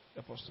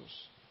the apostles.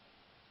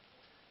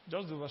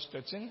 Just the verse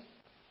 13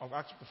 of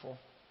Acts chapter 4.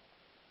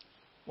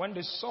 When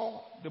they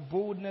saw the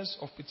boldness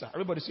of Peter,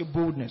 everybody say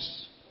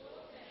boldness.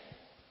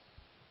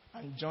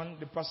 And John,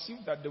 they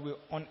perceived that they were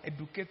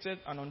uneducated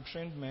and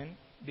untrained men.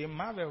 They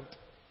marveled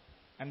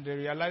and they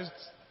realized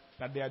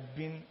that they had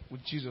been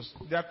with Jesus.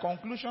 Their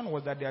conclusion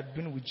was that they had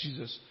been with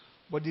Jesus.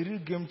 But the real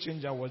game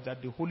changer was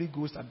that the Holy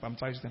Ghost had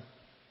baptized them.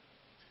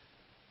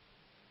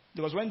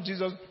 Because when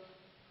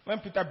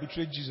Peter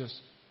betrayed Jesus,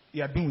 he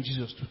had been with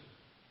Jesus too.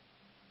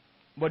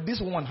 But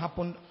this one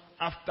happened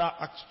after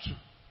Acts 2.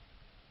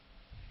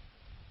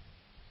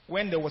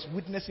 When there was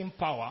witnessing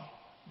power,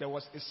 there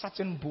was a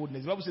certain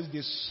boldness. The Bible says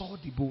they saw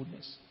the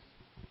boldness.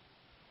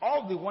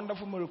 All the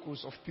wonderful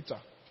miracles of Peter,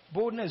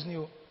 boldness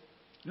knew.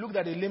 Looked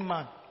at a lame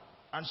man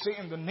and say,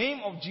 in the name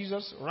of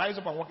Jesus, rise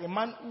up and walk. A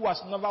man who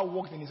has never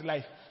walked in his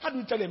life. How do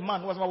you tell a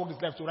man who has never walked in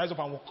his life to rise up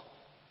and walk?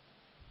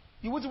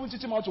 You won't even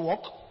teach him how to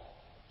walk.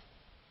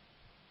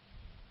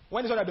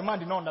 When he saw that the man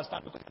did not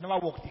understand because he never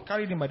walked, he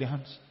carried him by the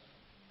hands.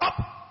 Up!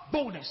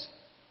 Boldness.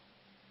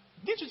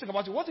 Didn't you think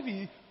about it? What if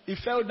he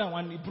fell down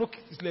and he broke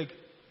his leg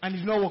and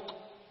he did not walk?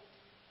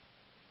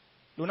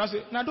 They will not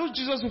say, now those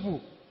Jesus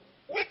people,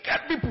 wicked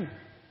people.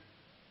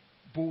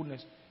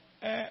 Boldness.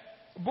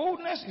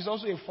 Boldness is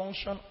also a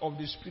function of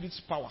the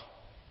Spirit's power.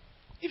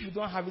 If you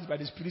don't have it by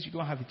the Spirit, you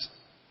don't have it.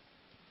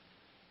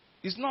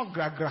 It's not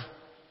gra-gra.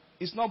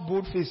 It's not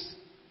bold face.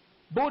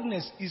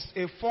 Boldness is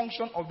a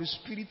function of the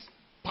Spirit's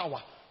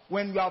power.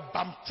 When you are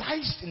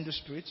baptized in the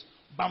Spirit,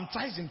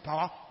 baptized in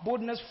power,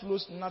 boldness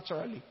flows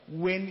naturally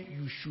when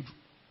you should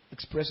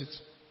express it.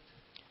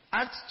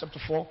 Acts chapter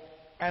 4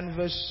 and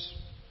verse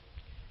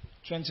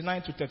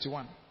 29 to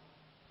 31.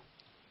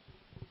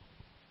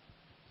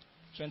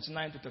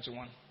 29 to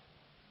 31.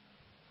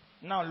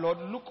 Now, Lord,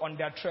 look on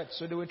their threats.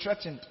 So they were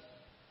threatened.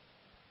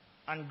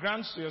 and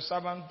grants to your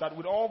servants that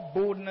with all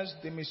boldness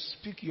they may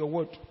speak your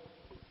word.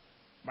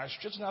 By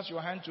stretching out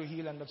your hand to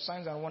heal, and that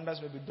signs and wonders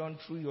may be done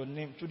through your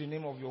name, through the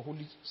name of your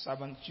holy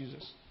servant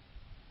Jesus.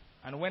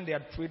 And when they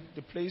had prayed,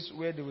 the place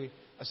where they were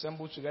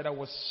assembled together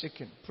was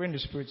shaken. Pray in the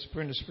Spirit,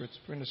 pray in the Spirit,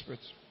 pray in the Spirit.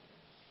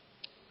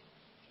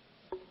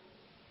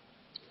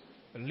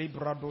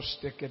 Librados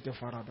tekete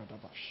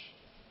faradadabash.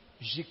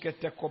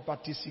 Jikete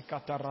kopatisi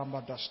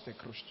kataramba daste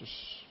Christus.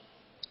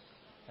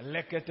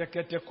 Lekete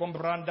kete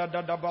kombranda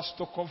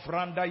dadabasto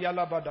kovranda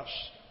yalabadash.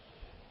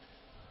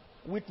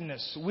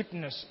 Witness,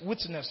 witness,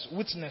 witness,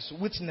 witness,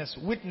 witness,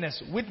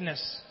 witness,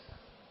 witness.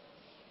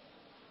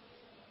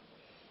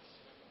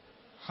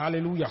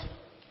 Hallelujah.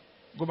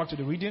 Go back to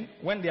the reading.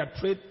 When they had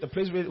prayed, the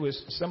place where they were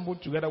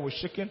assembled together was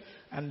shaken,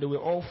 and they were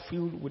all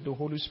filled with the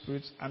Holy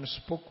Spirit and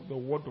spoke the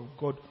word of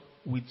God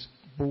with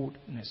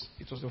boldness.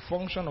 It was the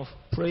function of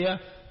prayer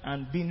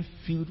and being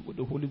filled with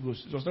the Holy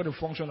Ghost. It was not a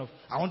function of,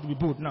 I want to be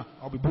bold now,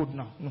 I'll be bold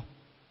now. No.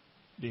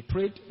 They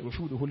prayed, they were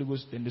filled with the Holy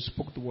Ghost, then they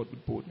spoke the word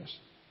with boldness.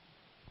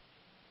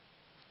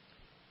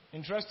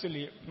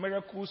 Interestingly,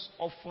 miracles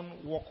often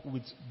work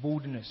with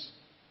boldness.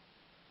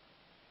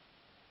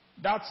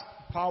 That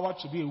power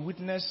to be a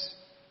witness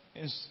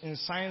in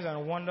signs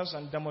and wonders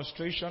and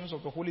demonstrations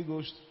of the Holy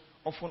Ghost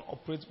often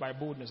operates by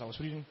boldness. I was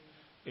reading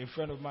a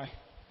friend of mine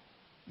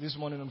this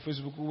morning on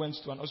Facebook who went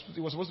to an hospital.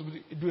 He was supposed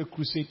to do a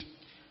crusade,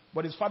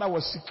 but his father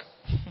was sick.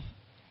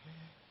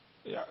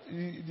 Yeah,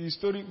 the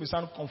story may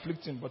sound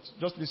conflicting, but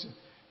just listen.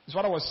 His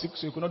father was sick,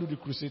 so he could not do the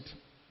crusade.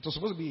 It was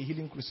supposed to be a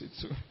healing crusade.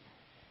 So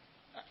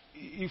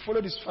he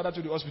followed his father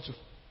to the hospital.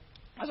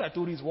 As I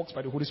told you, it works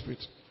by the Holy Spirit.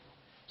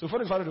 So he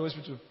followed his father to the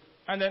hospital.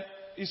 And then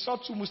he saw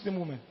two Muslim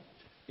women.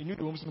 He knew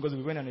they were Muslim because they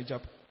were wearing an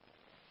hijab.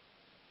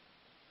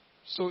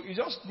 So he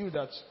just knew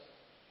that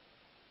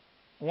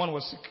one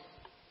was sick.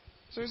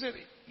 So he said,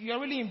 you are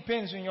really in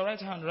pain in your right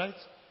hand, right?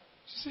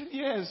 She said,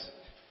 yes.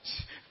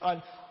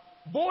 And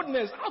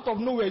boldness, out of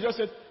nowhere, just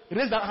said,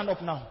 raise that hand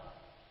up now.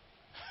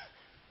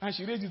 And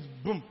she raised it,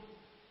 boom.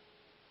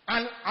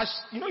 And as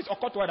you know, it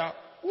occurred to her that,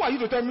 who are you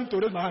to tell me to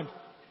raise my hand?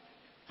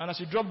 And as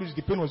she dropped it,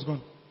 the pain was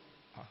gone.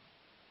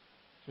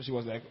 So she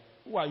was like,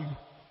 who are you?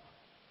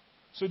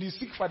 So the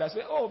sick father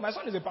said, oh, my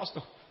son is a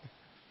pastor.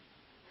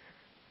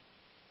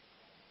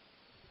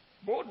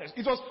 Boldness.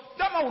 It was,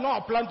 that man will not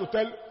have planned to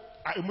tell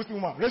a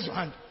Muslim woman, raise your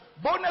hand.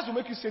 Boldness will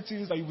make you say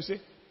things that you will say,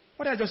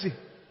 what did I just say?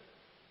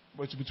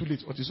 But it will be too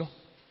late. What you saw?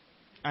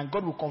 And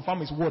God will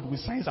confirm his word with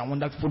signs and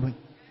wonders following.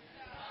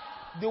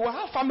 They will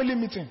have family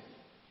meeting.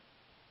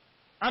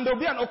 And there will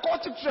be an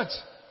occultic threat.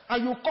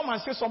 And you will come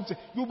and say something.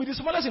 You will be the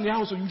smallest in the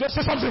house, so you just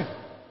say something.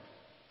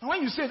 And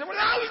when you say it, they will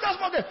say, you just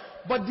small.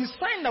 But the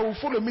sign that will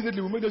follow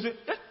immediately will make them say,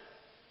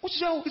 what you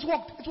say? It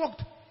worked. It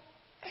worked.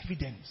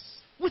 Evidence.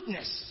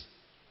 Witness.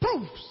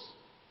 Proofs.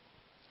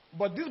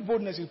 But this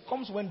boldness, it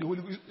comes when the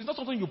Holy Ghost, it's not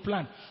something you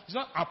plan. It's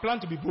not, I plan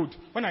to be bold.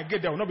 When I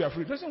get there, I will not be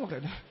afraid. It doesn't work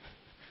like that.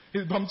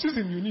 It's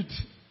baptism you need.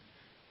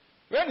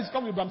 When it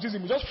comes to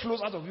baptism, it just flows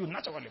out of you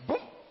naturally.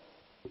 Boom.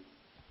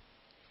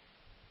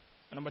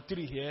 And number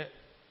 3 here,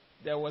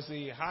 there was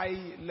a high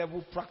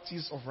level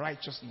practice of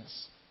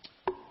righteousness.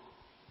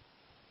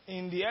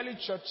 In the early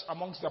church,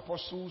 amongst the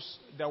apostles,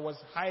 there was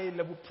high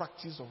level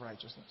practice of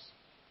righteousness.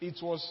 It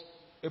was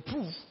a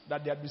proof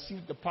that they had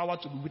received the power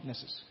to be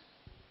witnesses.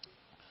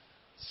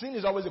 Sin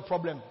is always a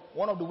problem.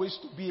 One of the ways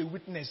to be a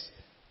witness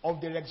of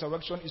the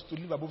resurrection is to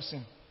live above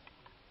sin.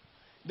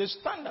 The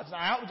standards,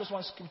 I have just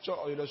one scripture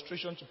or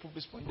illustration to prove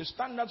this point. The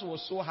standards were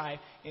so high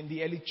in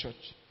the early church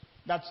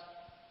that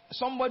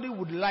somebody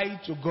would lie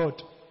to God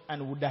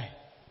and would die.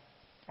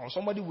 Or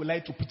somebody would lie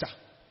to Peter.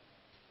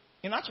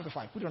 In Acts chapter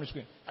 5, put it on the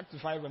screen. Acts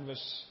 5 and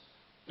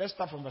let's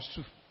start from verse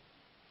 2.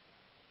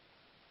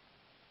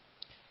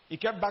 He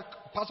kept back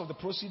part of the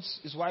proceeds,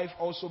 his wife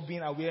also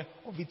being aware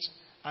of it,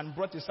 and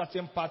brought a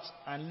certain part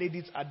and laid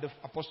it at the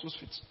apostles'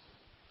 feet.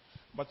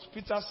 But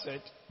Peter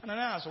said,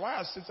 Ananias, why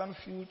has Satan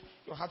filled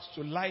your heart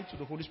to lie to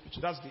the Holy Spirit?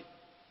 So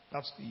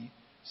that's the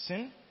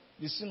sin.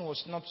 The sin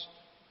was not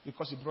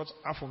because he brought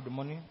half of the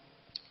money.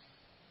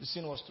 The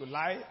sin was to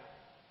lie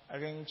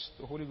against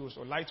the Holy Ghost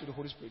or lie to the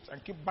Holy Spirit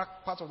and keep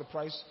back part of the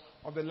price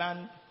of the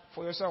land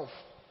for yourself.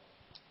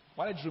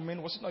 While it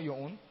remained, was it not your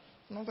own?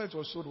 After it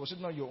was sold, was it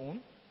not your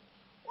own?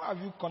 Why have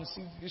you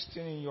conceived this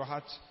thing in your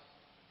heart?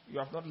 You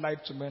have not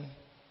lied to men,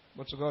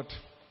 but to God.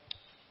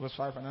 Verse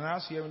 5. And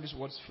Ananias, hearing these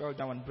words, fell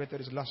down and breathed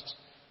his last.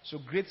 So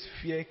great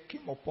fear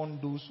came upon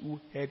those who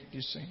heard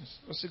these sayings.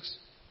 Verse 6.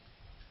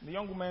 The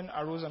young woman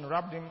arose and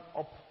wrapped him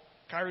up,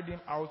 carried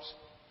him out,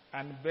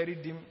 and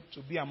buried him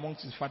to be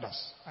amongst his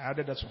fathers. I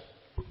added that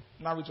one.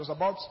 Now it was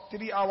about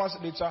 3 hours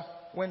later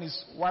when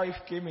his wife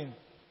came in,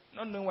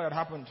 not knowing what had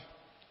happened.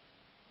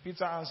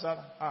 Peter answered,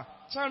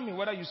 tell me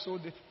whether you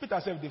sold it. Peter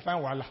said,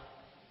 define wala.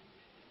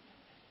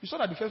 You saw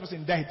that the first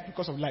person died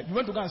because of lie. You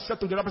went to go and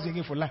settle the other person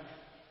again for lie.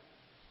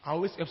 I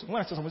always help them.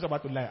 When I say something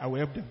about to lie, I will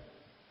help them.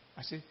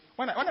 I say,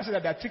 when I say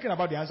that they are thinking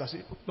about the answer, I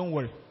say, don't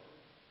worry.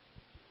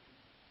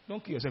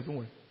 Don't kill yourself, don't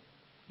worry.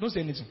 Don't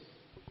say anything.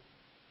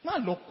 Now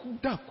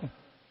loku daku.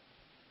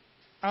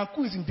 And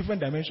ku is in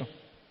different dimension.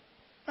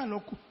 Now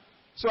loku.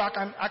 So I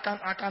can,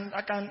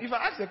 if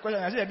I ask a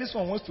question, I say, this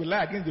one wants to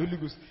lie against the Holy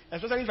Ghost,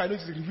 especially if I know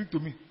it's revealed to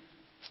me,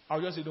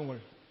 I'll just say, don't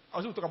worry.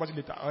 I'll talk about it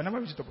later. I'll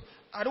never reach it up.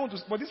 I don't want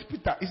to, but this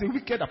Peter is a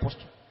wicked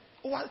apostle.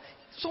 Oh,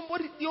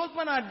 somebody, the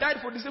husband had died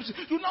for deception.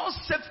 You now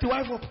set the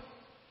wife up.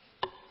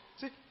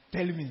 Say,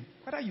 tell me,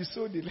 whether you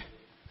sold it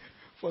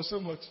for so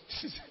much.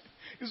 She said,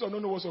 this one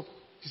don't know what's up.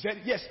 She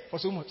said, yes, for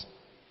so much.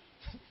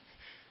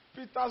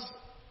 Peter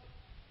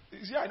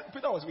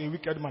was a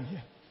wicked man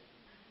here.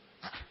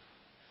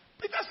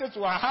 Peter said to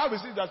her, how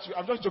is it that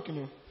I'm just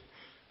joking,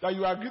 that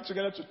you agreed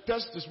together to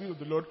test the Spirit of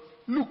the Lord?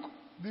 Look,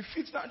 the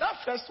feet, that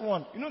first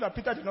one, you know that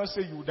Peter did not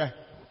say you will die.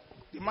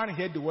 The man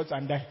heard the words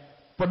and died.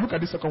 But look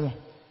at the second one.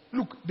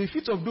 Look, the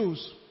feet of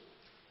those.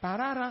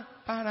 Parara,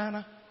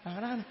 parara,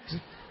 parara.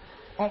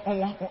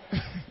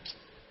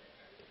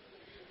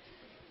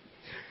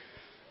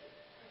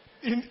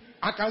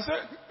 I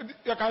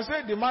can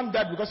say the man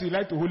died because he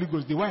lied to Holy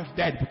Ghost. The wife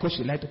died because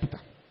she lied to Peter.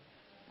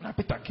 Now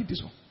Peter killed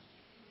this one.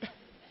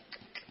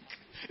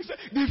 He said,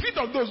 the feet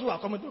of those who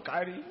are coming to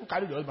carry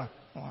the husband.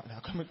 Oh, they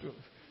are coming to.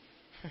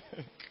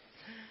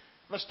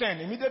 Verse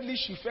 10. Immediately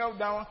she fell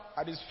down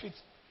at his feet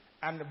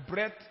and the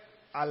breath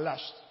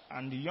lashed.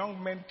 And the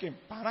young men came.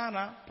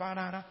 Parana,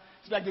 parana.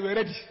 It's like they were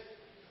ready.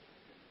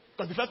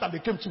 Because the first time they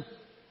came too.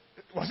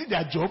 Was it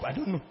their job? I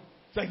don't know.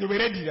 It's like they were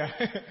ready.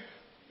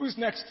 Who's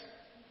next?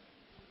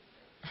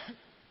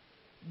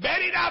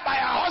 Buried her by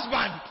her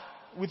husband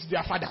with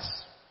their fathers.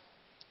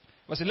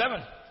 Verse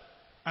 11.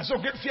 And so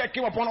great fear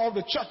came upon all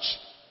the church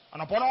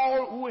and upon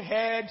all who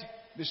heard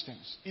these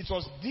things. It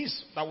was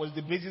this that was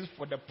the basis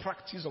for the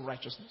practice of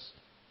righteousness.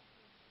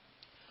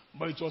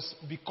 But it was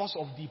because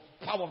of the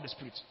power of the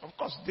Spirit. Of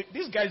course,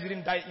 these guys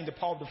didn't die in the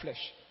power of the flesh.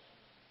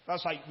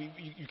 That's why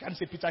you can't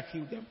say Peter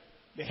killed them.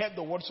 They heard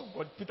the words of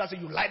God. Peter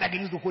said, you lied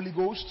against the Holy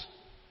Ghost.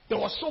 There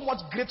was so much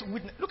great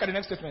witness. Look at the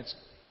next statement.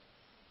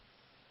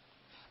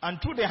 And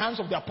through the hands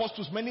of the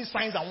apostles, many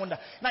signs and wonders.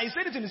 Now, he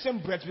said it in the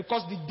same breath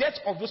because the death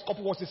of this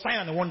couple was a sign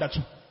and a wonder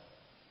too.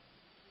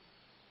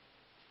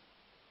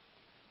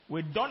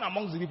 Were done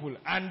amongst the people,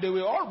 and they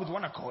were all with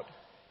one accord.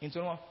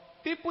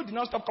 People did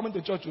not stop coming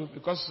to church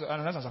because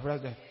Ananias and Sapphira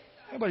there.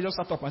 Everybody just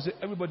sat up and said,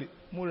 everybody,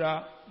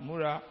 Mura,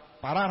 Mura,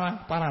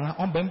 Parana, Parana,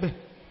 Ombembe,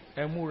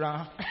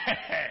 Mura,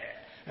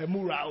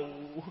 Mura,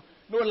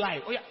 no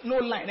lie. Oh yeah, no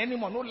lie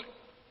anymore, no lie.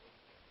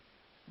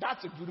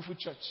 That's a beautiful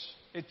church.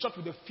 A church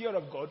with the fear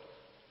of God.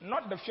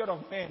 Not the fear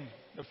of men,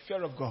 the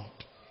fear of God.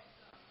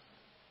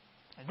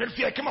 A great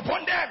fear came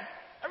upon them.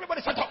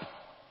 Everybody sat up.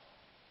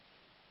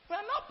 We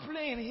are not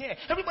playing here.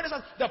 Everybody sat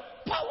up. The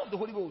power of the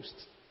Holy Ghost.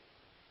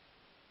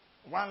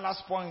 One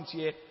last point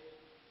here.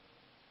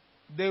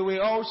 They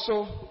were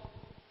also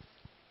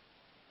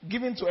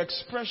given to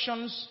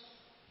expressions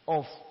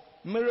of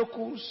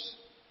miracles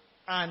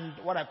and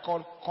what I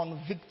call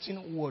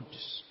convicting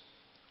words.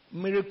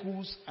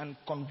 Miracles and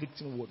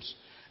convicting words.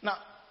 Now,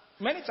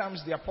 many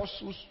times the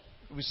apostles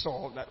we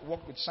saw that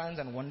worked with signs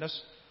and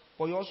wonders,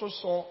 but we also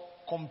saw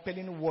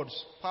compelling words,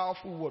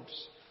 powerful words.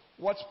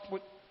 What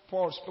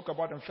Paul spoke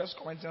about in 1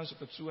 Corinthians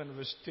 2 and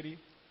verse 3.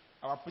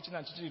 Our preaching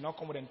and teaching did not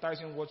come with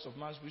enticing words of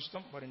man's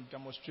wisdom, but in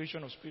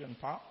demonstration of spirit and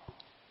power.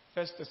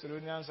 1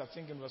 Thessalonians, I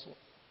think in verse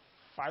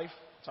 5,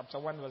 chapter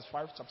 1 verse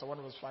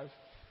 5,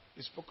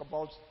 he spoke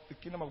about the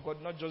kingdom of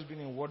God not just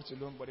being in words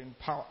alone, but in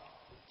power.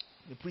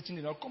 The preaching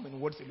did not come in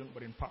words alone,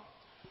 but in power.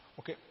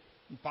 Okay?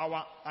 In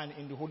power and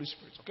in the Holy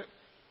Spirit. Okay?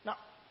 Now,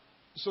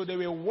 so there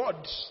were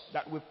words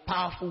that were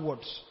powerful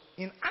words.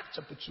 In Acts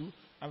chapter 2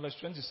 and verse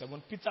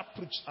 27, Peter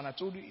preached, and I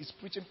told you his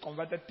preaching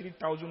converted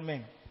 3,000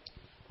 men.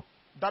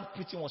 That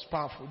preaching was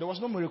powerful. There was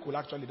no miracle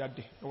actually that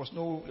day. There was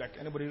no, like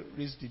anybody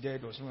raised the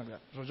dead or something like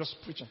that. It was just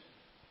preaching.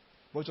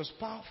 But it was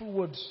powerful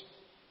words.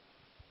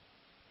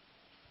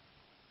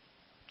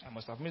 I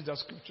must have missed that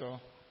scripture.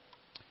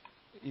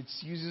 It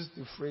uses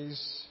the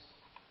phrase,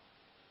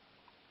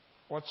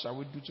 what shall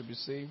we do to be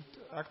saved?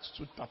 Acts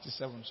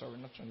 2:37. Sorry,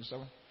 not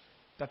 27.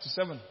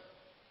 37.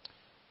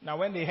 Now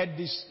when they heard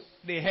this,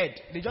 they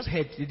just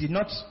heard. They did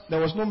not, there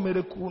was no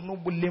miracle, no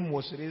limb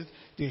was raised.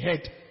 They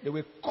heard. They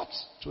were cut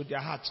to their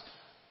heart.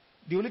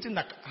 The only thing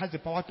that has the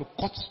power to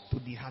cut to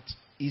the heart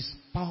is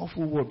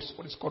powerful words,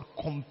 what is called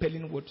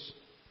compelling words.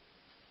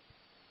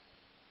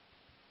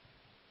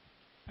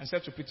 And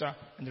said to Peter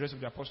and the rest of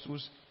the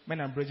apostles,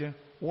 men and brethren,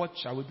 what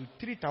shall we do?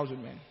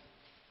 3,000 men.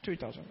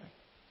 3,000 men.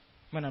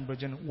 Men and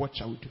brethren, what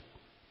shall we do?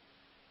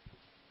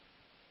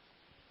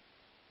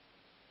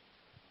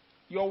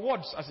 Your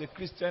words as a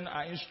Christian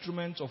are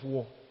instruments of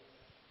war.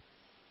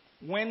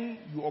 When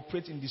you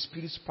operate in the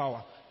Spirit's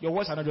power, your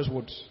words are not just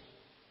words.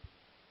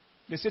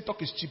 They say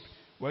talk is cheap.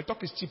 Well,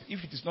 talk is cheap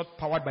if it is not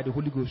powered by the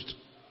Holy Ghost.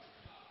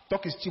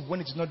 Talk is cheap when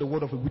it is not the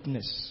word of a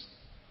witness.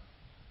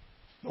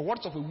 The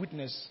words of a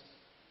witness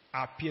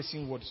are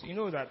piercing words. You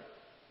know that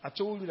I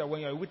told you that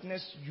when you're a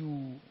witness,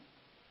 you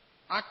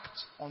act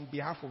on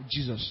behalf of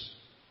Jesus.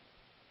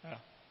 Yeah.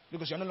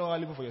 Because you're no longer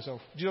living for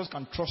yourself. Jesus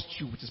can trust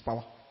you with his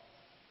power.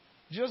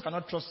 Jesus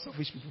cannot trust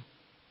selfish people.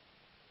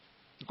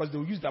 Because they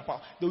will use that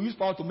power. They will use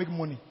power to make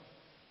money.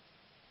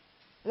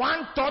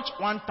 One touch,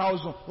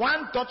 1,000.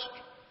 One touch.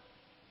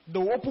 They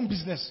will open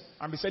business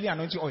and be selling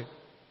anointing oil.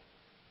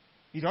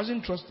 He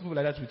doesn't trust people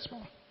like that with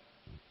power.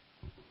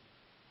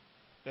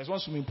 There's one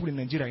swimming pool in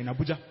Nigeria, in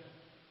Abuja.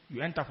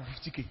 You enter for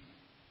 50K.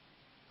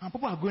 And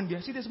people are going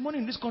there. See, there's money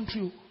in this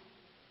country.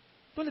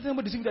 Don't let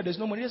anybody think that there's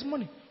no money. There's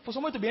money. For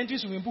someone to be entering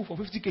swimming pool for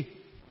 50K.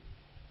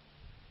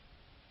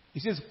 He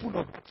says, pull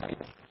up.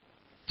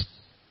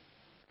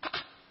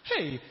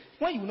 Hey,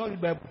 why you not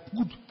read Bible?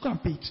 Good, go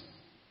and pay it.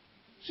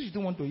 So you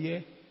don't want to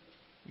hear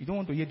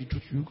the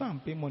truth. You go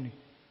and pay money.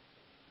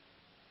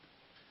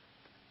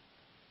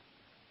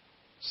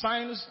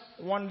 Signs,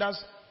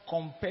 wonders,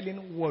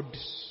 compelling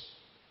words.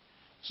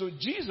 So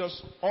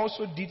Jesus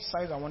also did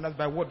signs and wonders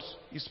by words.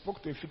 He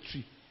spoke to a fig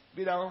tree.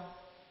 Be thou,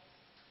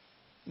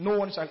 no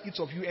one shall eat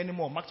of you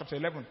anymore. Mark chapter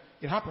 11.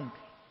 It happened.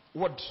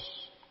 Words.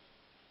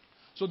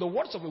 So the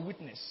words of a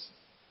witness.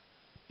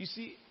 You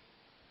see,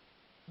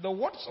 the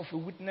words of a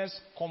witness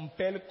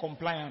compel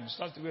compliance.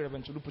 That's the way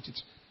Reverend Tolu put it.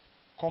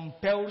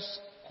 Compels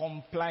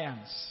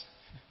compliance.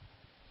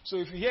 So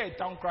if you hear a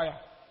town crier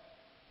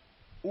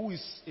who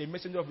is a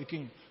messenger of the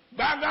king,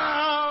 "Back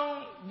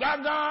down,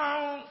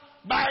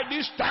 by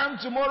this time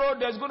tomorrow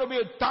there's going to be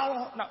a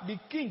town." Now the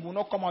king will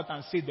not come out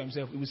and say it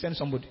himself. He will send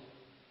somebody.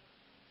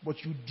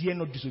 But you dare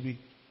not disobey.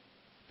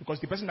 Because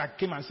the person that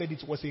came and said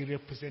it was a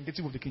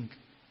representative of the king.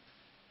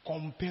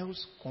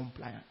 Compels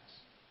compliance.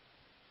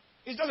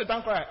 It's just a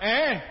town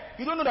crier.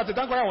 You don't know that the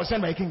town crier was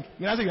sent by a king.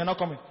 You now say you're not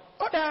coming.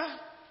 Order.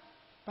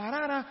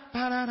 Parara,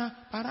 parara,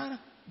 parara.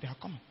 They are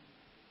coming.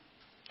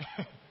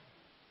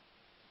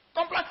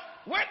 Comply.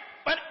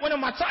 When a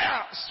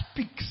Messiah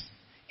speaks,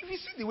 if you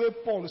see the way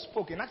Paul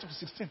spoke in Acts chapter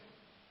 16,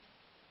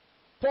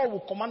 Paul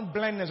will command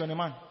blindness on a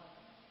man.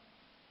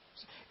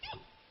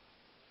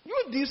 You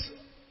this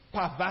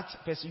pervert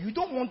person, you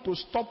don't want to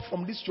stop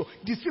from this show.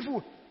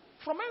 Deceitful.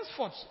 From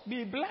henceforth,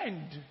 be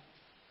blind.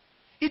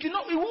 He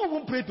won't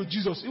even pray to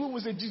Jesus. He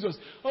won't say, "Jesus,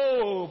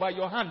 oh, by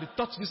your hand,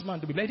 touch this man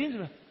to be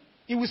blind."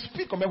 He will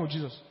speak on behalf of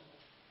Jesus.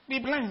 Be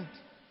blind.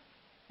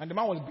 And the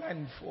man was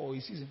blind for a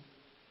season.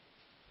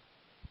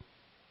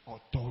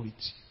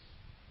 Authority.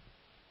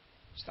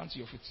 Stand to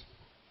your feet.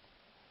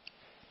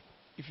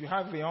 If you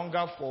have a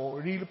hunger for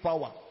real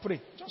power,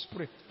 pray. Just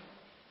pray.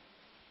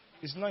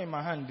 It's not in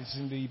my hand. It's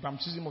in the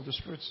baptism of the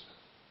Spirit.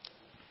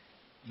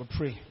 But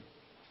pray.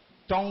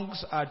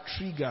 Tongues are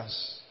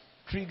triggers.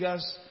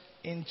 Triggers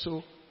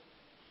into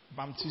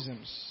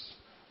baptisms.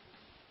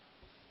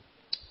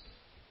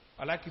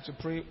 I'd like you to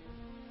pray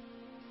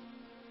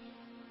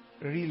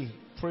real.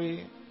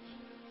 Pray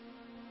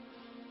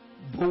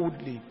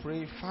boldly.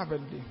 Pray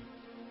fervently.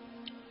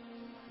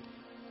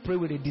 Pray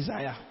with a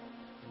desire.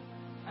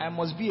 I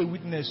must be a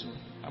witness.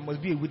 I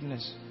must be a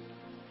witness.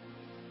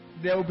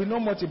 There will be no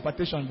much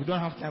impartation. We don't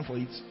have time for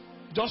it.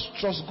 Just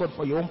trust God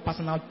for your own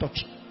personal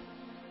touch.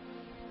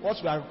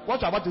 What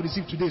you're about to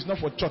receive today is not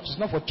for church. It's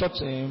not for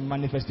church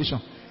manifestation.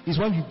 It's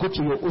when you go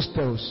to your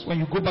hostels, when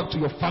you go back to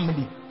your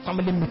family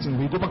meeting,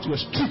 when you go back to your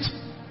street,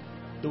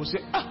 they will say,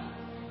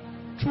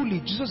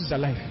 truly, Jesus is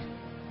alive.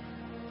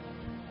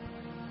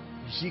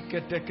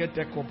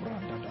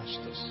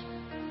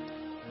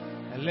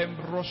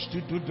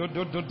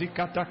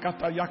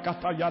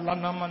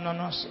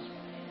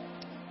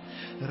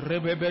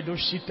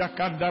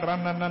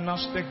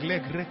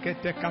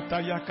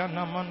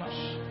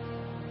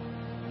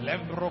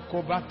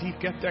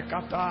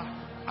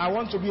 I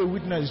want to be a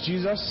witness,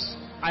 Jesus.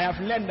 I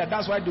have learned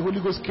that's why the Holy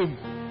Ghost came.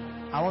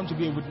 I want to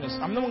be a witness.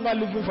 I'm no longer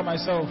living for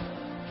myself.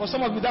 For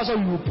some of you, that's how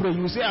you will pray.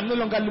 You will say, I'm no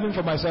longer living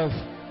for myself.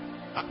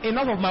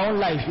 Enough of my own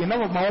life.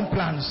 Enough of my own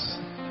plans.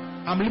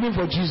 I'm living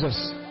for Jesus.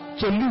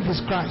 To live is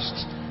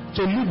Christ.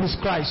 To live is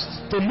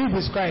Christ. To live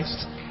is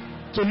Christ.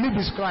 To live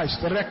is Christ.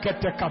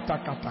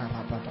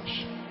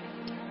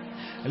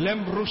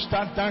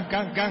 Lembrusta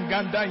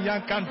ganganda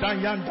yankanta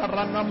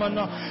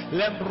yandaranamana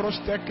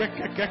lembruste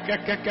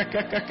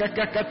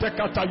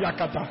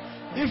yakata.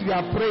 If you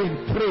are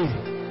praying, pray.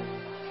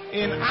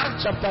 In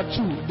Acts chapter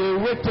 2, they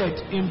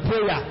waited in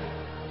prayer.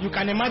 You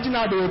can imagine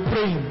how they were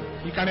praying.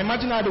 You can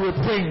imagine how they were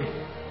praying.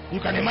 You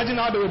can imagine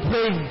how they were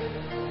praying.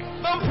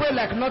 Don't pray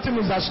like nothing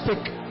is at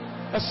stake.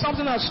 There's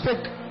something at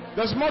stake.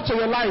 There's more to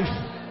your life.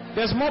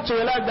 There's more to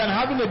your life than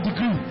having a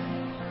degree,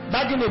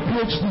 bagging a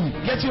PhD,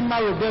 getting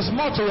married. There's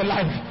more to your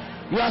life.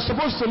 You are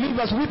supposed to live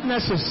as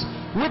witnesses.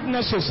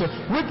 Witnesses.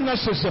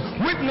 Witnesses.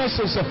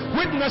 Witnesses.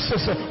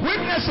 Witnesses.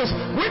 Witnesses.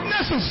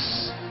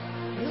 Witnesses.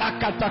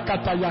 Lakata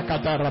kata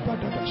yakata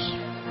rabadadas.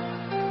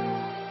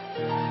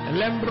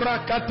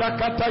 Lembra kata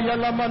kata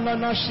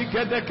yalamanana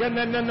shikede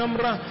kenene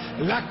numra.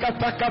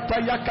 Lakata kata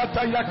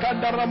yakata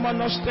yakada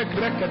ramanoste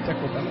grekete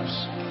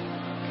kodalas.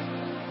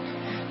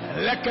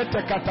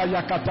 Lekete kata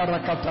yakata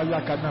rakata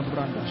yakana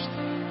brandas.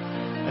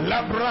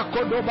 Labra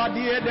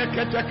kodobadie de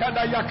kete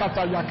kada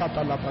yakata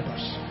yakata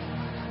labadas.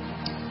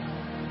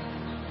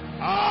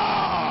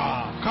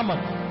 Come on.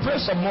 Pray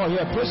some more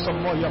here. Pray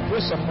some more here. Pray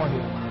some more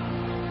here.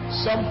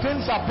 Some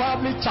things are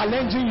probably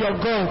challenging your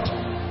God.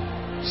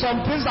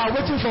 Some things are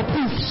waiting for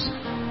proofs.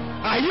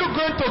 Are you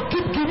going to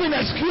keep giving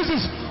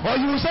excuses, or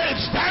you will say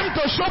it's time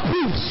to show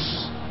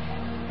proofs?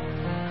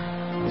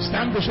 It's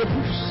time to show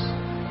proofs.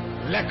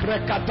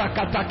 Lekre kata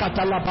kata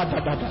kata labada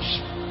dadash.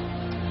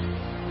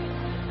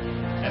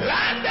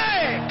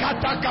 Lande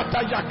kata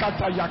kata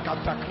yakata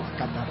yakata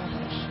kata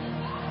dadash.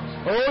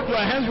 Hold your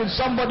hands with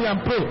somebody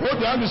and pray.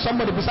 Hold your hands with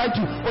somebody beside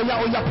you. Oh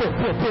yeah,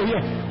 pray, yeah.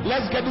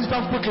 Let's get this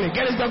done quickly.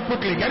 Get it done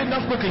quickly.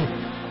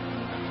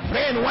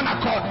 Pray in one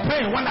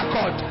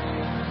accord.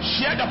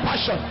 Share the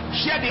passion.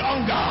 Share the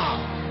hunger.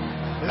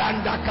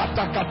 Landa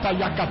kata kata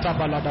yakata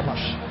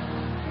baladabash.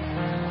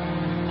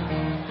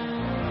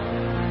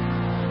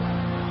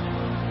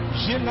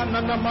 If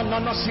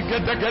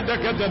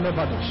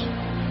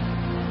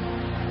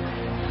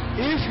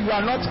you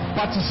are not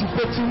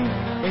participating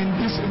in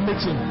this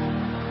meeting,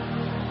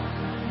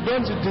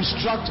 don't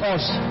distract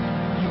us.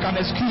 You can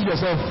excuse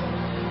yourself.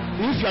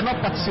 If you are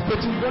not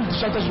participating, don't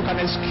distract us. You can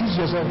excuse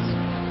yourself.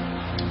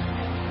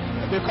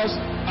 Because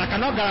I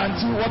cannot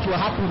guarantee what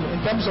will happen in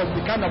terms of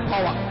the kind of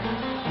power.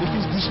 If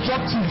it's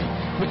destructive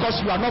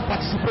because you are not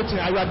participating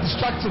and you are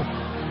distracting,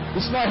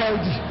 it's not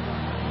healthy.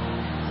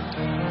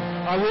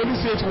 I will only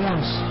say it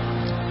once.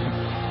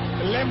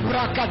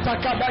 Lembra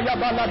katakabaya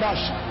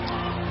baladash.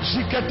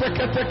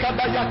 Jiketekete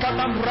kabaya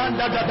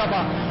kanamranda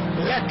dadaba.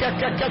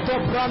 Lekekeketo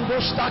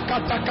brandosta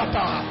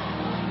katakata.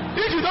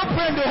 If you don't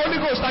pray in the Holy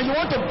Ghost and you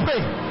want to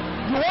pray,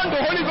 you want the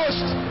Holy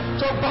Ghost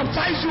to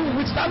baptize you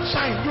with that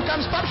sign, you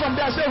can start from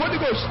there and say, Holy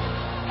Ghost,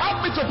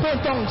 help me to pray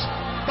in tongues.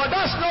 But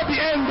that's not the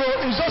end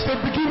though, it's just the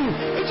beginning.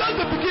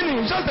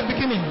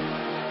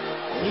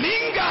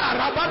 Linga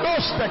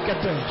rabados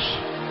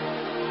teketesh.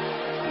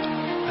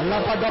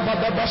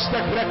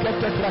 Labadabadabastek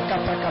reketek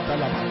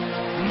rakatakatalaba.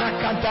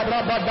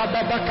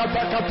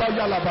 Nakantarabadabadakatakata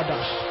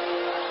yalabadash.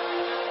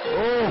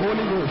 Oh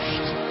Holy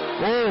Ghost.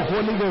 Oh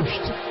Holy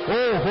Ghost.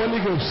 Oh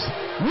Holy Ghost.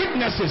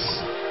 Witnesses.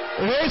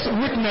 Raise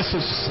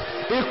witnesses.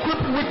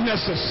 Equip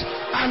witnesses.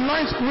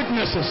 Anoint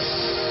witnesses.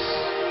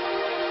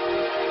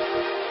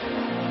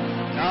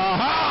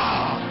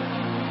 Aha!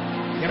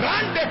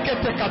 Rande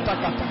kete kata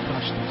kata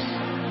krashtes.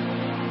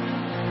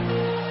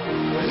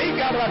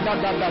 Ligara da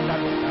da da da.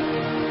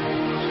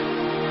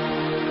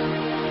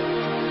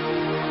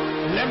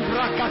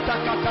 Lembra kata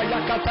kata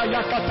yakata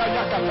yakata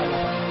yakata.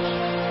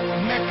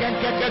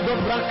 Mekenkeke do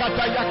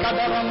brakata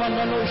yakada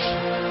ramanosh.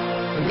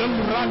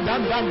 Lembra da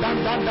da da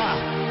da da.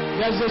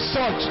 There's a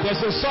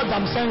sword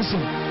I'm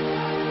sensing.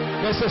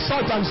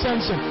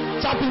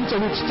 Tap into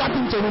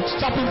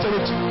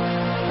it.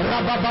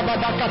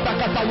 Rabababa kata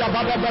kata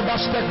yababa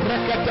stek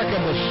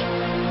reketekebesh.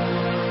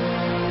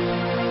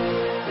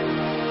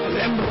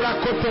 Lembra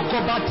kotoko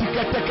bati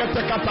kete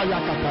kata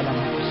yakata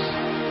lamas.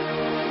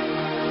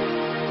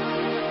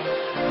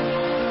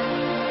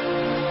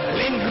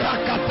 Lembra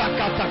kata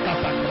kata.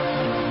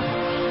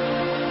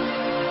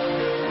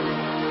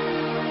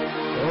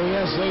 Oh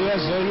yes.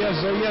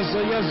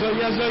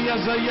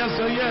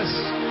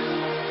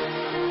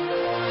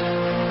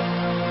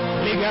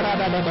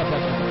 Ligarada da.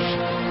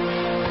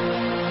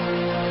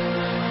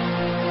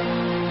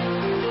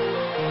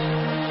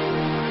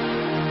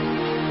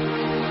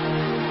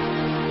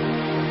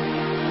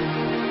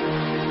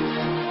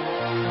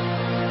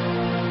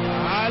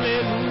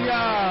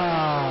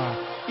 Hallelujah.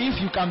 If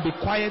you can be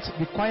quiet,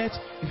 be quiet.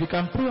 If you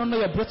can pray under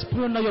your breath,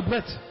 pray under your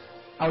breath.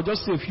 I'll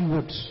just say a few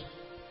words.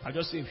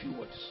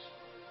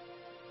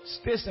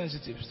 Stay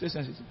sensitive.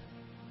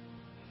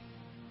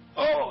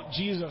 Oh,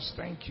 Jesus,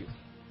 thank you.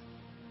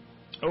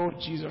 Oh,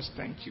 Jesus,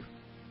 thank you.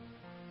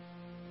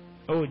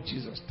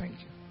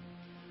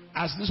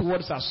 As these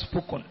words are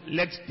spoken,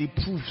 let the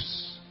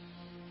proofs,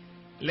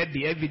 let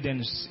the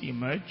evidence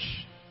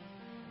emerge.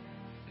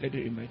 Let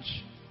it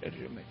emerge.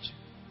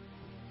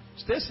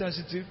 Stay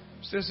sensitive.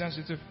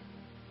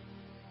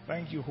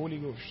 Thank you, Holy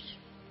Ghost.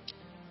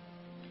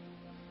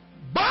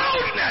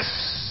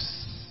 Boldness!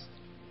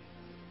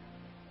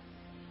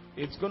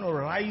 It's going to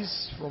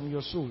rise from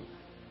your soul.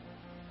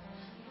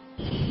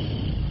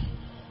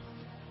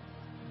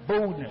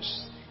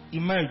 Boldness.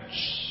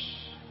 Emerge.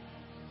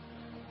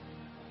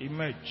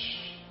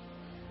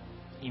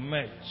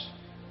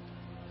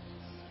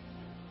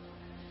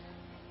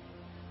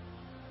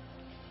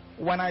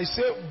 When I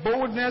say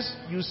boldness,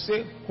 you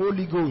say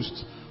Holy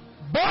Ghost.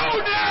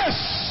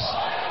 Boldness!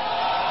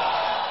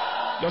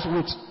 Just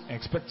wait.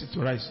 Expect it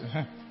to rise.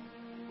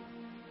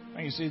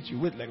 When you say it, you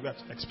wait like that.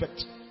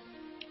 Expect.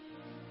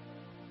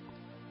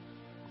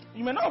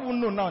 You may not even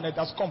know now that it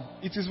has come.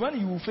 It is when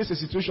you will face a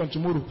situation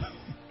tomorrow.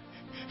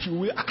 You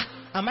will,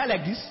 am I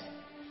like this?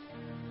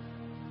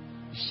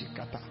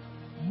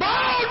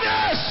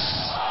 Boldness!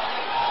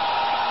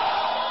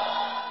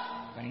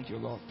 Thank you,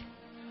 Lord.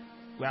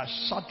 We are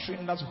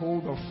shattering that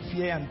hold of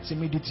fear and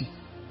timidity.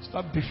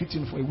 Stop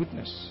befitting for a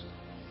witness.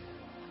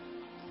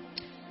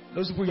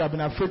 Those people you have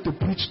been afraid to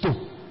preach to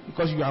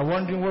because you are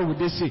wondering what would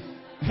they say.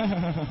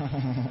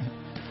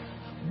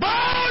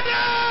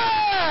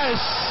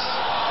 Boldness!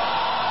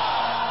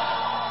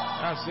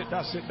 That's it.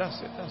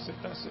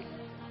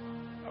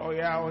 Oh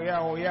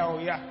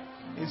yeah.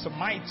 It's a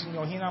might in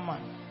your inner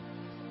man.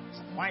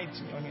 It's might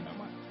in your inner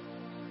man.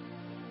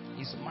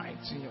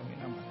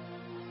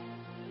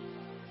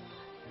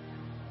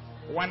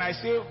 When I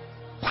say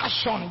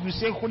passion, you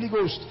say Holy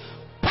Ghost.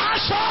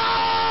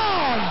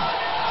 Passion!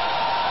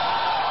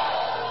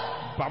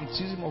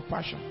 Baptism of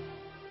passion.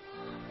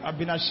 I've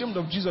been ashamed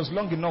of Jesus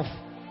long enough.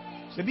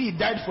 Maybe he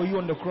died for you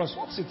on the cross.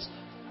 What's it?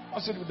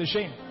 What's it with the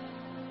shame?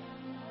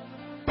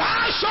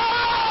 Passion!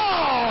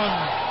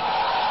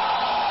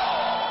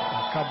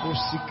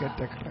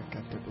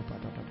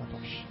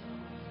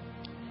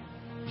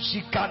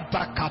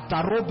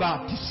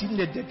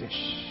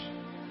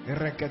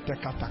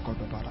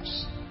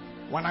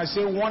 When I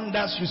say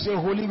wonders, you say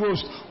Holy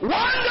Ghost.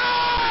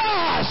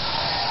 Wonders!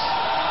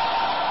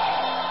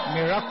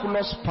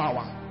 Miraculous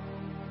power.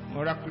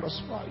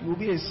 Miraculous power. You will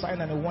be a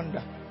sign and a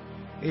wonder.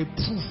 A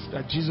proof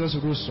that Jesus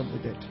rose from the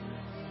dead.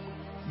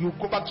 You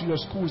go back to your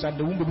schools and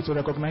they won't be able to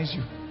recognize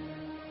you.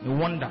 A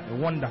wonder, a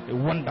wonder, a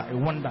wonder, a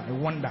wonder, a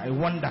wonder, a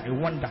wonder, a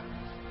wonder.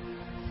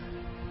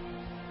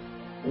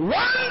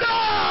 Wonder!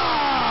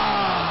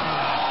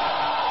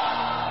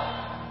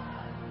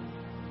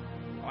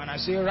 When I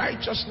say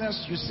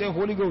righteousness, you say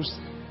Holy Ghost.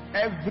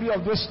 Every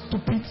of those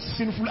stupid,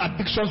 sinful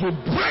addictions will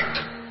break.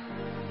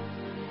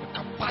 The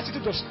capacity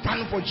to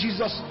stand for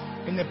Jesus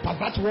in a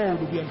perverse world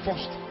will be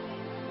enforced.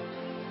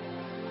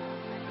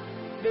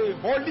 The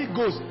Holy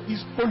Ghost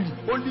is holy.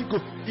 Holy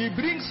Ghost. He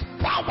brings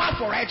power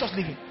for righteous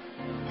living.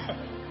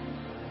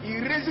 He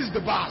raises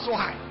the bar so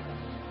high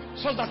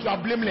so that you are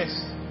blameless.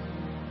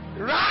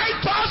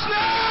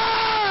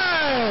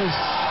 Righteousness!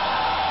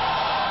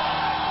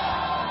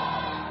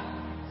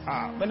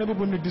 Many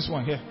people need this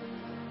one here.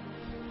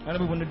 Many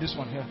people need this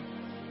one here.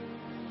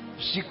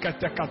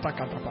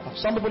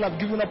 Some people have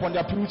given up on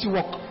their purity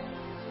work.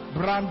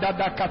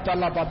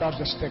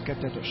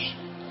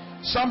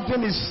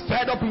 Something is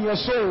stirred up in your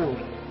soul.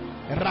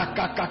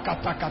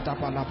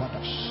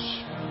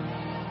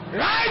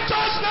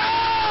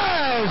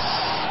 Righteousness!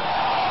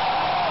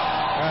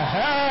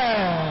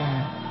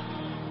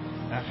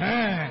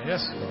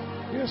 Yes, Lord.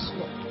 Yes,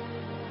 Lord.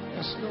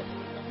 Yes, Lord.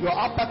 Your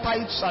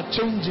appetites are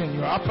changing.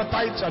 Your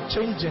appetites are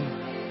changing.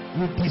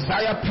 You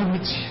desire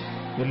purity.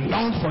 You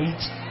long for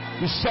it.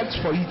 You search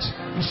for it.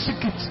 You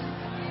seek it.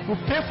 You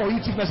pay for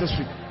it if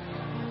necessary.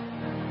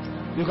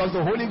 Because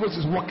the Holy Ghost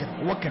is working,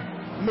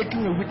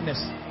 making a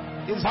witness.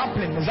 It's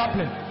happening. It's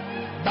happening.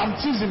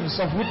 Baptisms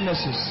of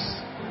witnesses.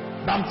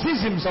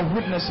 Baptisms of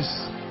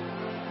witnesses.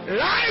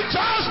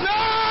 Righteousness!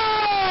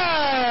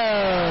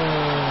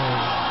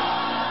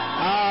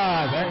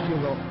 Thank you,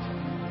 Lord.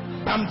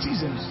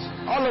 Baptisms.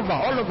 All over.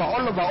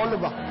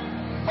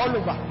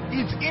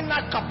 It's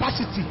inner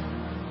capacity.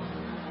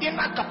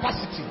 Inner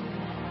capacity.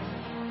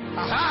 A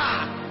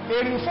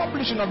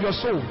refurbishing of your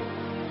soul.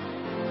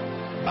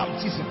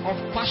 Baptism of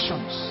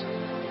passions,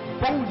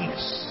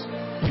 boldness,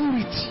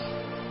 purity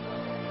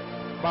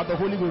by the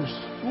Holy Ghost.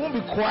 You won't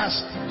be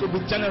coerced to be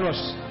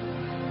generous.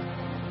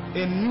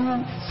 A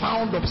new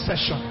found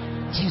obsession.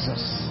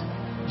 Jesus.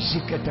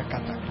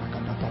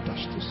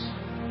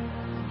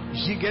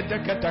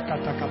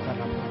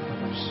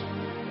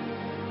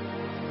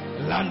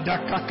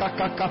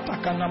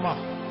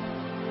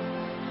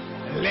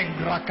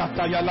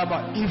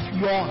 If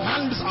your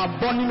hands are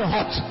burning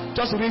hot,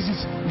 just raise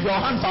it. If your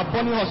hands are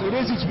burning hot,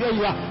 raise it where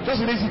you are.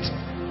 Just raise it.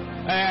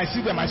 I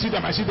see them.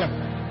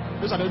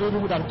 Those are the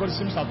people that God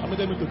seems to have made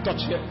them to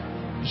touch here.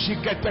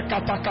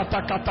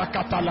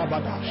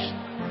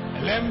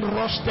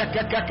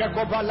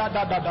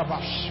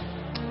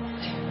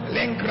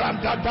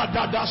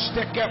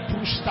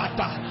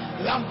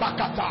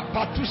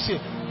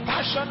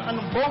 Passion and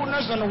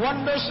boldness and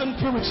wonders and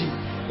purity.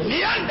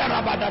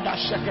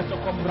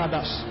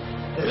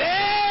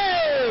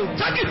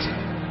 Take it.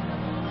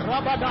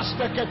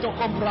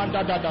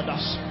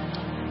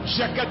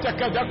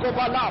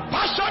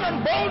 Passion and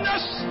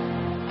boldness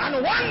and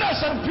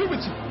wonders and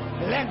purity.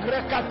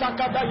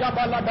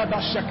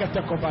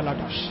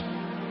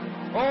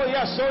 Oh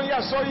yes, oh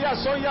yes, oh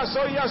yes, oh yes,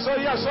 oh yes, oh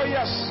yes, oh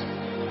yes.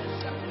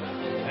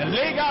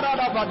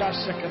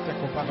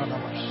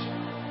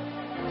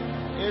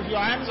 If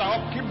your hands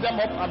are up, keep them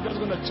up. I'm just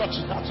going to touch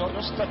it. That's all.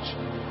 Just touch.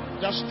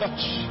 Just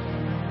touch.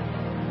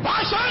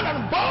 Passion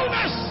and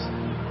boldness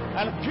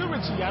and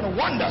purity and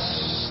wonders.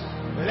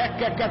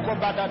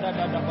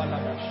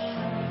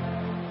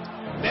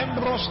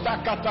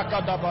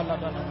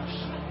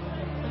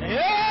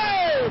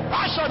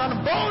 Passion and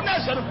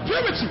boldness and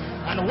purity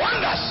and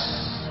wonders.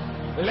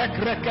 It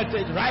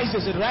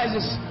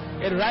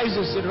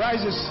rises.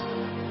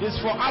 It's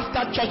for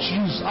after church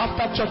use.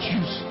 After church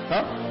use.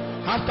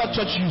 After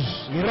church use.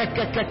 You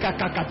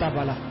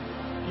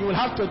will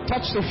have to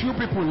touch a few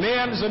people, lay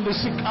hands on the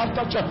sick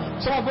after church.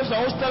 Some of us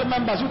are hostel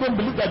members who don't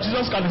believe that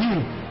Jesus can heal.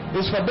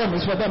 It's for them.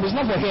 It's not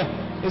for here.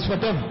 It's for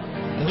them.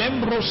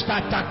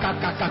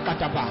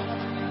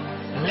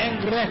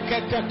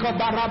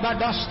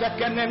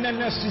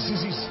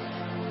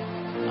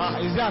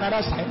 Is there another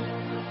sign?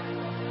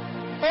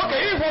 Okay,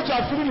 if what you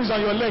are feeling is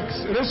on your legs,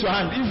 raise your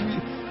hand. If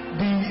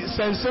the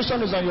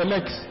sensation is on your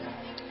legs,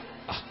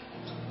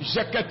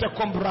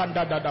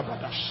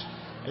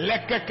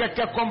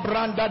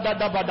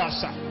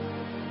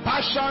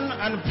 passion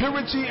and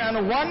purity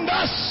and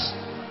wonders.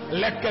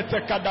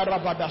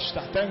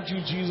 Thank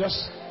you,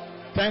 Jesus.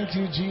 Thank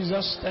you,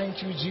 Jesus.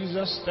 Thank you,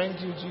 Jesus.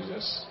 Thank you,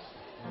 Jesus.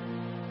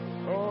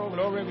 Oh,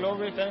 glory,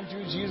 glory. Thank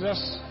you,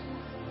 Jesus.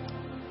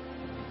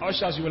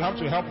 Ushers, you will have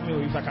to help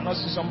me. If I cannot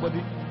see somebody,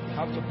 you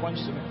have to point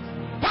to me.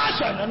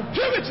 Passion and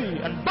purity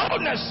and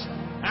boldness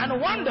and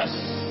wonders.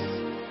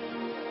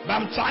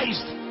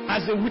 Baptized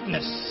as a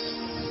witness.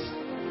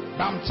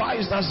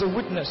 Baptized as a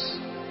witness.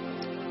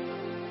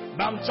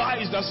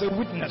 Baptized as a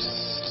witness.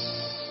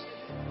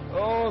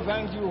 Oh,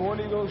 thank you,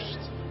 Holy Ghost.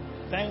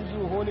 Thank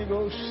you, Holy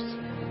Ghost.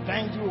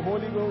 Thank you,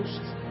 Holy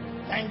Ghost.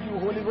 Thank you,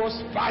 Holy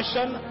Ghost.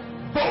 Passion,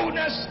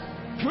 boldness,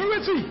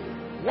 purity,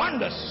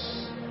 wonders.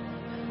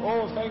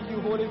 Oh, thank you,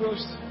 Holy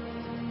Ghost.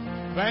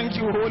 Thank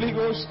you, Holy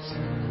Ghost.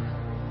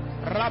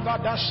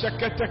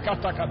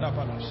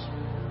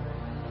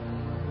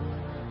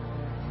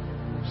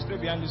 Stay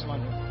behind this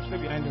man. Stay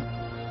behind him.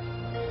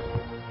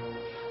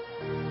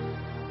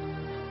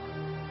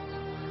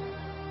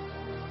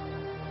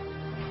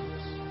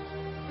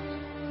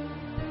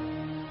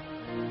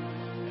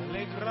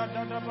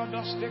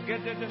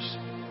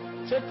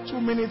 Take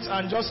 2 minutes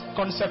and just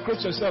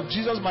consecrate yourself.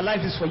 Jesus, my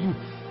life is for you.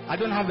 I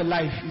don't have a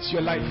life. It's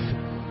your life.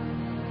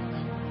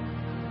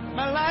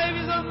 My life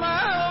is of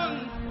my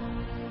own.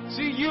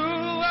 To you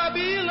I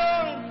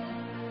belong.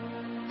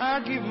 I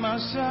give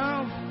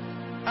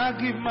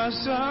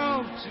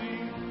myself to you.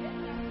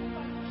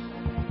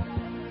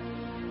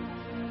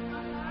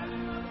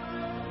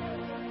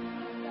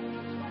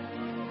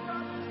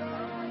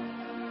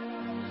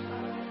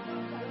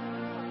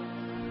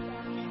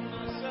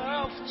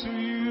 To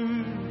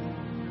you,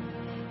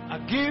 I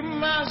give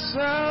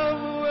myself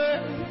away.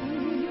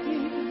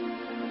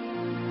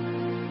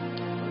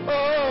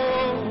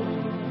 Oh,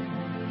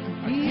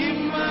 I give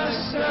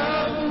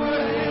myself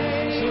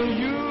away so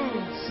you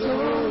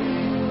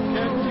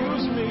can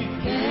use me.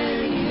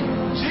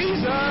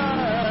 Jesus, I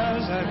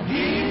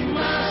give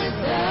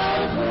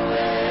myself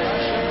away.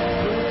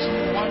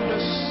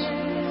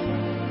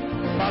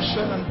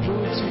 Passion and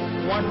purity,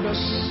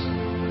 wonders.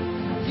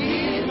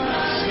 Give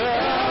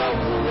myself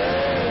away.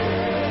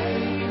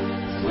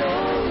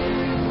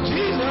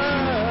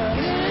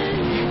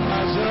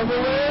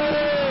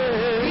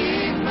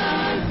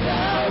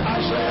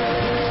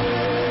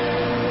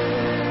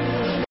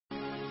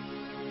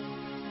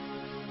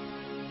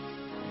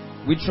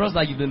 We trust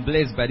that you've been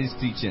blessed by this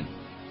teaching.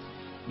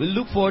 We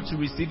look forward to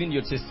receiving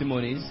your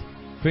testimonies,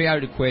 prayer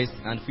requests,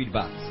 and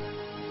feedbacks.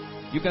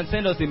 You can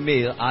send us a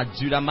mail at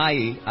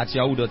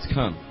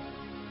judahmaye@yahoo.com.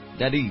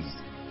 That is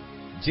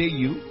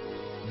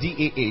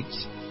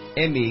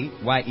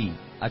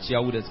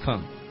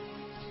JUDAHMAYE@yahoo.com.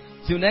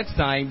 Till next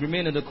time,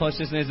 remain in the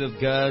consciousness of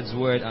God's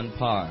word and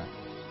power.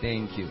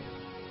 Thank you.